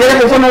unaangalia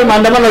kwa mfano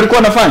maandamano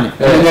walikuwa wanafanya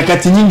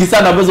nyakati nyingi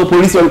sana ambazo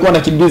polisi walikuwa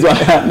wanakimbizwa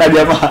na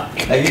jamaa.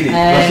 Lakini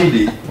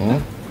Masudi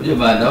unajua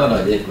maandamano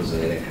hajawahi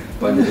kuzoeleka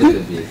pande zote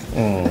mbili.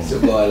 Sio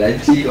kwa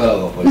wananchi wala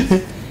kwa polisi.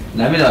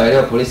 Na mimi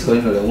naelewa polisi kwa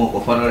nini waliamua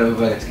kwa mfano wale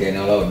wao katika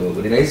eneo lao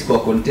dogo. Ni rahisi kwa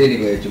contain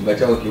kwenye chumba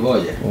chao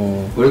kimoja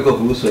kuliko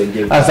kuruhusu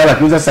wengine.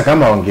 Sasa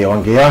kama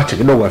wangeacha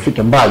kidogo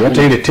wafike mbali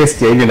hata ile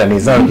test ya ile ndani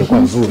zao ingekuwa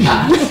nzuri.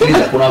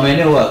 Kuna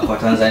maeneo kwa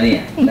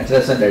Tanzania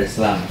katika sana Dar es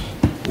Salaam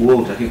wewe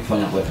utaki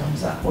kufanya kwa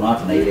mzaa. Kuna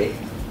watu na ile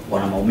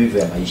wana maumivu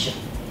ya maisha.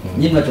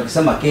 Nyinyi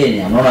mnachokisema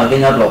Kenya, unaona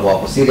Kenya watu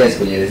wako serious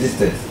kwenye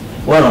resistance.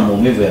 Wana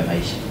maumivu ya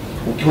maisha.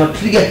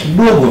 Ukiwatriga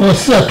kidogo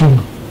sio tu.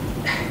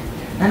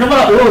 Na ndio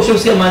maana wewe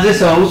usiosikia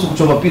Manzese waruhusu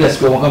kuchoma pila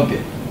siku ya mwaka mpya.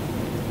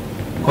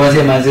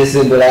 Kwanza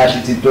Manzese ndio la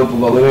TikTok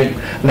Magomeni.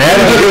 Na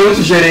yale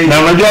waruhusu sherehe. Na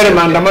unajua yale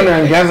maandamano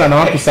yangeanza na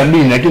watu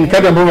 70 lakini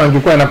kadri ambavyo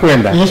angekuwa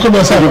yanakwenda.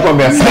 Ingekuwa sana.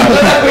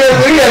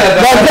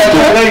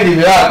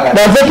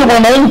 Gazeti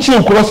Mwananchi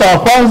ukurasa wa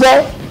kwanza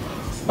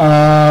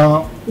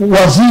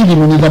waziri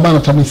mwenye dhamana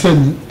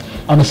TAMISEMI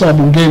anasema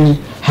bungeni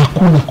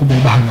hakuna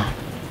kubebana.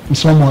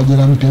 Msimamo wa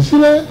jina mpya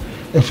zile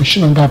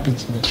 20 ngapi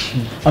zile.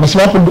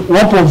 Anasema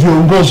wapo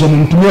viongozi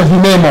wamemtumia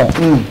vineno.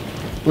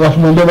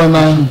 Wakimwambia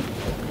na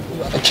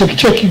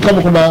cheki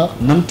kama kuna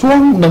na mtu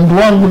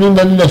wangu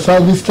nini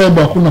sasa this time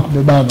hakuna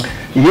kubebana.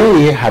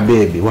 Yeye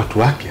habebi, watu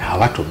wake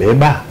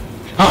hawatobeba.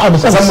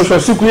 Sasa mwisho wa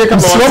siku yeye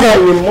kama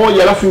waziri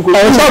mmoja alafu yuko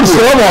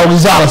msimamo wa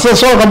wizara.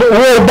 Sasa kama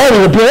wewe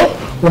bado pia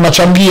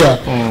unachangia.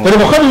 Yaani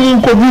kwa kadri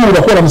uko juu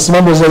unakuwa na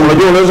msimamo zaidi.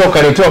 Unajua unaweza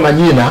ukaletewa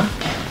majina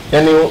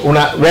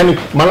yani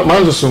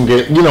mwanzo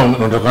sunge jina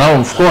unataka nao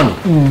mfukoni.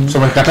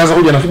 Sema kataza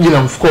kuja na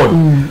jina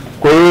mfukoni.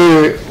 Kwa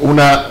hiyo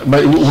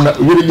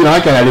yule jina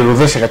lake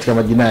analiorodhesha katika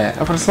majina haya.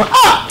 Alafu anasema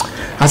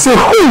asiye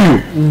huyu.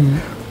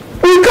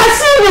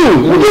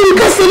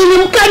 Ukasini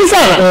ni mkali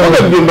sana.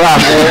 Kwa mjumbe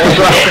wako.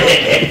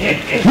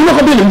 Mimi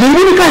nakwambia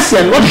mjumbe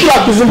Kasian watu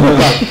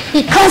wakizunguka.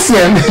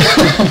 Kasian.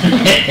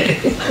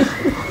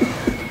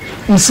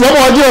 Msimamo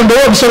wa juu ndio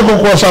msoro kwa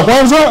ukurasa wa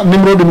kwanza.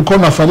 Nimrod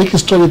Mkono afariki,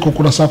 story kwa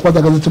ukurasa wa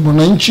kwanza gazeti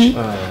Mwananchi.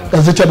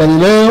 Gazeti ya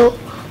Leo,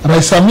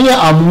 Rais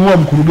Samia amuua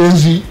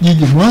mkurugenzi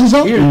jiji Mwanza.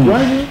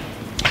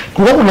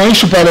 Kulikuwa kuna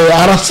issue pale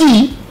RC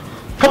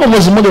kama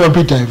mwezi mmoja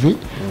uliopita hivi.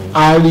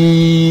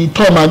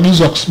 Alitoa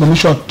maagizo ya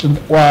kusimamishwa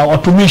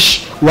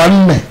watumishi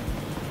 4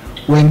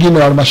 wengine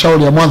wa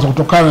halmashauri ya Mwanza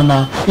kutokana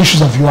na issue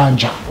za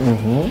viwanja.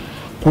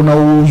 Kuna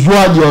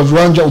uzwaji wa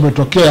viwanja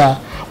umetokea,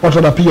 watu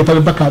wanapiga pale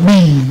mpaka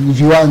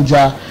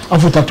viwanja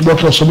afu taratibu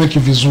wake wasomeki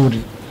vizuri.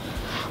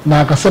 Na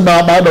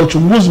akasema baada ya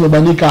uchunguzi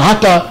umebanika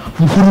hata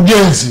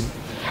mkurugenzi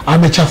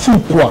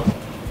amechafukwa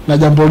na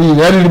jambo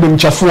lile, yani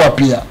limemchafua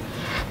pia.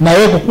 Na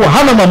yeye kwa kuwa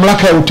hana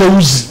mamlaka ya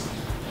uteuzi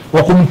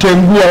wa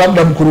kumtengua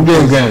labda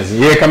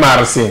mkurugenzi, yeye kama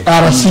RC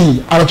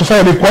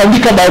anachofanya ni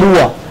kuandika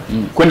barua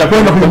kwenda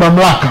kwenye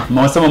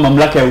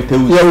mamlaka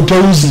ya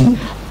uteuzi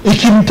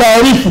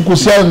ikimtaarifu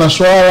kuhusiana na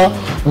swala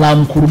la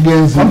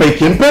mkurugenzi kwamba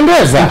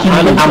ikimpendeza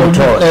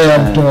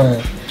amtoe.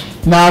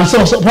 Na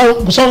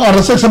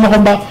anasema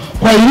kwamba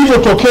kwa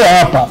ilivyotokea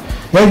hapa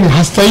yani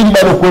hastahili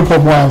bado kuwepo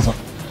Mwanza,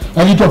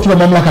 yani tu tuna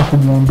mamlaka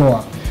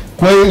kumuondoa.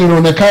 Kwa hiyo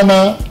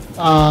inaonekana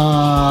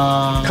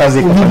kazi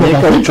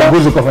ikafanyika,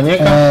 uchunguzi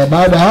ukafanyika.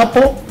 Baada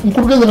hapo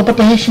mkurugenzi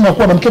akapata heshima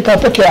kuwa na mkeka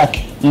peke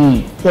yake.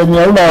 Yaani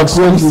hauna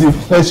watu wengi.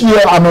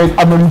 Sio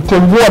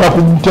amemtengua na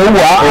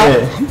kumteua.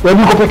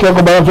 Yaani yuko peke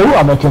yake baada ya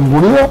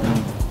ametenguliwa.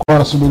 Kwa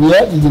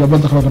nasubiria jiji la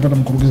Mwanza kama atapata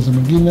mkurugenzi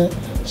mwingine.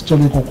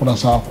 Story iko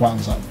ukurasa wa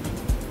kwanza.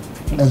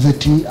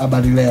 Gazeti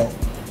Habari Leo.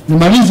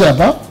 Nimalize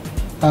hapa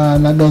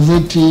na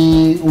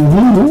gazeti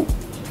Uhuru.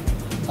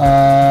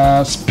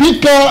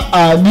 Spika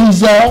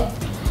aagiza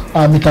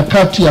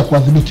mikakati ya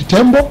kuadhibiti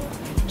tembo.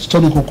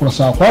 Story kwa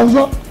ukurasa wa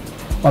kwanza.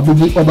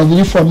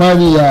 Wabadhirifu wa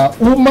mali ya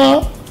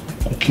umma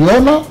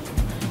ukiona.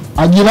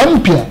 Ajira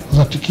mpya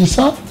za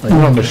tikisa.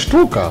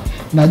 Wameshtuka.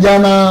 Na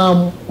jana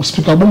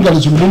spika bunge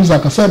alizungumza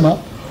akasema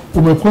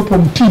umekuwepo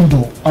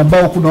mtindo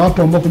ambao kuna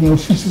watu ambao kwenye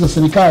ofisi za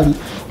serikali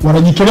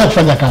wanajitolea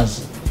kufanya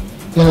kazi.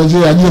 Yana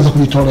zile ajira za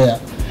kujitolea.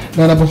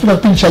 Na inapofika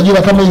kipindi cha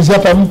ajira kama hizi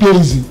hapa mpya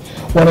hizi,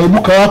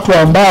 wanaibuka watu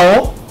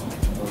ambao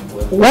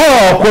wao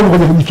hawakuwa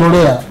kwenye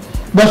kujitolea.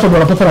 Basi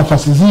wanapata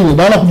nafasi zile,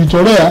 baada ya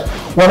kujitolea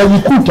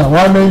wanajikuta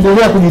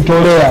wanaendelea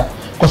kujitolea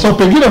kwa sababu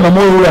pengine na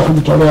moyo ule wa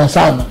kujitolea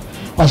sana.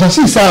 Sasa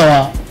si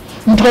sawa.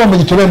 Mtu kama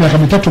amejitolea miaka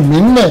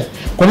 3-4,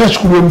 kwa nini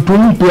achukuliwe mtu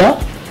mpya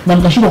na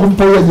mkashindwa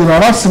kumpa ile jina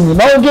rasmi?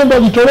 Na wengine ndio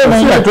wajitolea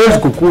na ndio hatuwezi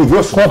kukuudhi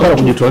kwa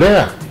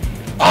kujitolea.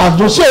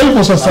 Ndio sio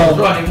hivyo sasa.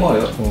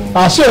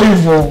 Sio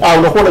hivyo.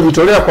 Unakuwa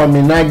unajitolea kwa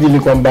minajili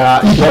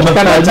kwamba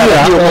inaonekana ajira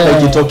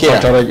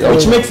ikitokea,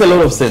 which makes a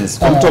lot of sense.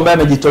 Kwa mtu ambaye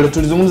amejitolea,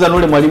 tulizungumza na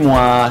yule mwalimu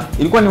wa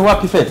ilikuwa ni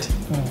wapi fete?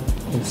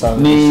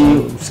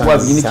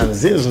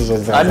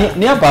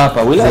 Ni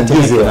hapa wilaya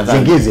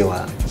Zingizi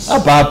wa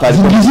hapa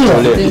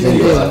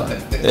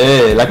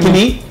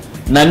lakini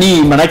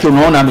nani manake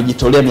unaona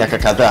amejitolea miaka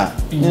kadhaa.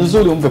 Ni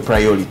nzuri umpe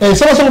priority.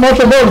 Sasa kuna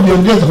watu ambao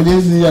walijiongeza kwenye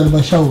hizi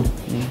halmashauri.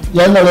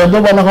 Yaani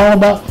waliambiwa bwana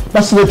kwamba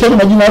basi leteni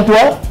majina watu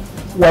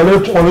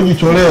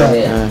waliojitolea.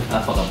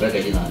 Hapa kapeleka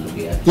jina la ndugu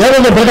yake. Yaani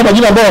wanapeleka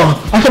majina ambao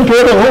hata mtu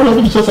wewe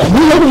wewe sasa.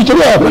 Mimi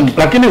kujitolea hapa.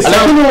 Lakini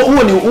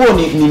huo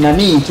ni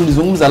nani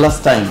tulizungumza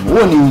last time.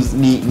 Huo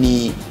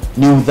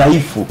ni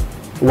udhaifu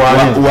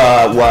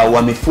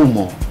wa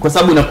mifumo. Kwa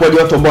sababu inakuwa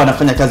watu ambao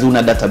wanafanya kazi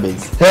una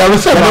database.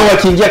 Wamesema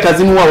wakiingia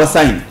kazini huwa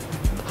wasign.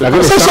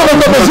 Lakini sasa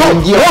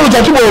wao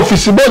utaratibu wa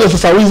ofisi moja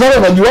sasa wizara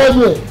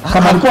inajuaje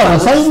kama alikuwa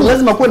anasaini?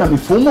 Lazima kuwe na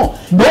mifumo.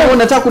 Ndio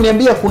unataka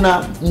kuniambia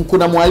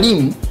kuna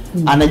mwalimu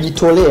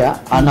anajitolea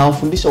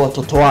anawafundisha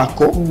watoto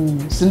wako,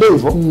 si ndio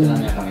hivyo?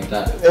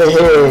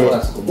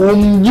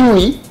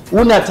 Umjui,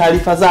 una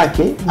taarifa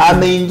zake,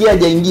 ameingia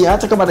hajaingia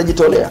hata kama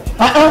anajitolea.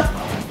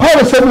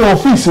 Pale sehemu ya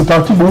ofisi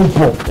utaratibu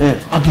upo.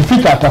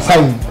 Akifika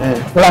atasaini.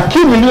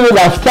 Lakini lile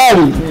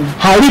daftari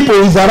halipo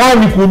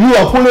wizarani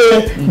kujua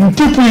kule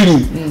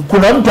Mtipili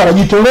kuna mtu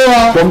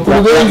anajitolea kwa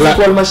mkurugenzi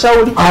kwa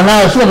halmashauri.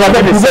 Sio kwa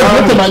sababu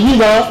mkurugenzi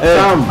majina.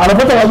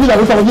 Anapata majina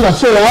kwa majina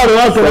sio wale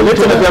watu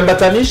waleta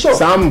viambatanisho.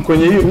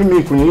 Kwenye hiyo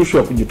mimi kwenye issue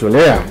ya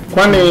kujitolea.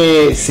 Kwani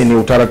si ni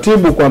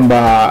utaratibu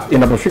kwamba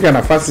inapofika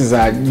nafasi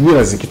za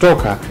ajira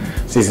zikitoka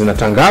sisi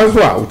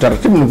zinatangazwa,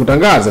 utaratibu ni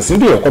kutangaza, si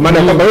ndio? Kwa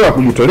maana kwamba wewe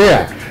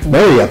kujitolea na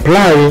wewe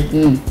apply.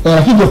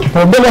 Lakini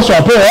kipaumbele sio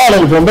apewe wale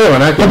kipaumbele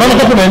manake. Kwa maana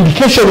kuna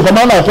indication kwa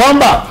maana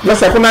kwamba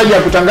sasa hakuna haja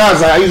ya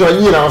kutangaza hizo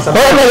ajira kwa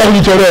sababu wao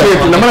kujitolea.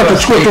 Na maana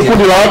tuchukue tu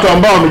kundi la watu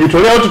ambao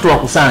wamejitolea wote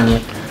tuwakusanye.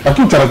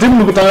 Lakini utaratibu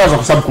ni kutangaza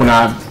kwa sababu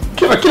kuna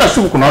kila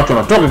siku kuna watu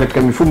wanatoka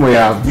katika mifumo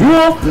ya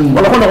vyuo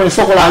wanakwenda kwenye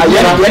soko la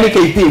ajira. Yaani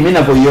KP mimi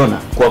ninavyoiona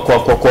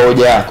kwa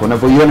hoja yako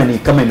ninavyoiona ni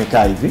kama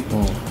imekaa hivi.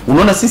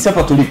 Unaona sisi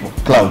hapa tulipo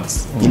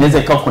clouds inaweza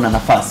ikawa kuna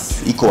nafasi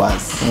iko wazi.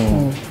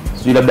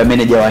 Sio labda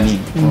manager wa nini.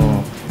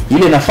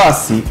 Ile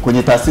nafasi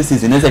kwenye taasisi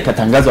zinaweza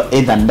ikatangazwa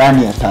either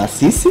ndani ya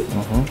taasisi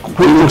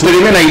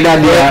kutegemea na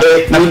idadi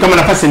na kama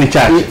nafasi ni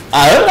chache.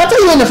 Hata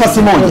hiyo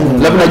nafasi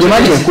moja. Labda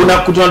jamani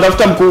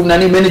tunatafuta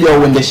manager wa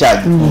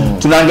uendeshaji.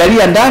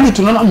 Tunaangalia ndani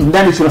tunaona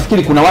ndani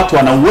tunafikiri kuna watu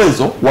wana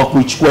uwezo wa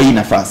kuichukua hii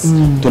nafasi.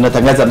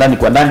 Tunatangaza ndani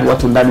kwa ndani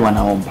watu ndani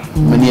wanaomba.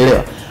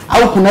 Umenielewa?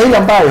 Au kuna ile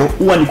ambayo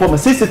huwa ni kwamba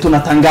sisi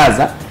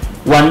tunatangaza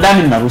wa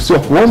ndani mnaruhusiwa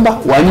kuomba,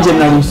 wa nje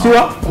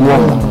mnaruhusiwa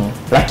kuomba.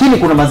 Lakini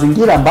kuna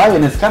mazingira ambayo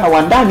inawezekana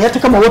wa ndani hata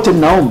kama wote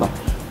mnaomba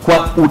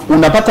kwa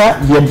unapata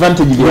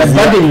advantage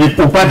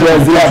upande wa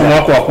zile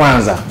wako wa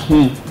kwanza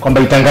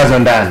kwamba itangazwe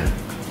ndani.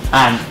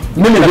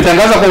 Mimi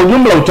nikitangaza kwa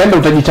ujumla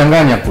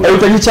utajichanganya kule.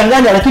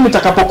 Utajichanganya lakini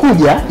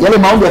utakapokuja yale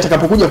maombi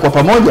yatakapokuja kwa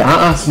pamoja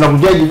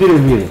sinakujaji vile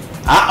vile.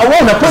 Wewe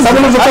unapenda sababu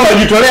unaweza kuwa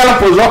unajitolea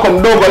alafu uwezo wako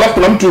mdogo alafu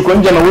kuna mtu yuko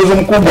nje na uwezo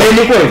mkubwa.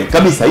 Ni kweli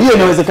kabisa. Hiyo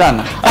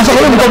inawezekana. Sasa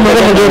wewe mtu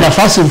mmoja ndio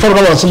nafasi mfano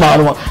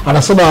kama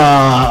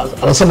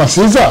anasema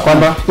Caesar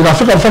kwamba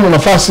inafika mfano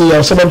nafasi ya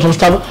usema mtu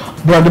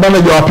brand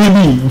manager wa PB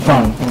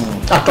mfano.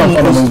 Hata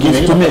mfano mwingine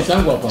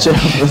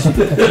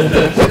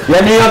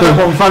yaani yote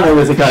kwa mfano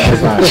inawezekana.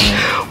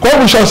 Kwa hiyo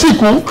mwisho wa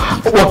siku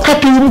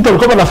wakati mtu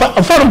alikuwa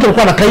mfano mtu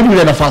alikuwa anakaimu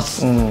ile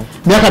nafasi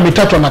miaka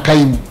 3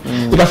 anakaimu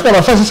ikafika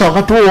nafasi sasa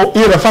wakati huo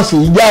ile nafasi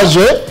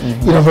ijazwe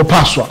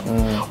inavyopaswa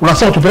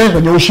unasema tupeleke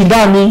kwenye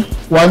ushindani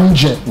wa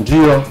nje.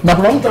 Ndio. Na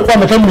kuna mtu alikuwa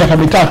amekaa miaka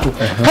mitatu.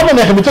 Kama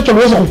miaka mitatu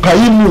aliweza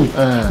kukaimu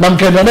na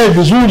mkaenda naye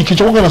vizuri,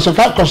 kichokoka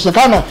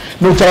kosekana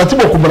ni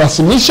utaratibu wa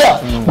kumrasimisha,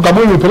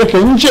 mkabuni upeleke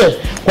nje.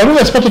 Kwa nini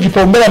asipate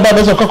kipaumbele ambaye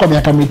anaweza kukaa kwa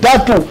miaka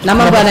mitatu na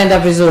mambo yanaenda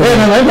vizuri?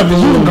 Yanaenda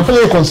vizuri, mkafanya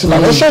hiyo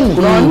consideration.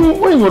 Kuna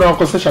wengi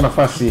wanakosesha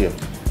nafasi hiyo.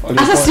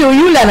 Sasa sio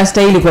yule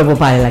anastahili kuwepo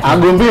pale, lakini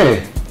agombee.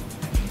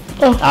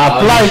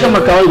 Apply kama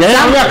kawaida.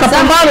 Yaani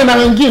akapambane na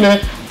wengine.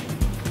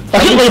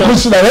 Lakini kwa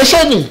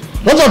consideration,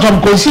 wacha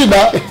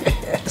utamconsider.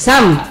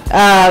 Sam,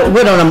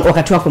 wewe una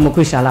wakati wako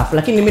umekwisha alafu,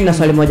 lakini mimi nina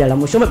swali moja la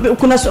mwisho.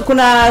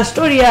 Kuna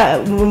story ya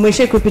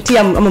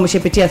umeshaikupitia ama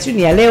umeshapitia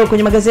sini ya leo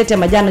kwenye magazeti ya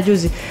majana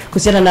juzi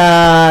kuhusiana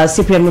na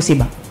Cyprian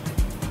Musiba.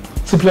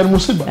 Cyprian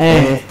Musiba?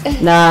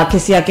 Na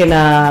kesi yake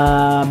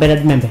na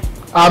Bernard Membe.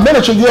 Mimi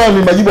nachojua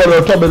ni majibu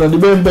aliyotoa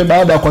Bernard Membe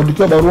baada ya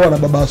kuandikiwa barua na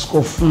baba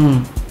askofu.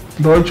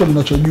 Ndio hicho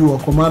ninachojua,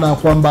 kwa maana ya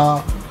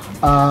kwamba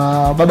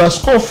baba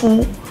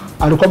askofu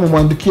alikuwa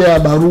amemwandikia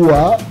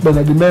barua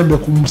Bernard Membe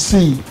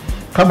kumsii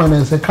kama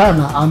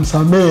inawezekana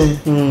amsamee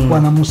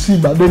bwana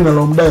Musiba deni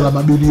alilomdai la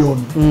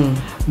mabilioni.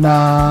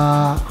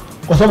 Na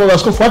kwa sababu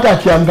askofu hata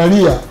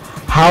akiangalia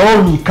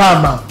haoni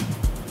kama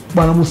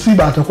bwana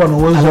Musiba atakuwa na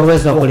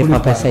uwezo wa kulipa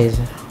pesa hizo.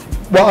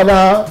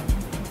 Bwana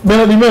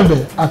Bernard Membe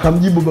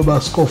akamjibu baba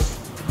askofu,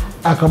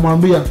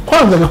 akamwambia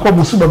kwanza ingekuwa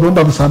Musiba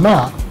ameomba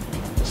msamaha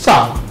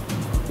sawa,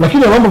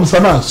 lakini anaomba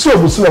msamaha sio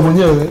Musiba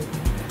mwenyewe.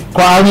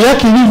 Kwa hali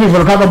yake hivi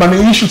vinataka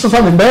bana issue sasa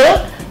ni mbele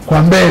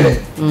kwa mbele.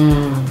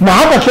 Na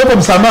hata kiomba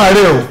msamaha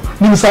leo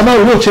ni msamaha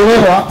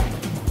uliochelewa.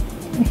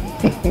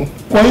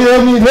 Kwa hiyo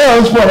ni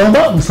leo usiku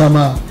anaomba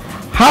msamaha,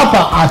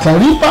 hapa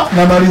atalipa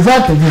na mali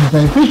zake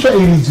zitaifishwa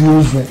ili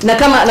ziuzwe.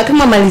 Na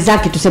kama mali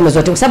zake tuseme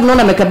zote, kwa sababu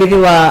naona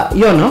amekabidhiwa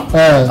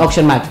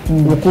auction mark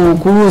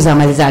kuuza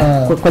mali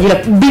zake kwa ajili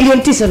ya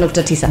bilioni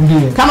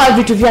 9.9. Kama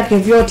vitu vyake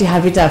vyote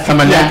havitafikia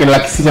kama yake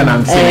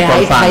 650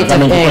 kwa mfano,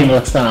 kama ingekuwa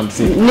 650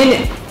 nini,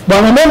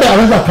 bwana Membe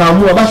anaweza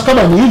kaamua basi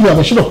kama ni hivyo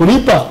ameshindwa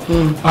kulipa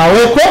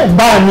awekwe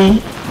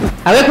ndani.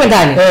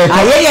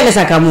 Yeye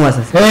anaweza kaamua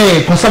sasa.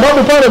 Kwa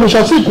sababu pale mwisho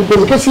wa siku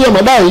kwenye kesi ya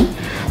madai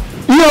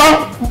ila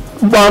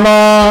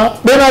bwana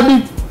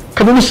Bernard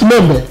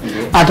Membe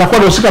atakuwa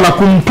anahusika na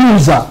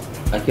kumtunza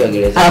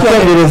akiwa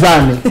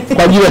gerezani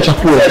kwa ajili ya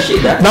chakula.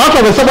 Na watu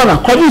wamesema na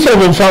kwa jinsi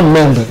alivyomfahamu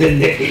Membe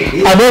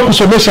anaye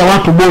kusomesha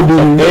watu bodi,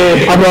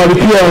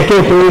 anawalipia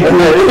watoto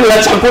huko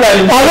la chakula,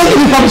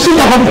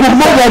 alikamshinda kwa mkuu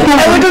mmoja tu.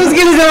 Hebu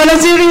tumsikilize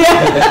wanasheria.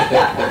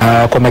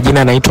 Kwa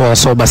majina anaitwa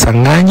Soba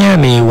Sanganya,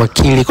 ni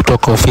wakili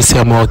kutoka ofisi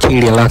ya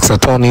mawakili ya Lux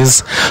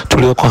Attorneys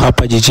tulioko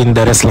hapa jijini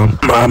Dar es Salaam.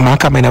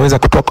 Mahakama inaweza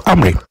kutoa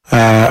amri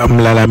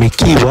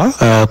mlalamikiwa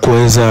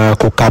kuweza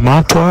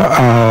kukamatwa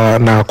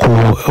na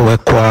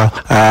kuwekwa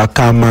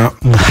kama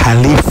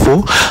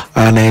mhalifu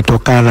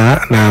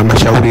anayetokana na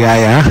mashauri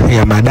haya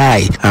ya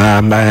madai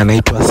ambaye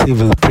anaitwa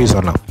civil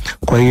prisoner.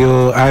 Kwa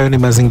hiyo hayo ni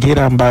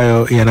mazingira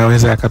ambayo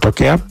yanaweza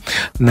yakatokea,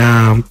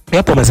 na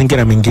yapo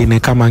mazingira mengine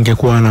kama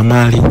angekuwa na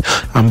mali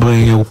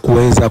ambayo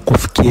kuweza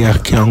kufikia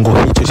kiwango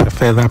hicho cha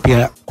fedha,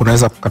 pia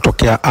kunaweza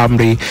kukatokea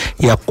amri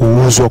ya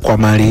kuuzwa kwa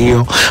mali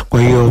hiyo.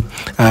 Kwa hiyo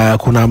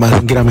kuna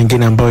mazingira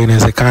mengine ambayo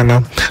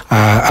inawezekana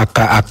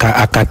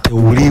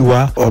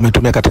akateuliwa,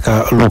 wametumia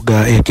katika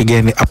lugha ya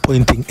kigeni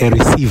appointing a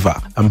receiver,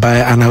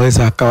 ambaye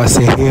anaweza akawa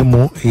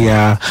sehemu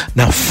ya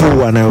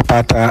nafuu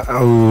anayopata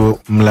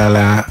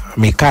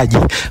mlalamikaji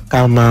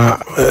kama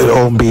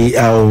ombi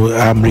au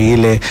amri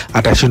ile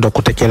atashindwa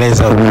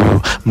kutekeleza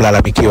huyu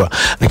mlalamikiwa.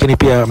 Lakini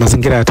pia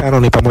mazingira ya tano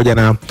ni pamoja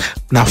na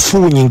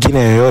nafuu nyingine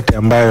yoyote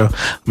ambayo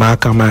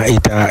mahakama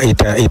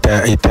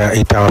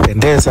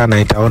itawapendeza na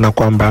itaona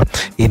kwamba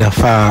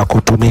inafaa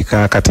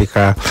kutumika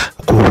katika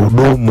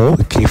kuhudumu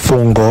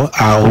kifungo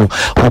au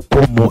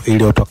hukumu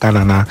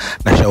iliyotokana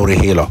na shauri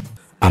hilo.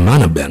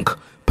 Amana Bank,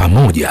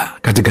 pamoja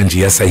katika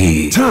njia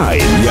sahihi.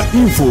 Time ya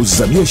info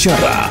za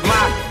biashara. My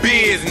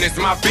business.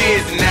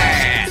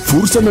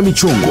 Fursa na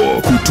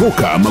michongo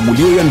kutoka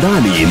magulio ya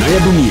ndani na ya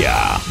dunia.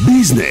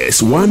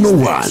 Business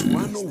 101.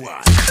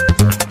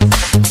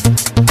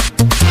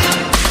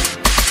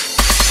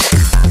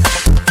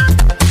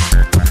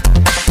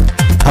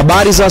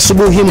 Habari za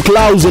asubuhi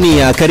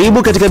Mklauzinia,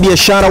 karibu katika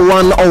biashara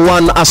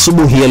 101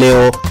 asubuhi ya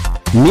leo.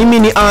 Mimi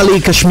ni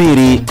Ali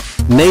Kashmiri.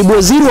 Naibu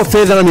Waziri wa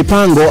Fedha na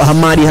Mipango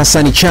Hamadi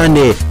Hassani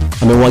Chande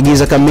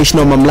amemwagiza kamishna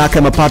wa mamlaka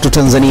ya mapato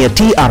Tanzania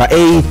TRA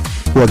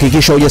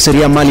kuhakikisha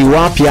wajasiriamali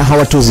wapya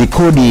hawatozi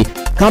kodi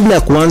kabla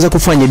ya kuanza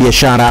kufanya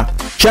biashara.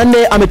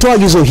 Chande ametoa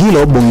agizo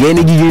hilo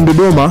bungeni jijini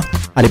Dodoma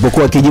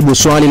alipokuwa akijibu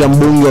swali la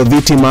mbunge wa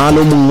viti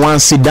maalum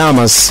Mwasi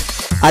Damas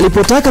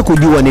alipotaka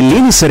kujua ni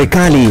lini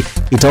serikali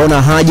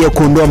itaona haja ya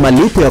kuondoa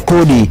malipo ya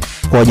kodi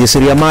kwa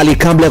wajasiriamali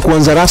kabla ya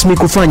kuanza rasmi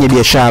kufanya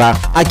biashara.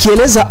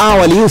 Akieleza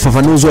awali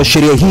ufafanuzi wa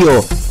sheria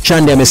hiyo,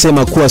 Chande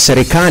amesema kuwa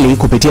serikali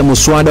kupitia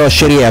muswada wa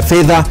sheria ya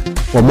fedha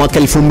wa mwaka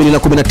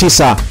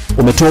 2019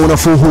 umetoa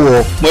unafuu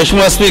huo.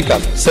 Mheshimiwa Spika,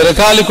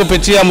 serikali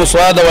kupitia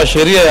mswada wa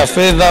sheria ya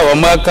fedha wa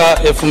mwaka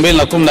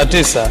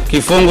 2019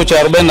 kifungu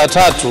cha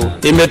 43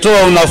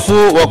 imetoa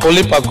unafuu wa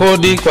kulipa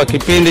kodi kwa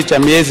kipindi cha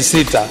miezi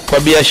 6 kwa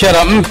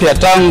biashara mpya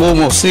tangu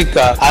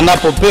mhusika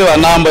anapopewa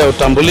namba ya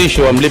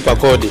utambulisho wa mlipa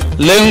kodi.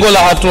 Lengo la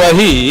hatua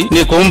hii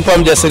ni kumpa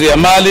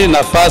mjasiriamali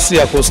nafasi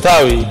ya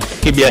kustawi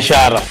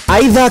kibiashara.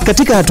 Aidha,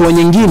 katika hatua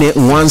nyingine,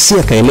 Mwansi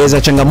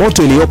akaeleza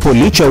changamoto iliyopo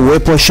licha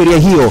uwepo wa sheria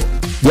hiyo,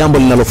 jambo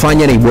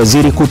linalofanya naibu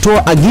waziri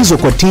kutoa agizo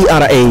kwa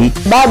TRA.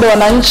 Bado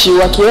wananchi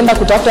wakienda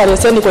kutafuta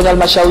leseni kwenye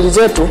halmashauri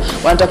zetu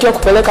wanatakiwa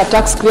kupeleka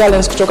tax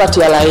clearance kutoka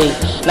TRA,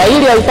 na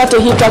ili aipate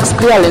hii tax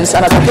clearance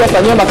anatakiwa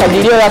afanywe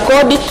makadirio ya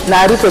kodi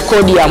na alipe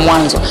kodi ya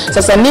mwanzo.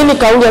 Sasa nini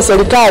kauli ya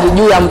serikali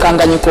juu ya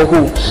mkanganyiko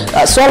huu?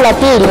 Swali la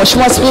pili,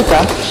 Mheshimiwa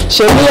Spika,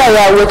 sheria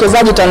ya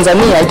uwekezaji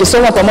Tanzania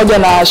ikisoma pamoja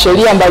na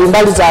sheria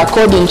mbalimbali za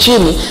kodi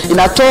nchini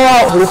inatoa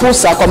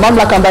ruhusa kwa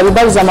mamlaka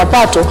mbalimbali za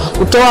mapato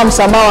kutoa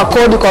msamaha wa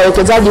kodi kwa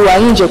wawekezaji wa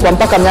nje kwa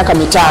mpaka miaka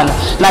 5,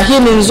 na hii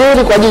ni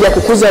nzuri kwa ajili ya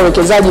kukuza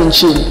uwekezaji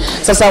nchini.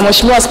 Sasa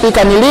Mheshimiwa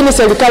Spika, ni lini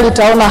serikali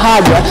itaona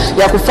haja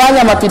ya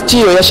kufanya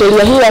mapitio ya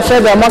sheria hii ya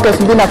fedha ya mwaka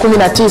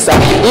 2019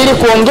 ili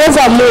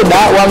kuongeza muda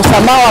wa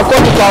msamaha wa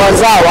kodi kwa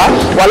wazawa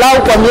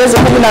walau kwa miezi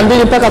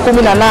 12 mpaka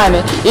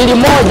 18, ili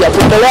moja,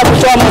 kuendelea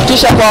kutoa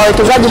motisha kwa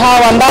wawekezaji hawa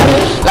wa ndani,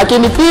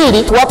 lakini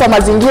pili, kuwapa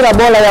mazingira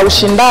bora ya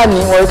ushindani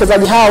wa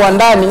wawekezaji hawa wa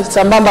ndani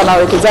sambamba na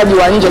wawekezaji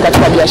wa nje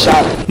katika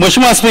biashara.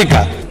 Mheshimiwa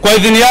Spika, kwa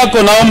idhini yako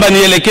naomba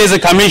nielekeze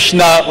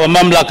kamishna wa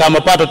mamlaka ya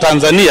mapato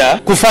Tanzania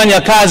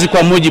kufanya kazi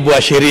kwa mujibu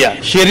wa sheria.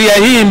 Sheria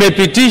hii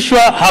imepitishwa,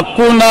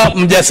 hakuna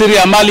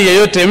mjasiriamali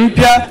yeyote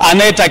mpya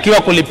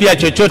anayetakiwa kulipia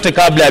chochote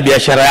kabla ya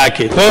biashara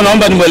yake. Kwa hiyo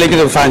naomba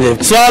nimwelekeze kufanya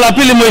hivyo. Swala la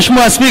pili,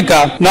 Mheshimiwa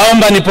Spika,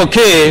 naomba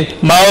nipokee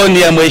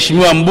maoni ya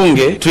Mheshimiwa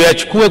mbunge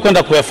tuyachukue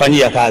kwenda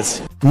kuyafanyia kazi.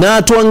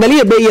 Na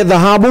tuangalie bei ya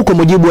dhahabu kwa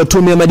mujibu wa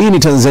Tume ya Madini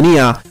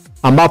Tanzania,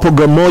 ambapo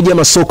gramu moja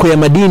masoko ya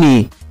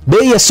madini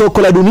bei ya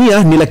soko la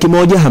dunia ni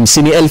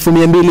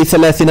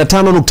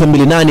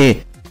 150,235.28,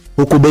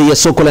 huku bei ya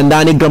soko la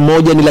ndani gramu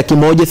moja ni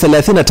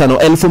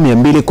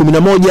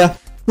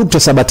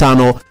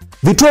 135,211.75.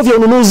 Vituo vya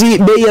ununuzi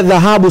bei ya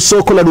dhahabu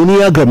soko la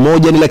dunia gramu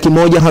moja ni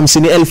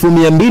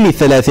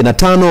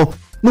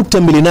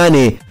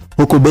 150,235.28,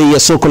 huku bei ya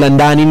soko la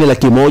ndani ni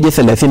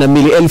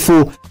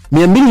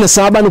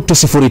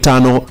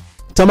 132,207.05.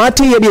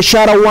 Tamati ya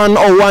biashara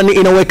 101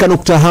 inaweka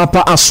nukta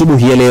hapa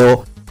asubuhi ya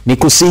leo.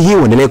 Nikusihi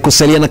uendelee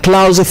kusalia na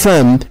Clouds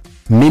FM.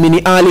 Mimi ni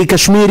Ali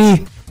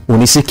Kashmiri,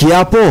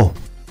 unisikiapo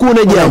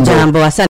kuna jambo.